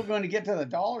are people going to get to the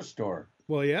dollar store?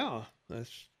 Well, yeah,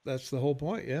 that's the whole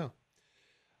point. Yeah.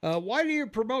 Why do you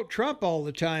promote Trump all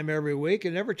the time every week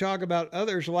and never talk about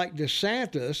others like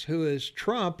DeSantis, who is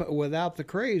Trump without the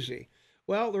crazy?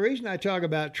 Well, the reason I talk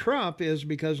about Trump is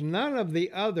because none of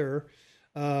the other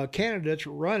candidates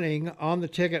running on the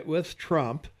ticket with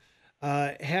Trump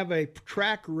have a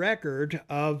track record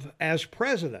of, as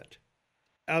president,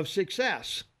 of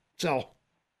success. So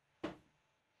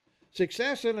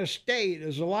success in a state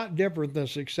is a lot different than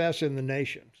success in the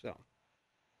nation. So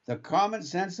the common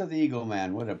sense of the Eagle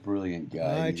Man. What a brilliant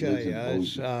guy. I tell you,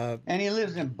 and he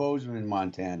lives in Bozeman,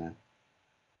 Montana.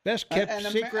 Best kept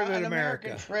secret in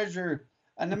America.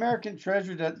 An American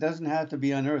treasure that doesn't have to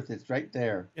be unearthed. It's right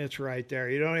there. It's right there.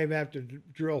 You don't even have to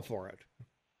drill for it.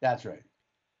 That's right.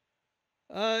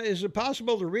 Is it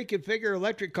possible to reconfigure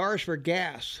electric cars for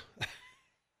gas?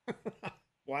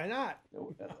 Why not?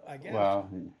 I guess. Well,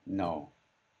 no.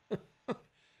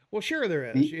 Well, sure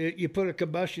there is. You put a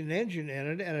combustion engine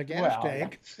in it and a gas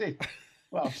tank.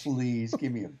 Well, please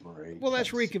give me a break. Well, that's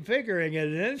reconfiguring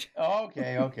it, isn't it?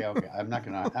 Okay. I'm not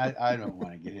gonna. I don't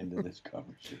want to get into this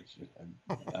conversation.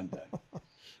 I'm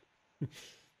done.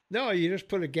 No, you just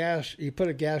put a gas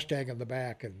tank in the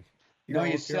back, and No,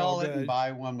 you you're all sell it and good.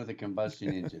 buy one with a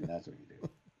combustion engine. That's what you do.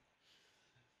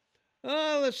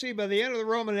 Let's see. By the end of the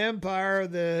Roman Empire,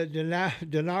 the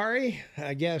denarii,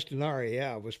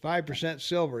 was 5%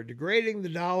 silver. Degrading the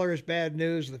dollar is bad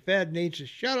news. The Fed needs to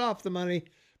shut off the money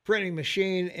printing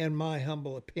machine, in my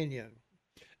humble opinion.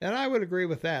 And I would agree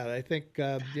with that. I think,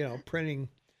 printing.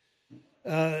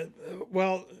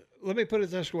 Well, let me put it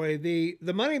this way: the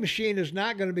money machine is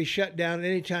not going to be shut down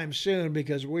anytime soon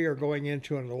because we are going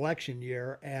into an election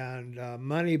year, and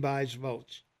money buys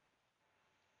votes.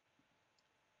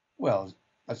 Well,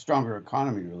 a stronger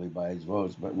economy really buys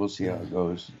votes, but we'll see how it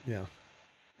goes. Yeah.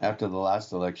 After the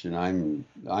last election,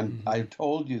 I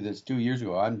told you this 2 years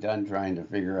ago. I'm done trying to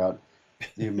figure out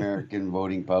the American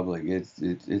voting public.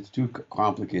 It's too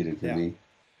complicated for me.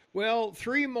 Well,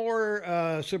 3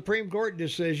 more Supreme Court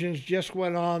decisions just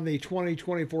went on the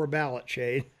 2024 ballot,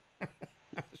 Shane.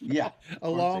 Yeah.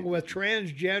 Along with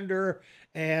transgender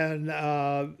and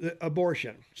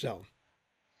abortion. So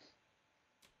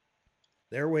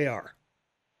there we are.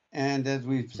 And as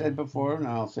we've said before, and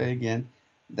I'll say again,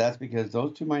 that's because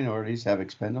those two minorities have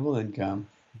expendable income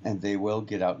and they will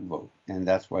get out and vote. And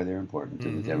that's why they're important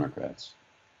to the Democrats.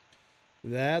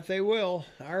 That they will.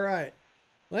 All right.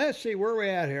 Let's see where we're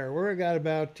at here. We've got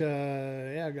about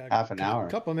got half an hour. A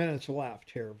couple of minutes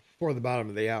left here before the bottom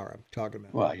of the hour. I'm talking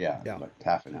about. Well, yeah. Like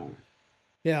half an hour.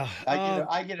 Yeah.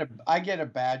 I get a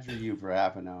badge review for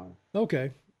half an hour.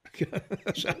 Okay.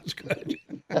 Sounds good.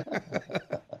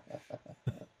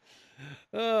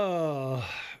 Oh,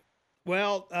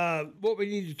 well, what we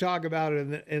need to talk about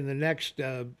in the next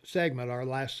segment, our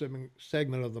last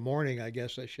segment of the morning, I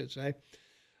guess I should say.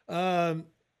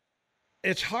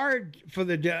 It's hard for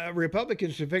the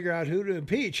Republicans to figure out who to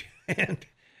impeach,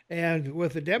 and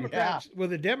with the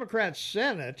Democrats,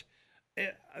 Senate,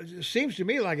 it seems to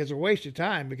me like it's a waste of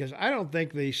time because I don't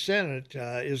think the Senate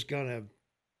is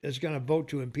gonna vote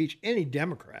to impeach any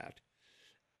Democrat.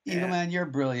 Man, you're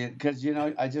brilliant because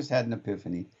I just had an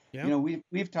epiphany. Yeah.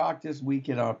 We've talked this week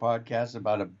in our podcast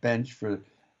about a bench for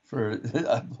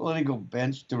a political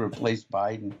bench to replace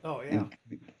Biden. Oh yeah.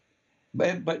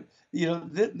 But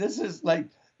this is like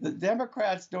the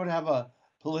Democrats don't have a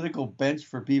political bench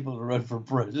for people to run for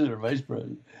president or vice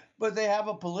president, but they have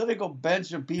a political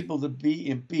bench of people to be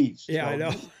impeached. Yeah, so I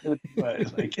know.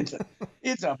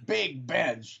 It's a big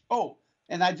bench. Oh,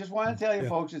 and I just want to tell you,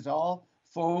 folks, it's all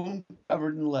foam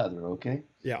covered in leather. Okay.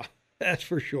 Yeah, that's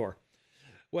for sure.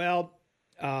 Well,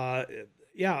 if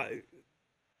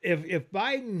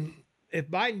Biden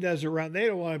does a run, they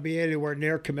don't want to be anywhere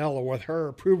near Kamala with her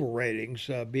approval ratings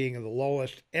being the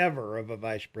lowest ever of a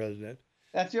vice president.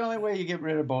 That's the only way you get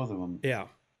rid of both of them. Yeah,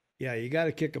 you got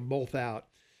to kick them both out.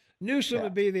 Newsom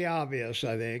would be the obvious,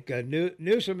 I think.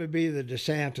 Newsom would be the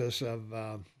DeSantis of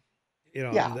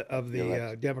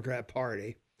the Democrat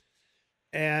Party,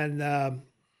 and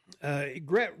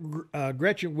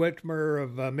Gretchen Whitmer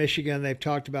of Michigan. They've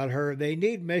talked about her. They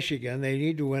need Michigan. They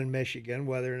need to win Michigan.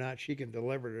 Whether or not she can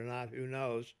deliver it or not, who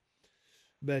knows?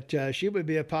 But she would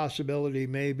be a possibility,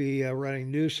 maybe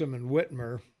running Newsom and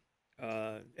Whitmer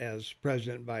as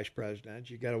president and vice president.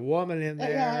 You got a woman in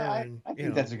there. I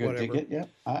think that's a good ticket. Yeah,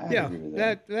 I agree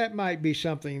with that might be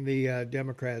something the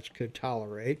Democrats could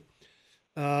tolerate.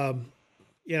 They're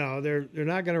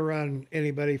not going to run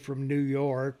anybody from New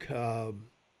York.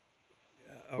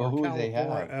 Well, who do they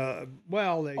have?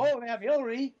 They have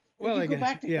Hillary. They go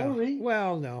back to Hillary.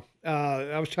 Well, no.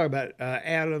 I was talking about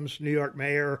Adams, New York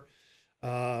mayor,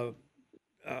 the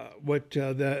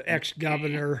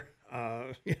ex-governor.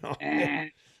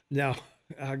 No,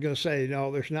 I'm going to say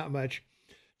no. There's not much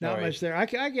there. I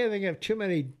can't think of too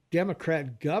many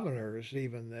Democrat governors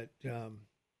even that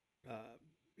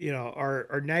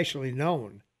are nationally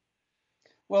known.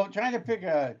 Well, trying to pick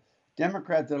a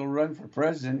Democrat that'll run for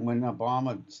president when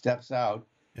Obama steps out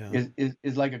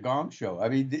is like a gong show. I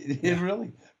mean, it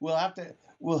really. We'll have to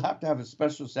have a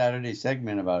special Saturday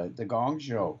segment about it. The Gong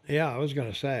Show. Yeah, I was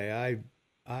going to say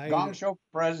I Gong Show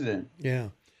president. Yeah,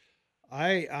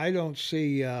 I don't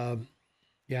see. I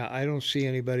don't see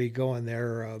anybody going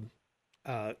there.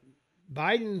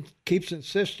 Biden keeps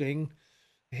insisting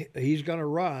he's going to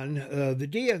run. The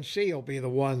DNC will be the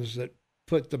ones that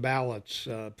put them on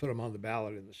the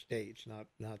ballot in the states, not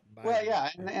Biden. Well, yeah,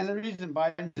 and the reason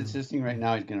Biden's insisting right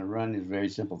now he's going to run is very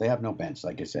simple. They have no bench,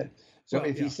 like I said. So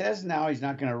if he says now he's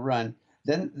not going to run,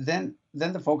 then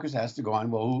the focus has to go on,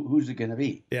 well, who's it going to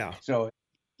be? Yeah. So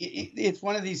it's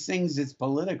one of these things that's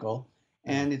political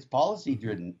and it's policy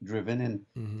driven, and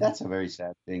that's a very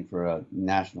sad thing for a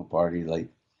national party like,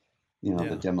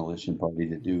 the Demolition Party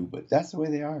to do, but that's the way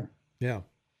they are. Yeah.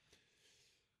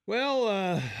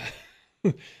 Well,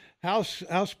 House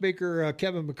Speaker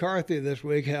Kevin McCarthy this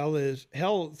week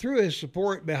held through his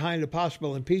support behind a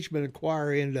possible impeachment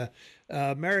inquiry into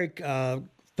Merrick.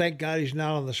 Thank God he's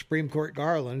not on the Supreme Court,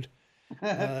 Garland.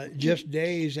 Just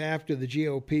days after the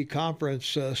GOP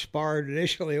conference sparred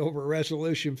initially over a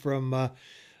resolution from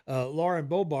Lauren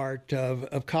Boebert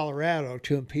of Colorado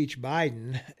to impeach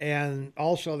Biden, and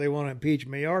also they want to impeach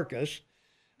Mayorkas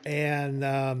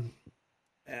and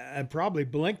probably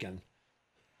Blinken.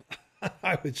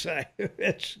 I would say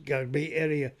it's going to be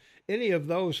any of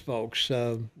those folks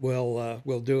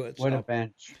will do it. What a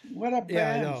bench! What a bench!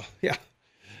 Yeah, I know. Yeah.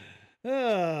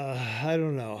 I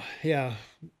don't know. Yeah.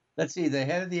 Let's see. The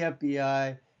head of the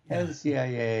FBI, head of the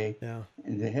CIA, Yeah.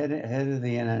 and the head of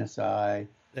the NSI.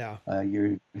 Yeah.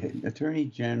 Your Attorney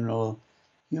General,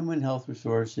 Human Health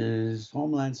Resources,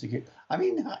 Homeland Security. I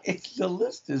mean, the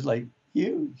list is like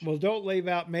huge. Well, don't leave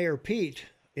out Mayor Pete.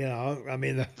 You know, I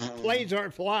mean, the planes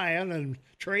aren't flying and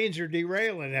trains are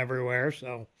derailing everywhere,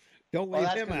 so don't leave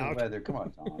him out. Weather. Come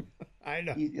on, Tom. I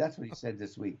know. That's what he said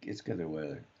this week. It's because of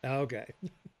weather. Okay.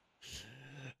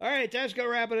 All right, that's going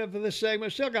to wrap it up for this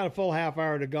segment. Still got a full half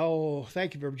hour to go.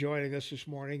 Thank you for joining us this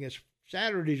morning. It's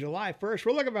Saturday, July 1st.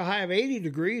 We're looking for a high of 80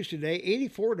 degrees today,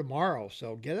 84 tomorrow.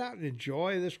 So get out and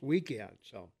enjoy this weekend.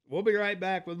 So we'll be right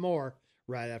back with more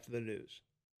right after the news.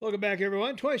 Welcome back,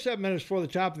 everyone. 27 minutes before the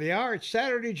top of the hour. It's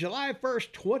Saturday, July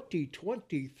 1st,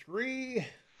 2023.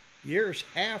 Year's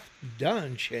half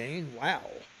done, Shane. Wow.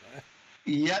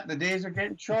 Yep, the days are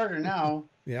getting shorter now.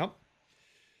 Yep.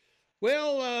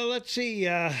 Well, let's see.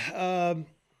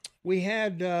 We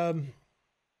had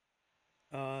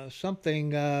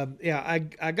something.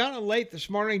 I got on late this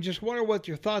morning. Just wonder what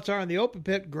your thoughts are on the open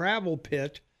pit gravel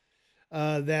pit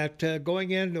that going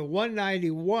into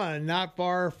 191, not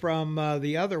far from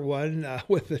the other one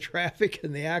with the traffic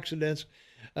and the accidents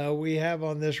we have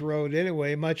on this road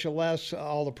anyway, much less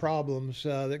all the problems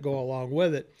that go along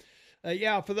with it.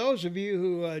 For those of you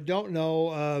who don't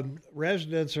know,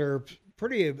 residents are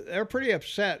pretty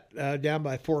upset down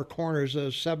by Four Corners,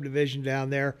 a subdivision down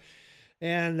there.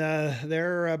 And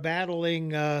they're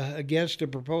battling against a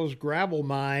proposed gravel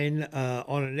mine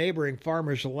on a neighboring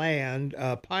farmer's land.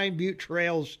 Pine Butte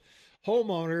Trails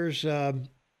homeowners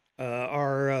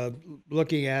are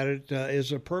looking at it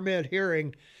as a permit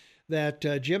hearing that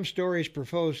Jim Story's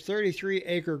proposed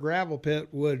 33-acre gravel pit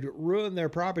would ruin their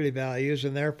property values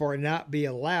and therefore not be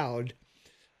allowed.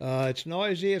 It's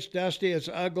noisy, it's dusty, it's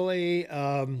ugly,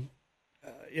 all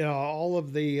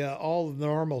of the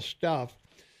normal stuff.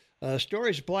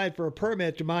 Stories applied for a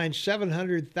permit to mine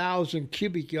 700,000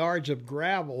 cubic yards of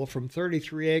gravel from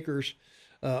 33 acres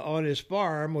on his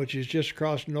farm, which is just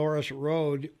across Norris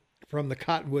Road from the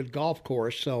Cottonwood Golf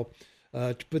Course. So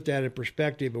to put that in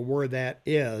perspective of where that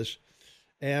is.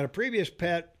 And a previous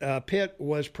pit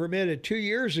was permitted 2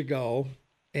 years ago,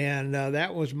 and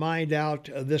that was mined out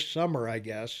this summer, I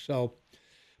guess. So,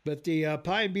 but the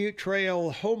Pine Butte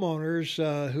Trail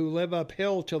homeowners who live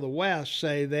uphill to the west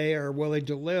say they are willing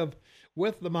to live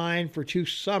with the mine for 2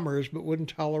 summers, but wouldn't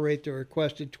tolerate the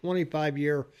requested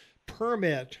 25-year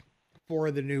permit for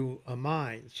the new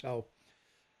mine. So,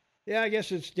 yeah, I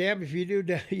guess it's damned if you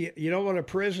do. You don't want a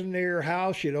prison near your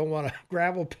house. You don't want a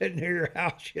gravel pit near your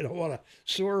house. You don't want a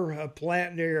sewer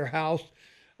plant near your house.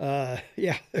 There's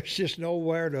just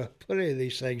nowhere to put any of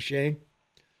these things, Shane.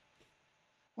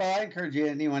 Well, I encourage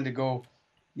anyone to go,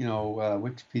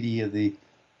 Wikipedia, the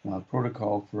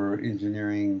protocol for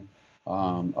engineering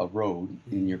a road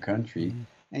in your country,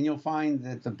 and you'll find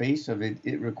that the base of it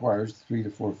requires 3 to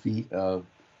 4 feet of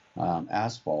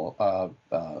asphalt, of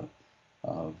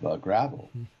gravel.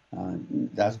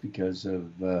 That's because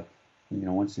of,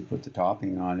 once they put the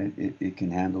topping on it, it can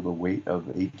handle the weight of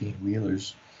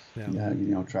 18-wheelers,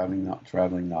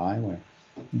 traveling the highway.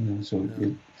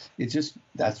 It's just,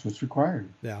 that's what's required.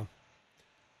 Yeah.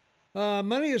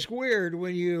 Money is weird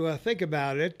when you think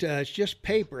about it. It's just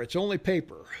paper. It's only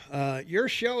paper. Your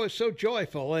show is so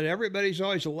joyful and everybody's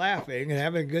always laughing and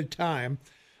having a good time.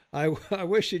 I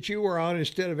wish that you were on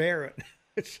instead of Aaron.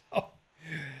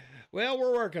 Well,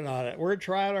 we're working on it. We're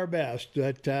trying our best,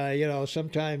 but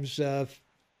sometimes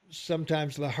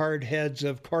the hard heads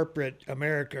of corporate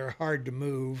America are hard to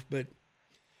move. But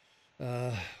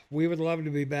we would love to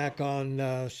be back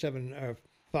on 7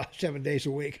 days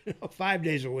a week, 5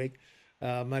 days a week,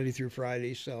 Monday through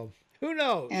Friday. So who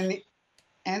knows? And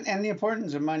the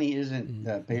importance of money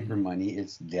isn't paper money;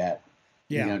 it's debt.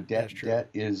 Yeah, debt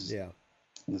is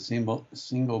the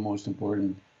single most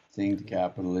important thing to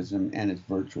capitalism, and it's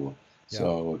virtual. Yeah.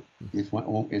 So it's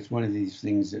one of these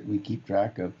things that we keep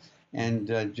track of. And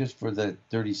just for the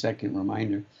 30-second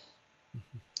reminder,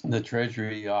 the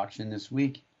Treasury auction this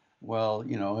week. Well,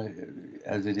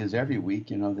 as it is every week,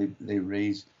 they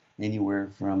raise anywhere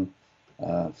from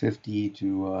 50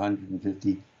 to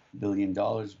 150 billion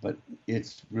dollars, but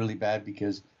it's really bad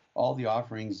because all the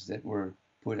offerings that were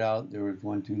put out, there was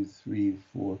one, two, three,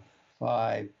 four,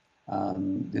 five.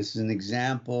 This is an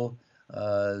example.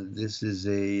 This is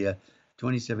a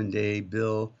 27-day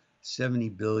bill, 70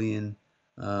 billion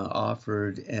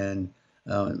offered, and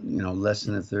less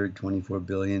than a third, 24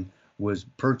 billion was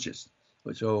purchased.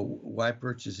 So why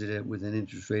purchase it with an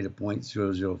interest rate of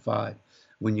 0.005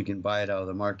 when you can buy it out of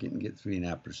the market and get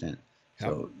 3.5%?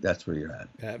 So that's where you're at.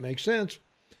 That makes sense.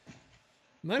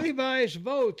 Money buys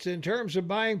votes in terms of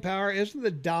buying power. Isn't the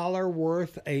dollar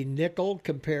worth a nickel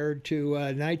compared to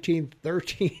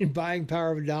 1913 buying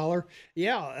power of a dollar?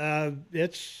 Yeah,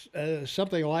 it's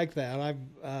something like that.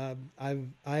 I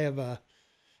have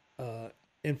a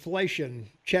inflation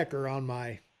checker on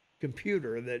my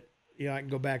computer that I can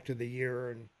go back to the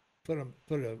year and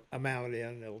put a amount in.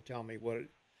 And it'll tell me what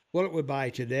it would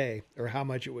buy today, or how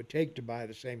much it would take to buy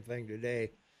the same thing today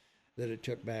that it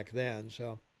took back then.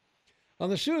 So, on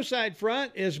the suicide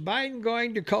front, is Biden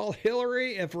going to call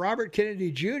Hillary if Robert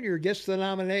Kennedy Jr. gets the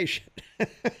nomination?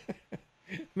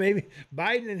 Maybe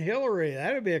Biden and Hillary,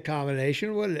 that'd be a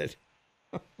combination, wouldn't it?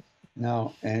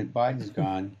 No, and Biden's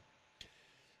gone.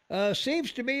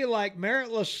 Seems to me like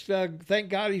meritless, thank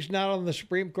God he's not on the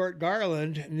Supreme Court,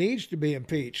 Garland, needs to be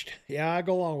impeached. Yeah, I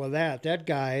go along with that. That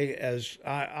guy,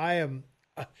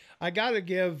 I got to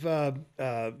give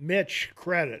Mitch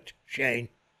credit, Shane.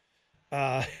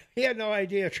 He had no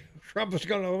idea Trump was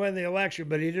going to win the election,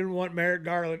 but he didn't want Merrick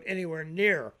Garland anywhere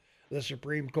near the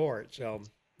Supreme Court. So,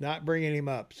 not bringing him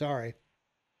up. Sorry.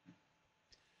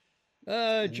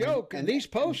 Joke. These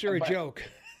posts are a joke.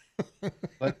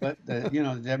 but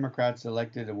the Democrats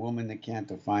elected a woman that can't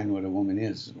define what a woman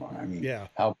is. I mean,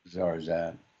 How bizarre is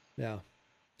that? Yeah.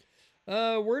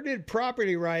 Where did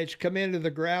property rights come into the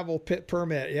gravel pit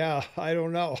permit? Yeah, I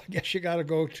don't know. I guess you got to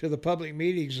go to the public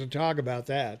meetings and talk about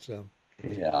that. So.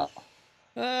 Yeah.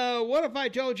 What if I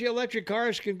told you electric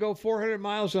cars can go 400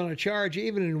 miles on a charge,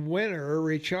 even in winter, or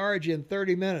recharge in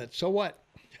 30 minutes? So what?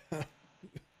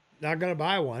 Not going to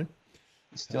buy one.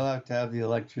 You still have to have the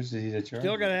electricity to charge.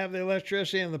 Still got to have the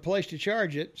electricity and the place to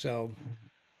charge it. So,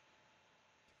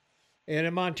 and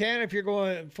in Montana, if you're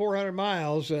going 400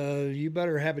 miles, you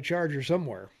better have a charger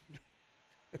somewhere.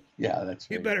 Yeah, that's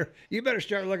right. You better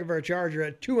start looking for a charger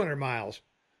at 200 miles,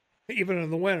 even in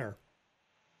the winter.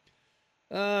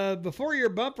 Before your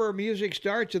bumper music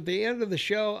starts at the end of the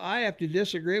show, I have to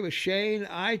disagree with Shane.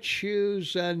 I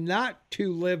choose not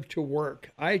to live to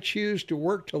work. I choose to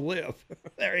work to live.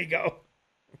 There you go.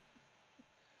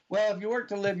 Well, if you work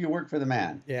to live, you work for the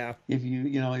man. Yeah. If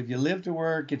if you live to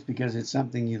work, it's because it's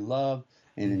something you love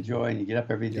and enjoy, and you get up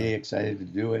every day excited to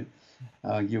do it.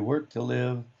 You work to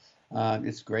live.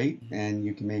 It's great, and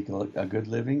you can make a good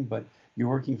living, but you're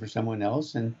working for someone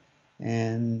else, and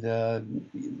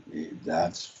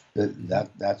that's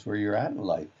where you're at in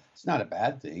life. It's not a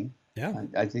bad thing. Yeah.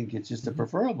 I think it's just a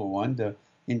preferable one to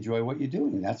enjoy what you're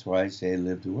doing. That's why I say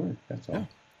live to work. That's all. Yeah.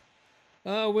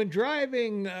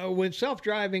 When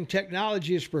self-driving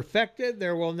technology is perfected,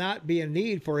 there will not be a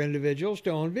need for individuals to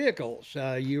own vehicles.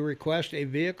 You request a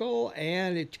vehicle,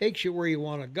 and it takes you where you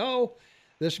want to go.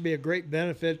 This will be a great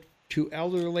benefit to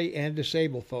elderly and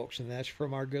disabled folks, and that's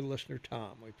from our good listener,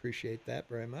 Tom. We appreciate that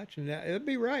very much, and it'd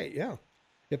be right, yeah.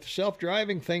 If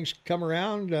self-driving things come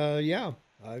around,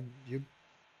 you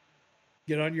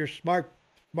get on your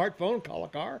smartphone, call a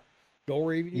car, go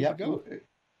where you need to go.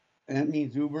 And that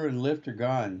means Uber and Lyft are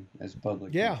gone as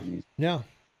public companies. Yeah.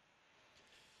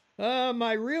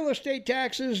 My real estate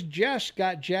taxes just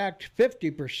got jacked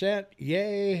 50%.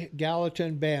 Yay,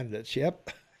 Gallatin bandits.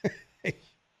 Yep.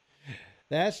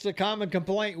 That's the common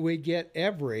complaint we get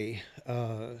every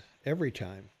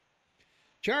time.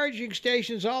 Charging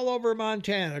stations all over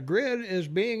Montana. Grid is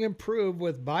being improved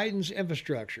with Biden's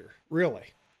infrastructure.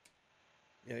 Really?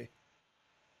 Yeah.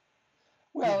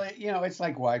 Well, it's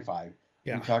like Wi-Fi.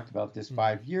 Yeah. We talked about this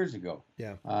 5 years ago.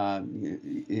 Yeah.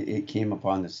 It came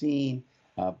upon the scene.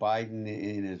 Biden,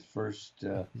 in his first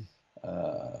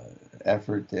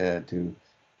effort to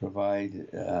provide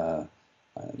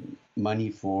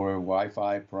money for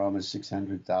Wi-Fi, promised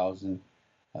 600,000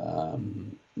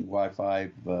 Wi-Fi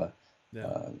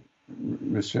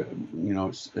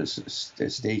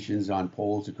stations on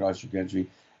poles across the country.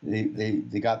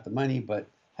 They got the money, but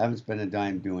haven't spent a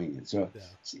dime doing it. So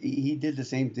he did the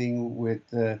same thing with,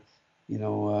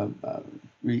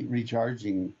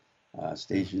 recharging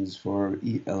stations for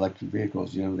electric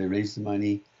vehicles. They raised the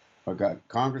money, or got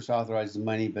Congress authorized the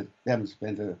money, but they haven't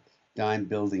spent dime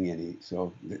building any.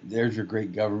 So there's your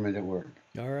great government at work.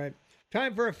 All right.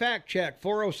 Time for a fact check.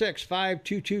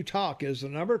 406-522-TALK is the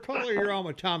number. Caller, you're on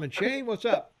with Tom and Shane. What's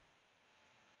up?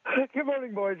 Good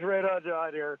morning, boys. Right on,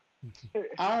 John here.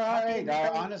 All right,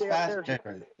 our honest fact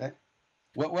checker.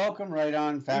 Welcome, right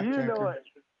on, fact checker. You know it.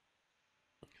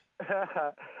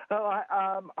 Well,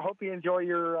 I hope you enjoy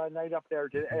your night up there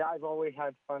today. I've always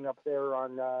had fun up there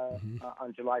on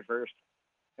July 1st,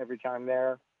 every time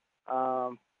there.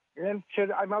 And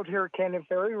I'm out here at Camden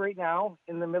Ferry right now,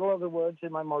 in the middle of the woods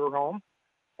in my motorhome.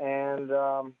 And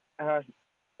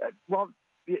well,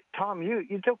 Tom,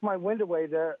 you took my wind away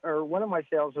there, or one of my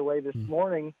sails away this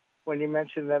morning when you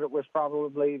mentioned that it was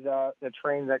probably the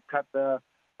train that cut the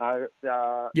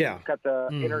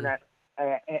internet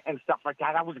and stuff like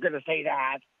that. I was going to say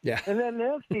that. Yeah. And then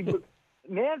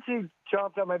Nancy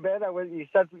jumped on my bed. You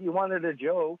said you wanted a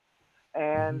joke,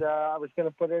 and I was going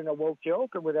to put in a woke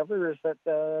joke or whatever. Is that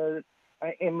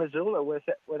in Missoula with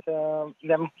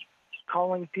them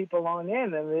calling people on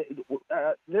in, and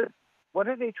what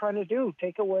are they trying to do?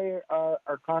 Take away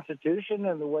our Constitution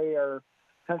and the way our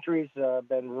country's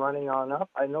been running on up.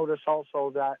 I noticed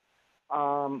also that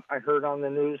I heard on the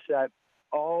news that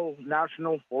all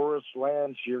national forest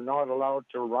lands, you're not allowed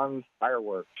to run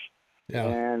fireworks. Yeah.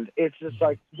 And it's just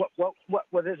like,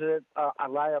 what is it? A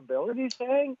liability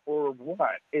thing or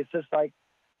what? It's just like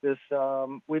this.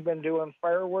 We've been doing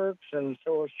fireworks, and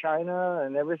so is China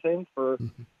and everything for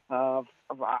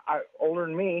older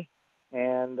than me.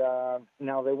 And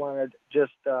now they want to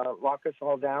just lock us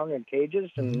all down in cages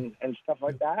and stuff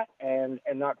like that, and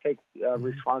not take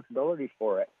responsibility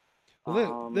for it.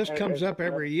 Well, this comes up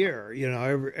every year. You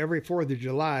know, every 4th of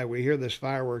July, we hear this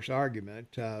fireworks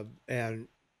argument. And,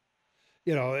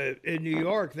 you know, in New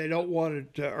York, they don't want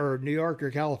it, or New York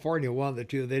or California, one of the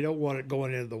two, they don't want it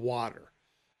going into the water,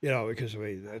 you know, because, I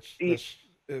mean, that's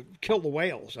kill the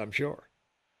whales, I'm sure.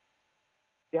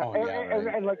 Yeah,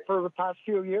 right. and like for the past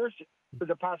few years,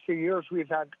 we've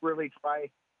had really dry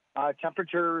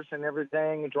temperatures and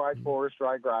everything, dry forests,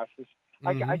 dry grasses.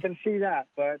 I can see that,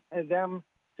 but them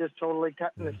just totally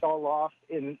cutting this all off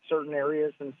in certain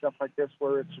areas and stuff like this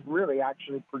where it's really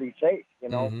actually pretty safe, you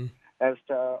know, as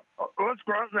to, let's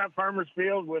cross that farmer's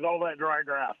field with all that dry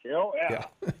grass, you know? Yeah.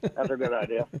 That's a good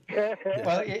idea.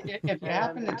 Well, if you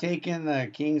happen to take in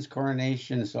the King's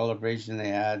coronation celebration they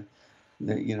had,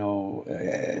 the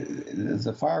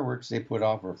fireworks they put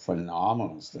off were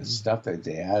phenomenal. The stuff that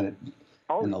they had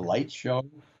in the light show,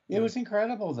 it was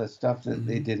incredible. The stuff that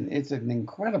they did. It's an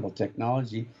incredible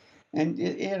technology, and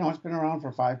it's been around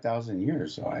for 5,000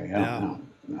 years. So I don't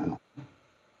know.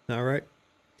 All right.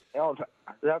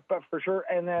 That's for sure.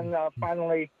 And then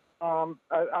finally,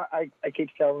 I keep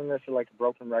telling this like a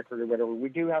broken record or whatever. We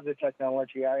do have the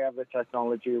technology. I have the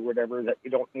technology or whatever that we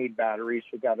don't need batteries.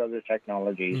 We've got other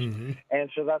technologies. And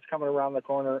so that's coming around the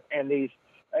corner. And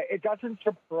it doesn't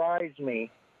surprise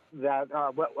me that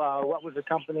what was the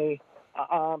company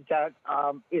that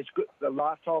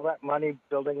lost all that money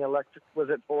building electric? Was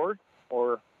it Ford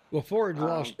or? Well, Ford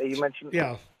lost. You mentioned.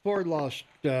 Yeah, Ford lost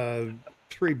 $3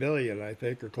 billion, I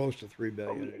think, or close to $3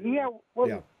 billion. Yeah.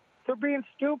 Well, they're being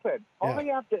stupid. All they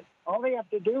have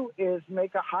to do is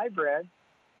make a hybrid,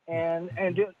 and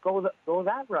just go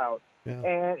that route. Yeah.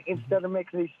 And instead of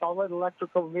making these solid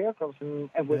electrical vehicles, and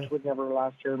which would never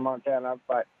last here in Montana.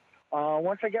 But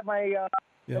once I get my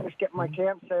my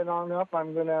campsite on up,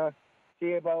 I'm gonna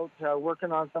see about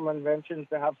working on some inventions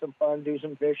to have some fun, do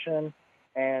some fishing,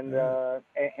 and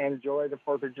enjoy the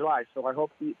 4th of July. So I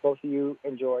hope both of you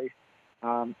enjoy.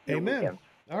 Amen. Weekend.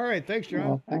 All right. Thanks, John.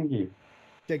 Well, thank you.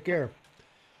 Take care.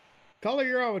 Caller,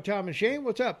 you're on with Tom and Shane.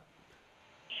 What's up?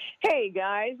 Hey,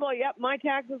 guys. Well, yep, my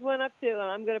taxes went up, too, and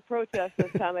I'm going to protest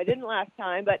this time. I didn't last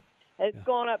time, but it's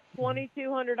gone up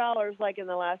 $2,200 like in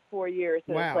the last 4 years.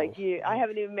 So wow. It's like I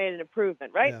haven't even made an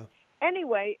improvement, right? Yeah.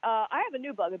 Anyway, I have a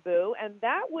new bugaboo, and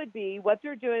that would be what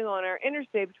they're doing on our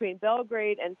interstate between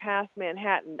Belgrade and past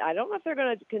Manhattan. I don't know if they're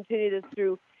going to continue this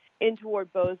through in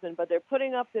toward Bozeman, but they're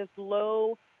putting up this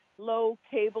low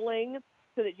cabling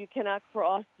so that you cannot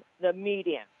cross the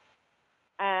median.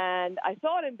 And I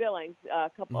saw it in Billings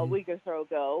a week or so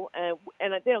ago,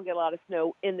 and they don't get a lot of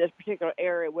snow in this particular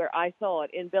area where I saw it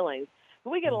in Billings,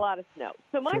 but we get a lot of snow.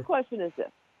 So my question is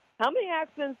this. How many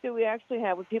accidents do we actually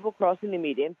have with people crossing the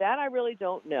median? That I really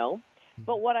don't know.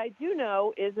 But what I do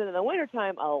know is that in the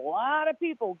wintertime, a lot of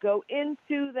people go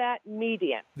into that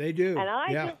median. They do. And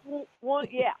I just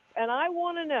want, and I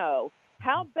want to know,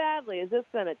 how badly is this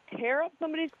going to tear up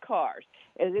somebody's cars?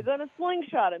 Is it going to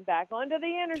slingshot them back onto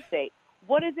the interstate?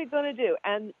 What is it going to do?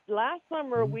 And last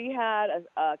summer, we had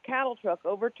a cattle truck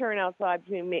overturn outside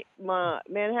between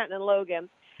Manhattan and Logan,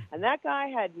 And that guy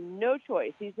had no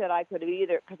choice. He said I could have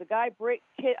either, because the guy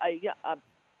a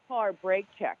car brake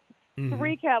checked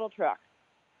 3 cattle trucks.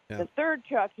 Yeah. The third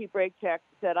truck he brake checked,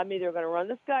 said, I'm either going to run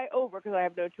this guy over because I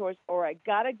have no choice, or I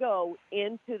got to go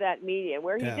into that median,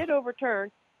 where he did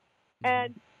overturn.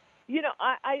 And, you know,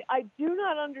 I do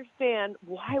not understand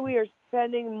why we are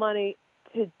spending money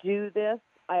to do this.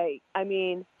 I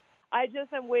mean, I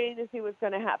just am waiting to see what's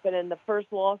going to happen in the first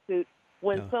lawsuit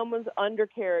when someone's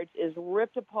undercarriage is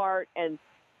ripped apart and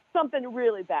something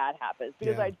really bad happens,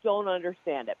 because I don't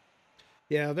understand it.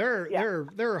 Yeah, there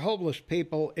are homeless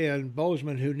people in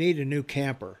Bozeman who need a new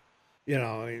camper. You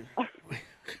know, we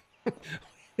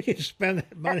need to spend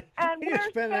that money. And we need to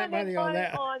spend that money on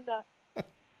that.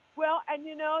 Well, and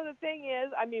you know, the thing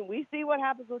is, I mean, we see what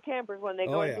happens with campers when they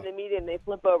go into yeah. the median and they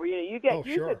flip over. You know,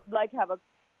 you could like have a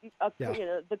you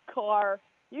know, the car.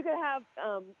 You could have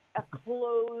a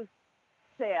closed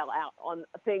sale out on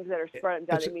things that are spread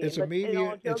down the median.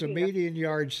 It's a median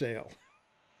yard sale.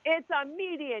 It's a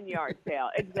median yard sale,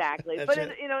 exactly. But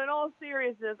in all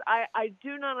seriousness, I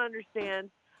do not understand.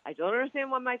 I don't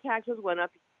understand why my taxes went up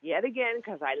yet again,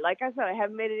 because like I said, I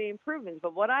haven't made any improvements.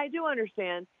 But what I do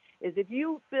understand is if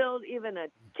you build even a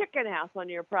chicken house on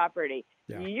your property,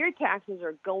 your taxes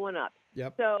are going up.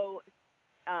 Yep. So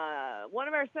one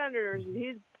of our senators,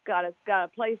 he's got a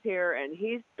place here, and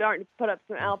he's starting to put up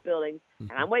some outbuildings,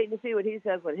 and I'm waiting to see what he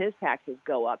says when his taxes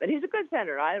go up. And he's a good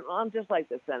senator. I'm just like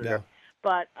this senator. Yeah.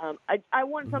 But I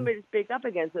want somebody to speak up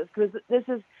against this, because this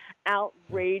is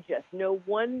outrageous. No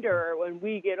wonder when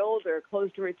we get older,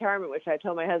 close to retirement, which I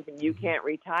told my husband, you can't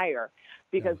retire,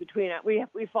 because between we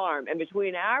farm, and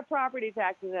between our property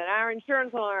taxes and our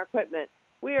insurance on our equipment,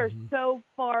 we are so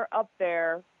far up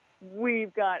there.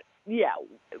 We've got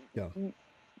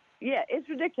it's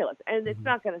ridiculous, and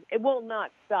it will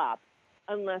not stop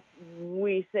unless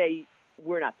we say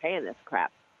we're not paying this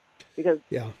crap, because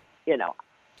you know.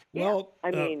 Well,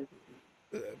 I mean,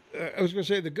 I was going to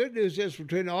say the good news is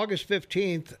between August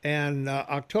 15th and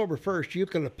October 1st, you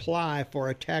can apply for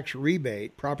a tax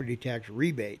rebate, property tax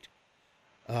rebate,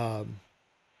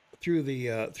 through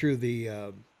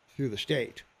the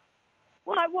state.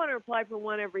 Well, I want to apply for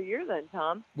one every year, then,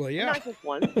 Tom. Well, yeah, not just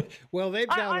one. Well, they've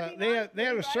got they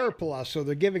had a surplus, so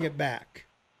they're giving it back.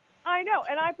 I know,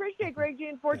 and I appreciate Greg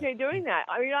Gianforte doing that.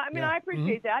 I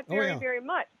appreciate that very, very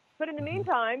much. But in the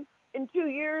meantime, in 2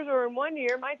 years or in 1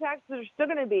 year, my taxes are still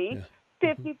going to be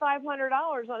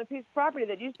 $5,500 on a piece of property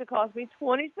that used to cost me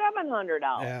 $2,700.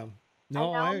 Yeah.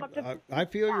 No, I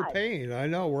feel your pain. I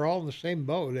know we're all in the same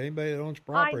boat. Anybody that owns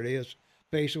property is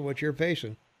facing what you're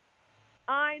facing.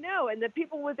 I know, and the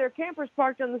people with their campers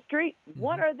parked on the street,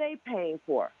 what are they paying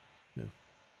for? Yeah.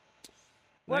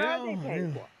 What are they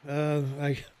paying for?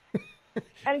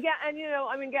 And you know,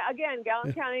 I mean, again,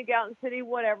 Gallatin County, Gallatin City,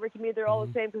 whatever. To me, they're all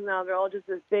the same, because now they're all just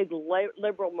this big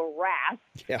liberal morass.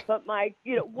 Yeah. But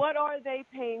what are they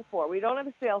paying for? We don't have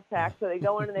a sales tax, so they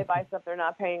go in and they buy stuff. They're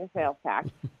not paying a sales tax.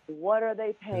 What are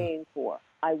they paying for?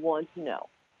 I want to know.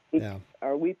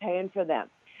 Are we paying for them?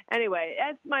 Anyway,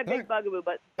 that's my big bugaboo.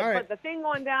 But the thing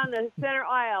going down the center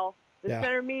aisle, the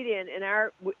center median,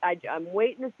 I'm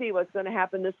waiting to see what's going to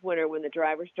happen this winter when the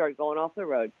drivers start going off the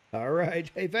road. All right.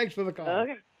 Hey, thanks for the call.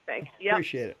 Okay, thanks. Yep.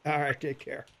 Appreciate it. All right, take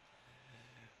care.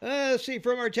 Let's see,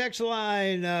 from our text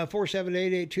line,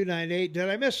 478-8298. Did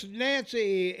I miss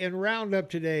Nancy in Roundup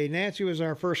today? Nancy was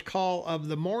our first call of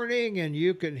the morning, and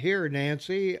you can hear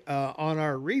Nancy on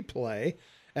our replay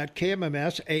at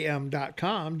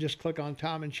kmmsam.com. Just click on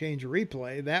Tom and Change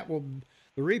Replay.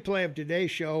 The replay of today's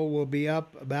show will be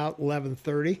up about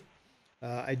 11:30.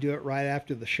 I do it right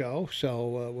after the show,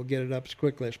 so we'll get it up as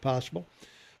quickly as possible.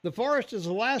 The forest is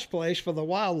the last place for the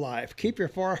wildlife. Keep your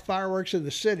fireworks in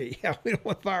the city. Yeah, we don't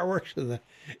want fireworks in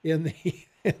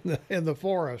the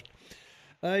forest.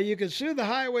 You can sue the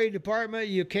highway department.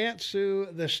 You can't sue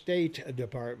the state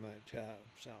department.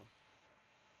 So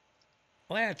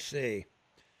let's see.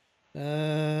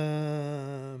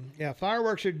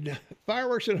 Fireworks in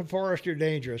the forest are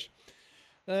dangerous.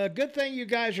 Good thing you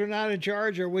guys are not in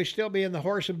charge, or we'd still be in the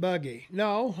horse and buggy.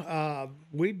 No,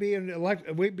 we'd be in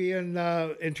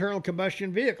internal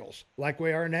combustion vehicles like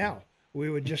we are now. We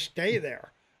would just stay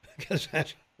there because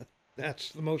that's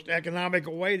the most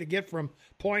economical way to get from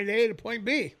point A to point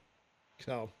B.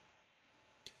 So,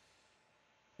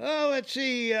 let's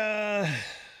see.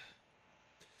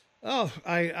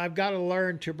 I've got to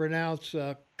learn to pronounce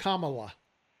Kamala.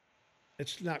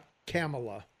 It's not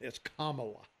Kamala. It's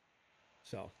Kamala.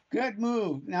 So good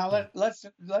move. Now let's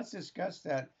discuss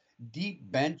that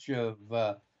deep bench of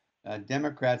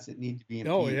Democrats that need to be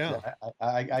impeached. Oh yeah.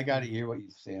 I got to hear what you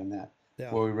say on that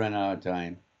before we run out of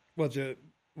time. What's it?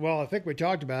 well, I think we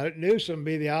talked about it. Newsom would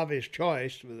be the obvious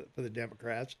choice for the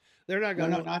Democrats. They're not No,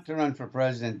 going no, not to run for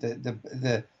president.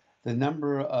 The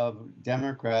number of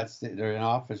Democrats that are in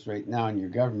office right now in your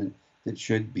government that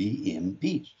should be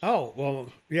impeached. Oh, well,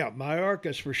 yeah,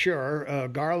 Mayorkas for sure,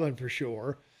 Garland for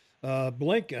sure,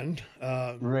 Blinken,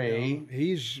 Ray.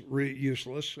 he's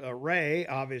useless. Ray,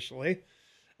 obviously,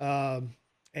 and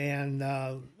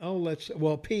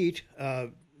Pete.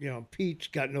 Pete's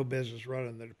got no business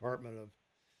running the Department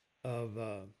of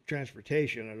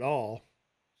Transportation at all.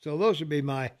 So those would be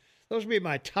my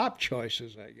top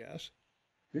choices, I guess.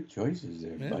 Good choices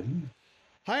there, Yeah. buddy.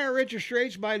 Higher interest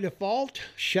rates by default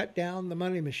shut down the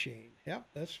money machine. Yep,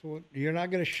 that's what you're not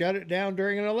going to shut it down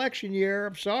during an election year.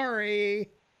 I'm sorry.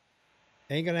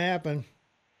 Ain't going to happen.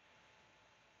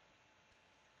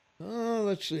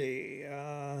 Let's see.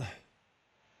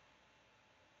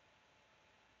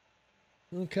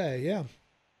 Okay, yeah.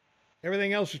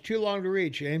 Everything else is too long to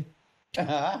read, Shane.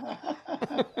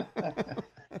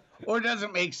 Or it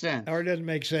doesn't make sense. Or it doesn't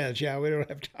make sense. Yeah, we don't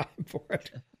have time for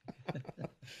it.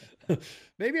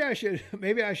 Maybe I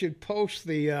should post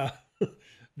the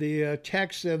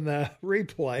text in the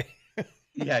replay.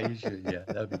 Yeah, you should. Yeah,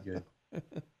 that'd be good.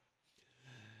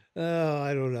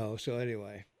 I don't know. So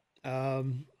anyway,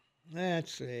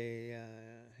 let's see.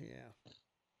 Yeah.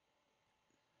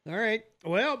 All right.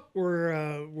 Well,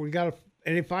 we got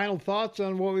any final thoughts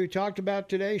on what we talked about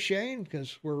today, Shane?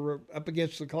 Because we're up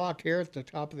against the clock here at the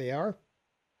top of the hour.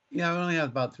 Yeah, we only have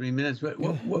about 3 minutes. But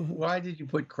why did you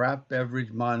put Craft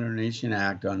Beverage Modernization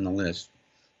Act on the list?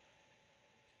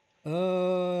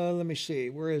 Let me see.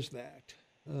 Where is that?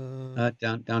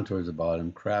 Down towards the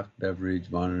bottom. Craft Beverage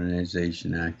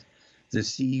Modernization Act. The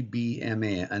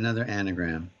CBMA, another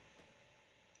anagram.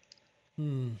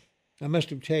 I must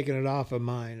have taken it off of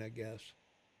mine, I guess.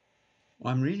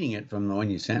 Well, I'm reading it from the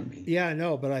one you sent me. Yeah, I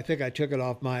know, but I think I took it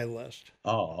off my list.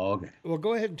 Oh, okay. Well,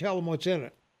 go ahead and tell them what's in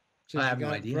it. I have no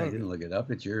idea. I didn't look it up.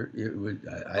 It's your.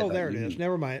 There it is.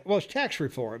 Never mind. Well, it's tax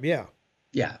reform. Yeah.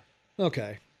 Yeah.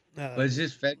 Okay. But is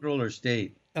this federal or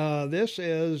state? This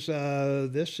is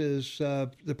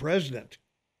the president.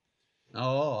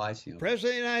 Oh, I see. Okay. President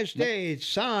of the United States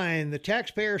signed the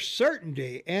Taxpayer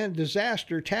Certainty and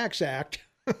Disaster Tax Act,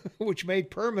 which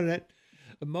made permanent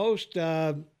most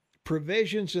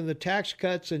provisions in the Tax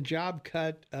Cuts and Job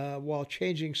Cut while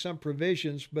changing some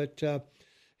provisions. But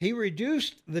he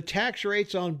reduced the tax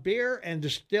rates on beer and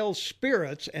distilled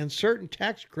spirits and certain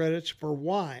tax credits for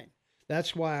wine.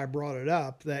 That's why I brought it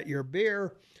up, that your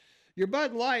beer, your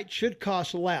Bud Light should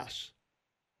cost less.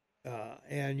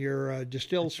 And your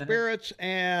distilled spirits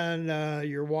and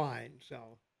your wine.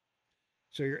 So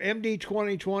your MD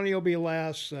 2020 will be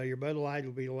less, your Bud Light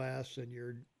will be less, and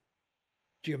your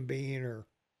Jim Beam or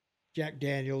Jack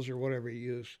Daniels or whatever you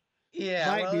use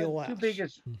might be less.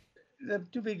 The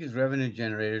two biggest revenue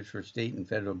generators for state and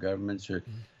federal governments are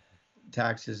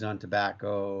taxes on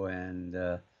tobacco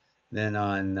and then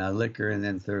on liquor and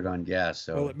then third on gas.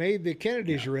 So well, it made the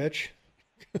Kennedys rich.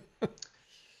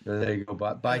 So there you go,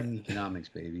 Biden economics,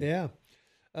 baby. Yeah.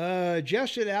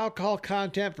 Adjusted alcohol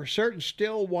content for certain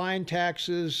still wine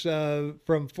taxes from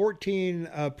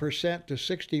 14% to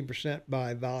 16%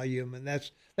 by volume, and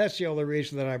that's the only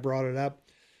reason that I brought it up.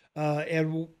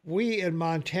 And we in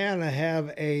Montana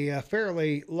have a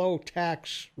fairly low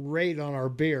tax rate on our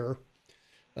beer.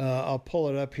 I'll pull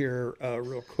it up here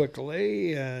real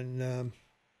quickly, and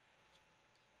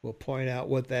we'll point out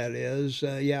what that is.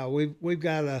 We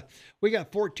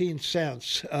got 14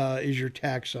 cents is your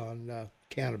tax on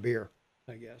can of beer,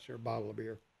 I guess, or a bottle of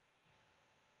beer.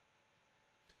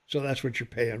 So that's what you're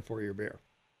paying for your beer.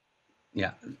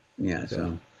 Yeah.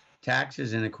 So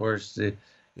taxes and of course the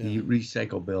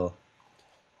recycle bill.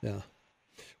 Yeah.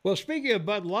 Well, speaking of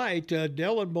Bud Light,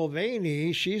 Dylan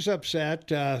Mulvaney, she's upset.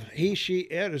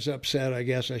 It is upset, I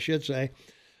guess I should say.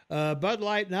 Bud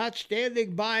Light not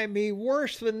standing by me,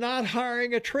 worse than not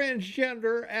hiring a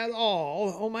transgender at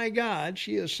all. Oh my God,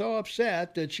 she is so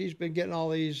upset that she's been getting all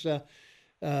these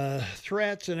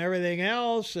threats and everything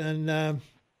else, and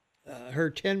her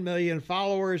 10 million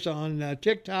followers on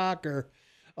TikTok are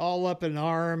all up in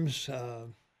arms.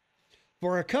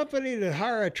 For a company to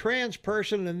hire a trans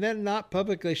person and then not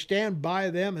publicly stand by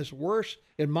them is worse,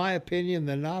 in my opinion,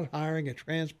 than not hiring a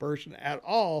trans person at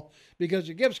all, because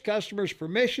it gives customers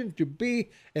permission to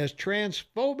be as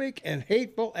transphobic and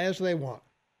hateful as they want.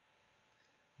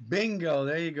 Bingo!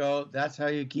 There you go. That's how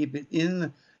you keep it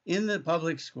in the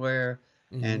public square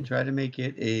and try to make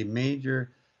it a major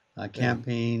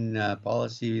campaign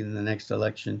policy in the next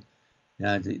election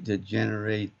to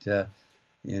generate.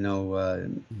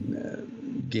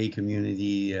 Gay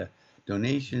community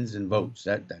donations and votes.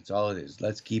 That's all it is.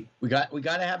 We got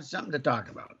to have something to talk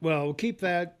about. Well, we'll keep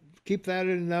that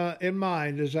in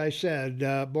mind. As I said,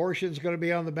 abortion's going to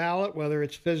be on the ballot, whether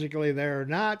it's physically there or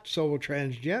not. So will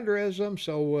transgenderism.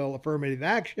 So will affirmative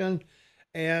action,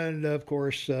 and of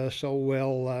course, so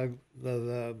will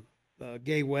the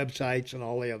gay websites and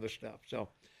all the other stuff. So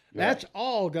that's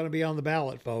all going to be on the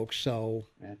ballot, folks. So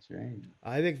that's right.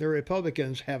 I think the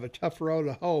Republicans have a tough row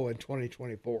to hoe in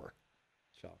 2024.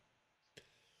 So,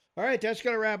 all right, that's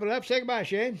going to wrap it up. Say goodbye,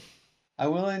 Shane. I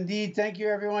will indeed. Thank you,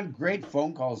 everyone. Great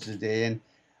phone calls today. And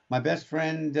my best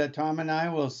friend Tom and I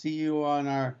will see you on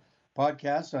our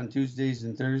podcast on Tuesdays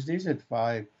and Thursdays at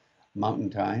 5 Mountain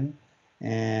Time.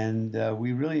 And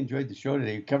we really enjoyed the show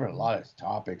today. We covered a lot of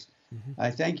topics. Mm-hmm.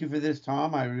 I thank you for this,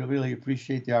 Tom. I really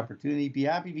appreciate the opportunity. Be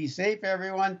happy, be safe,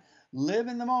 everyone. Live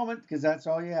in the moment, because that's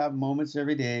all you have, moments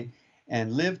every day.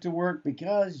 And live to work,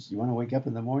 because you want to wake up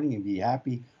in the morning and be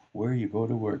happy where you go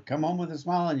to work. Come home with a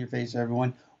smile on your face,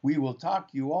 everyone. We will talk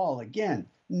to you all again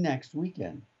next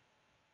weekend.